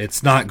 Yeah,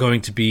 it's not going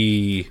to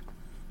be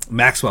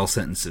Maxwell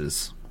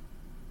sentences.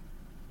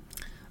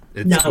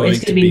 It's going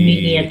to be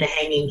meet me at the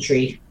hanging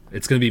tree.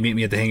 It's going to be meet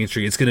me at the hanging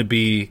tree. It's going to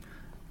be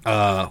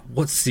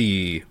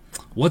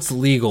what's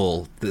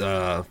legal?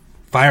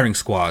 Firing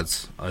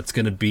squads. It's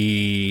going to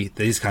be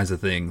these kinds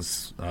of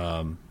things.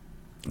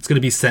 It's going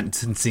to be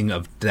sentencing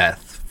of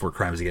death for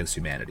crimes against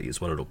humanity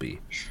is what it'll be.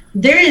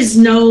 There is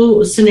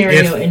no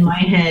scenario in my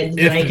head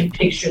that I can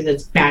picture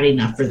that's bad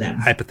enough for them.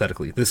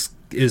 Hypothetically, this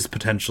is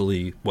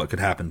potentially what could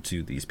happen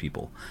to these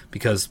people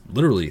because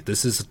literally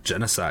this is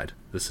genocide.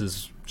 This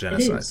is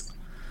genocide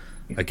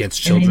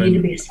against children, and they need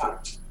to be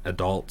stopped.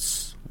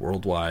 Adults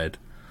worldwide.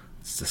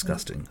 It's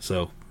disgusting.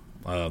 So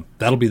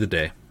that'll be the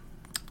day.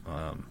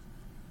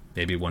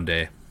 Maybe one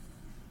day.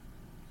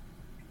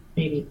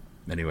 Maybe.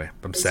 Anyway,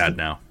 I'm sad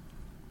now.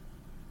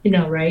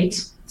 Right?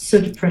 So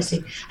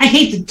depressing. I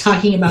hate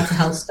talking about the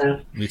health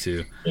stuff. Me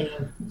too.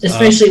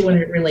 Especially when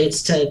it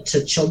relates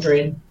to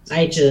children.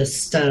 I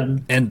just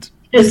and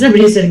as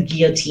somebody said,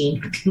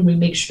 guillotine. Can we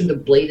make sure the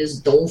blade is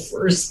dull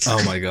first?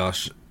 Oh my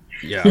gosh.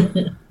 Yeah.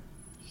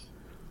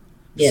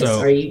 Yes,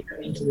 are you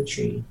coming to the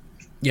tree?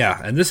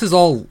 Yeah, and this is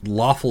all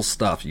lawful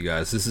stuff, you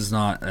guys. This is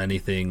not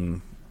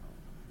anything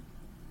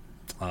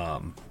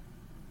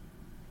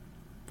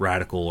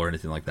radical or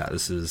anything like that.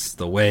 This is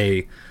the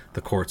way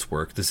the courts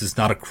work. This is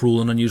not a cruel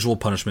and unusual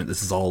punishment.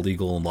 This is all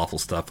legal and lawful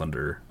stuff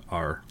under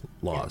our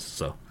laws.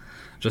 So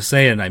just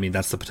saying,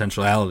 that's the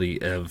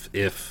potentiality of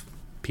if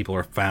people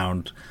are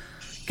found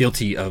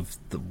guilty of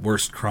the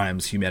worst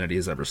crimes humanity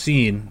has ever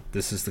seen,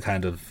 this is the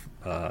kind of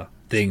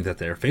thing that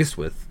they're faced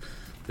with.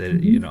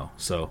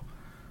 So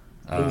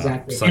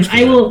exactly. And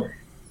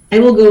I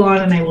will go on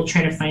and I will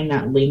try to find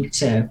that link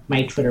to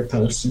my Twitter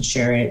post and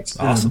share it.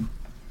 Awesome.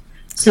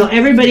 So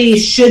everybody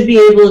should be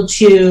able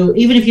to,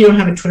 even if you don't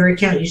have a Twitter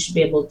account, you should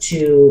be able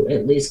to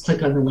at least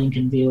click on the link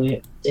and view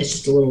it. It's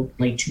just a little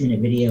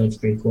 2-minute video. It's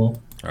pretty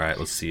cool. All right,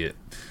 let's see it.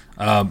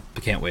 I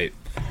can't wait.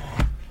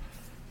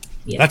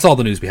 Yeah. That's all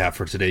the news we have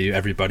for today,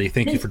 everybody.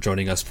 Thank you for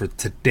joining us for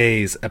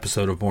today's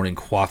episode of Morning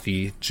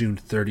Coffee, June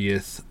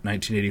 30th,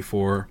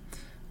 1984.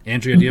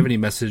 Andrea, do you have any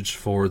message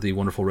for the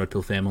wonderful Red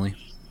Pill family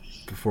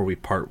before we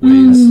part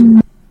ways?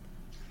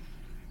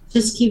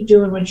 Just keep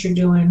doing what you're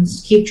doing.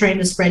 Keep trying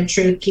to spread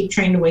truth. Keep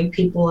trying to wake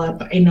people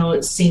up. I know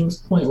it seems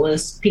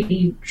pointless.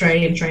 You try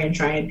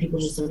and people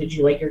just look at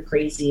you like you're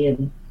crazy,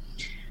 and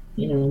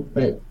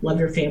but love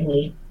your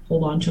family.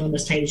 Hold on to them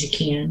as tight as you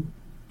can,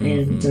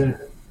 and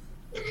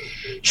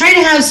try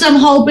to have some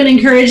hope and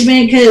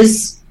encouragement,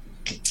 because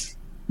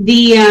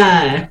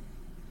the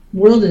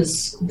world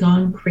has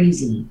gone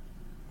crazy.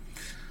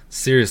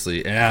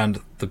 Seriously,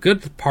 and the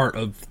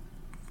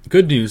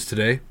good news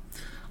today,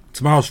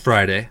 tomorrow's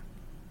Friday.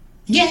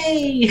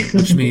 Yay!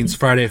 Which means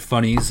Friday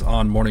Funnies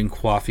on Morning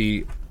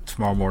Coffee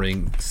tomorrow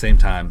morning, same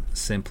time,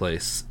 same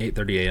place,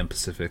 8:30 a.m.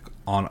 Pacific,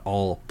 on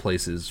all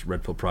places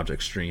Red Pill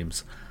Project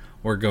streams.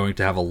 We're going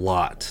to have a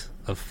lot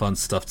of fun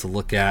stuff to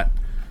look at.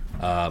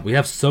 We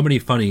have so many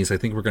funnies, I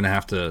think we're going to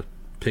have to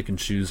pick and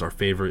choose our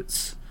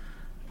favorites.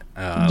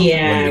 We're going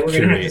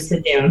to have to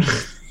sit down.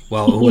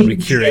 When we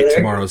curate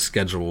tomorrow's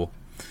schedule.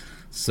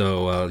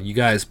 So you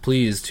guys,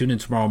 please tune in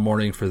tomorrow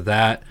morning for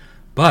that.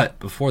 But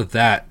before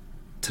that,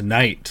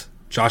 tonight,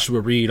 Joshua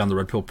Reed on the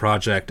Red Pill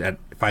Project at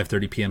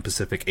 5:30 p.m.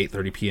 Pacific,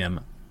 8:30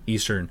 p.m.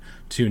 Eastern.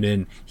 Tune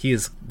in. He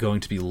is going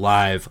to be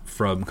live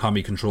from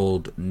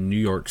commie-controlled New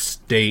York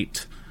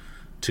State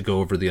to go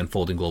over the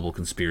unfolding global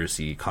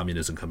conspiracy,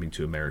 communism coming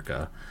to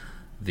America,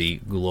 the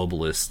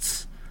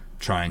globalists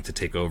trying to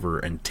take over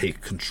and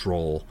take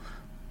control.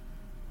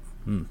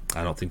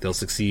 I don't think they'll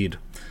succeed,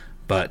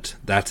 but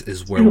that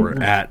is where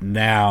we're at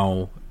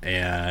now,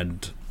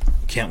 and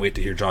can't wait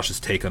to hear Josh's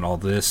take on all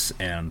this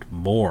and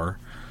more.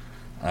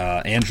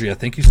 Andrea,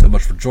 thank you so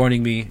much for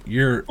joining me.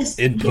 Your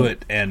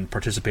input and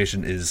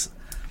participation is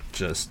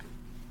just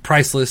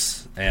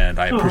priceless, and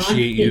I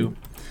appreciate you.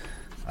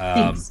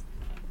 Thanks.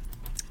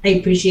 I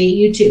appreciate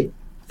you too.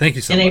 Thank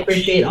you so much. And I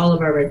appreciate all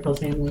of our Red Pill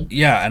family.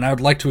 Yeah, and I would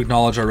like to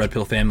acknowledge our Red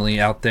Pill family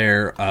out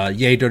there.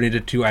 Ye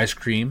donated 2 ice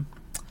cream.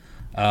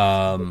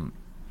 Black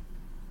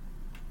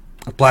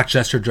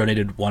Jester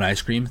donated 1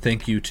 ice cream.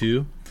 Thank you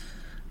too.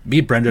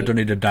 Brenda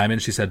donated a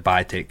diamond. She said,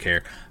 bye, take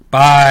care.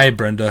 Bye,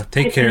 Brenda.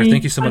 Take care.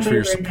 Thank you so much for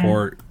your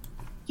support.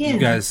 Yeah. You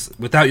guys,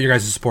 without your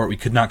guys' support, we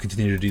could not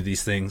continue to do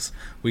these things.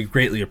 We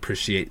greatly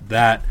appreciate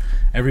that.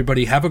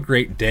 Everybody, have a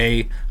great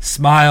day.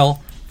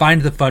 Smile.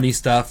 Find the funny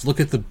stuff. Look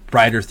at the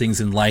brighter things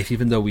in life.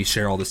 Even though we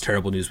share all this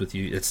terrible news with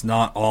you, it's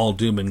not all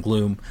doom and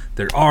gloom.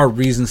 There are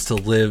reasons to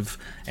live,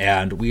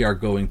 and we are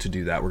going to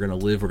do that. We're going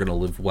to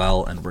live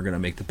well, and we're going to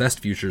make the best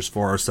futures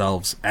for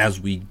ourselves as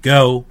we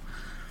go.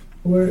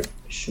 For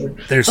sure.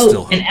 There's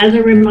still hope. And as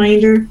a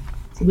reminder,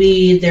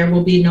 there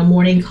will be no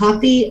morning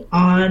coffee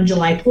on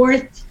July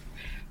 4th.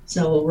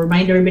 So we'll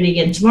remind everybody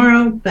again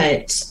tomorrow,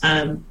 but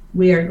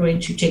we are going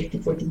to take the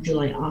 4th of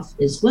July off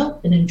as well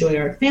and enjoy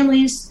our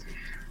families.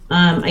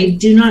 I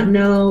do not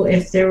know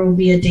if there will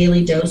be a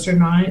daily dose or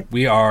not.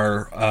 We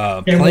are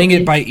playing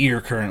it by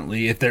ear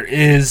currently. If there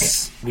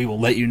is, we will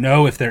let you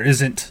know. If there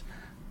isn't,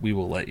 we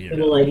will let you know.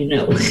 We will let you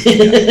know.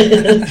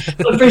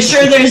 But for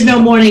sure, there's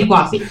no morning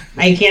coffee.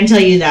 I can tell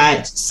you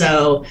that.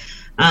 So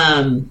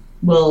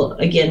we'll,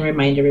 again,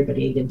 remind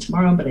everybody again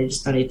tomorrow, but I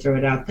just thought I'd throw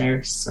it out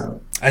there.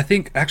 So I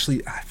think,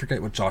 actually, I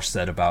forget what Josh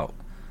said about...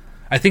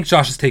 I think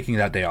Josh is taking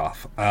that day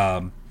off.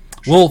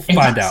 We'll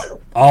find out. So.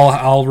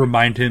 I'll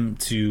remind him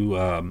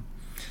to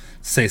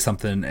say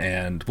something,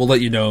 and we'll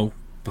let you know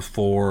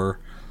before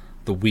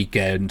the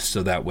weekend,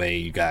 so that way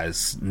you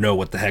guys know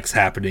what the heck's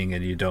happening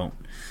and you don't...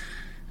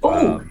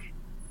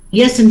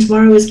 yes, and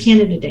tomorrow is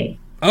Canada Day.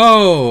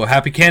 Oh,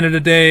 happy Canada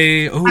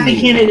Day. Ooh.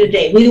 Happy Canada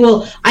Day.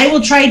 I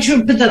will try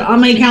to put that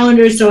on my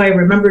calendar so I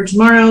remember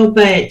tomorrow,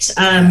 but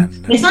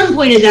my son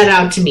pointed that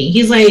out to me.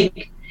 He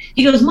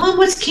goes, Mom,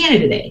 what's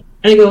Canada Day?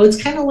 And I go,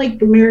 it's kind of like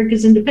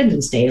America's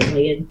Independence Day,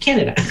 only in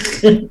Canada.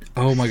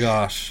 Oh my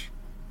gosh.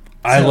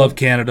 I love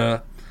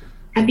Canada.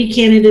 Happy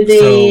Canada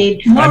Day.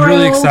 So tomorrow. I'm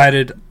really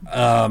excited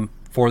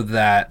for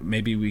that.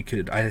 Maybe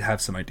I have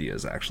some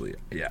ideas, actually.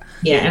 Yeah.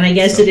 Yeah, and I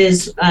guess it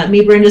is,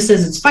 Brenda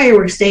says it's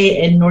Fireworks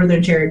Day in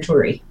Northern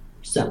Territory.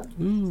 So.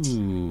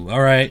 Ooh,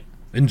 all right.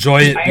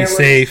 Enjoy it. Be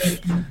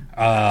safe.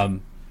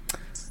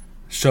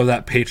 Show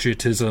that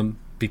patriotism,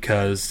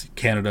 because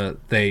Canada,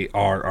 they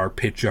are our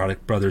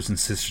patriotic brothers and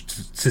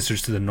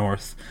sisters to the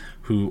north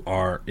who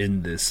are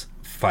in this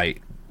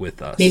fight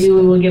with us. Maybe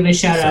we will give a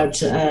shout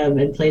out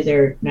and play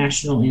their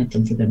national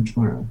anthem for them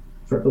tomorrow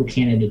for O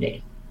Canada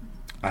Day.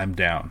 I'm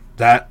down.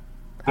 That.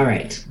 All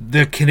right.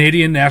 The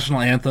Canadian national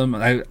anthem,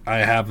 I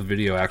have a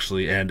video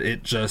actually, and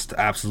it just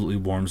absolutely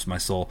warms my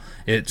soul.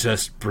 It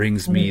just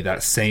brings me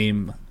that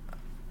same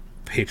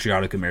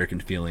patriotic American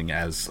feeling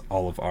as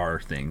all of our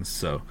things.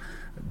 So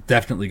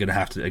definitely going to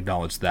have to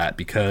acknowledge that,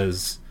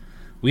 because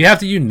we have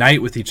to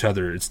unite with each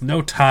other. It's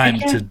no time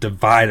to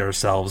divide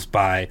ourselves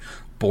by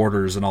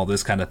borders and all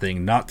this kind of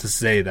thing. Not to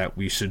say that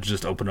we should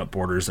just open up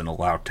borders and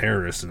allow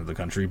terrorists into the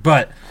country,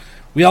 but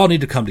we all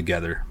need to come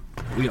together.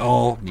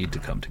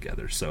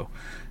 So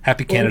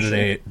happy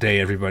Canada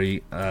Day,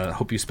 everybody.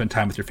 Hope you spend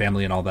time with your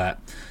family and all that.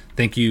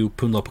 Thank you,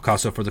 Punlo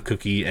Picasso, for the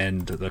cookie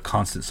and the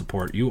constant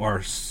support. You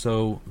are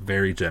so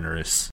very generous.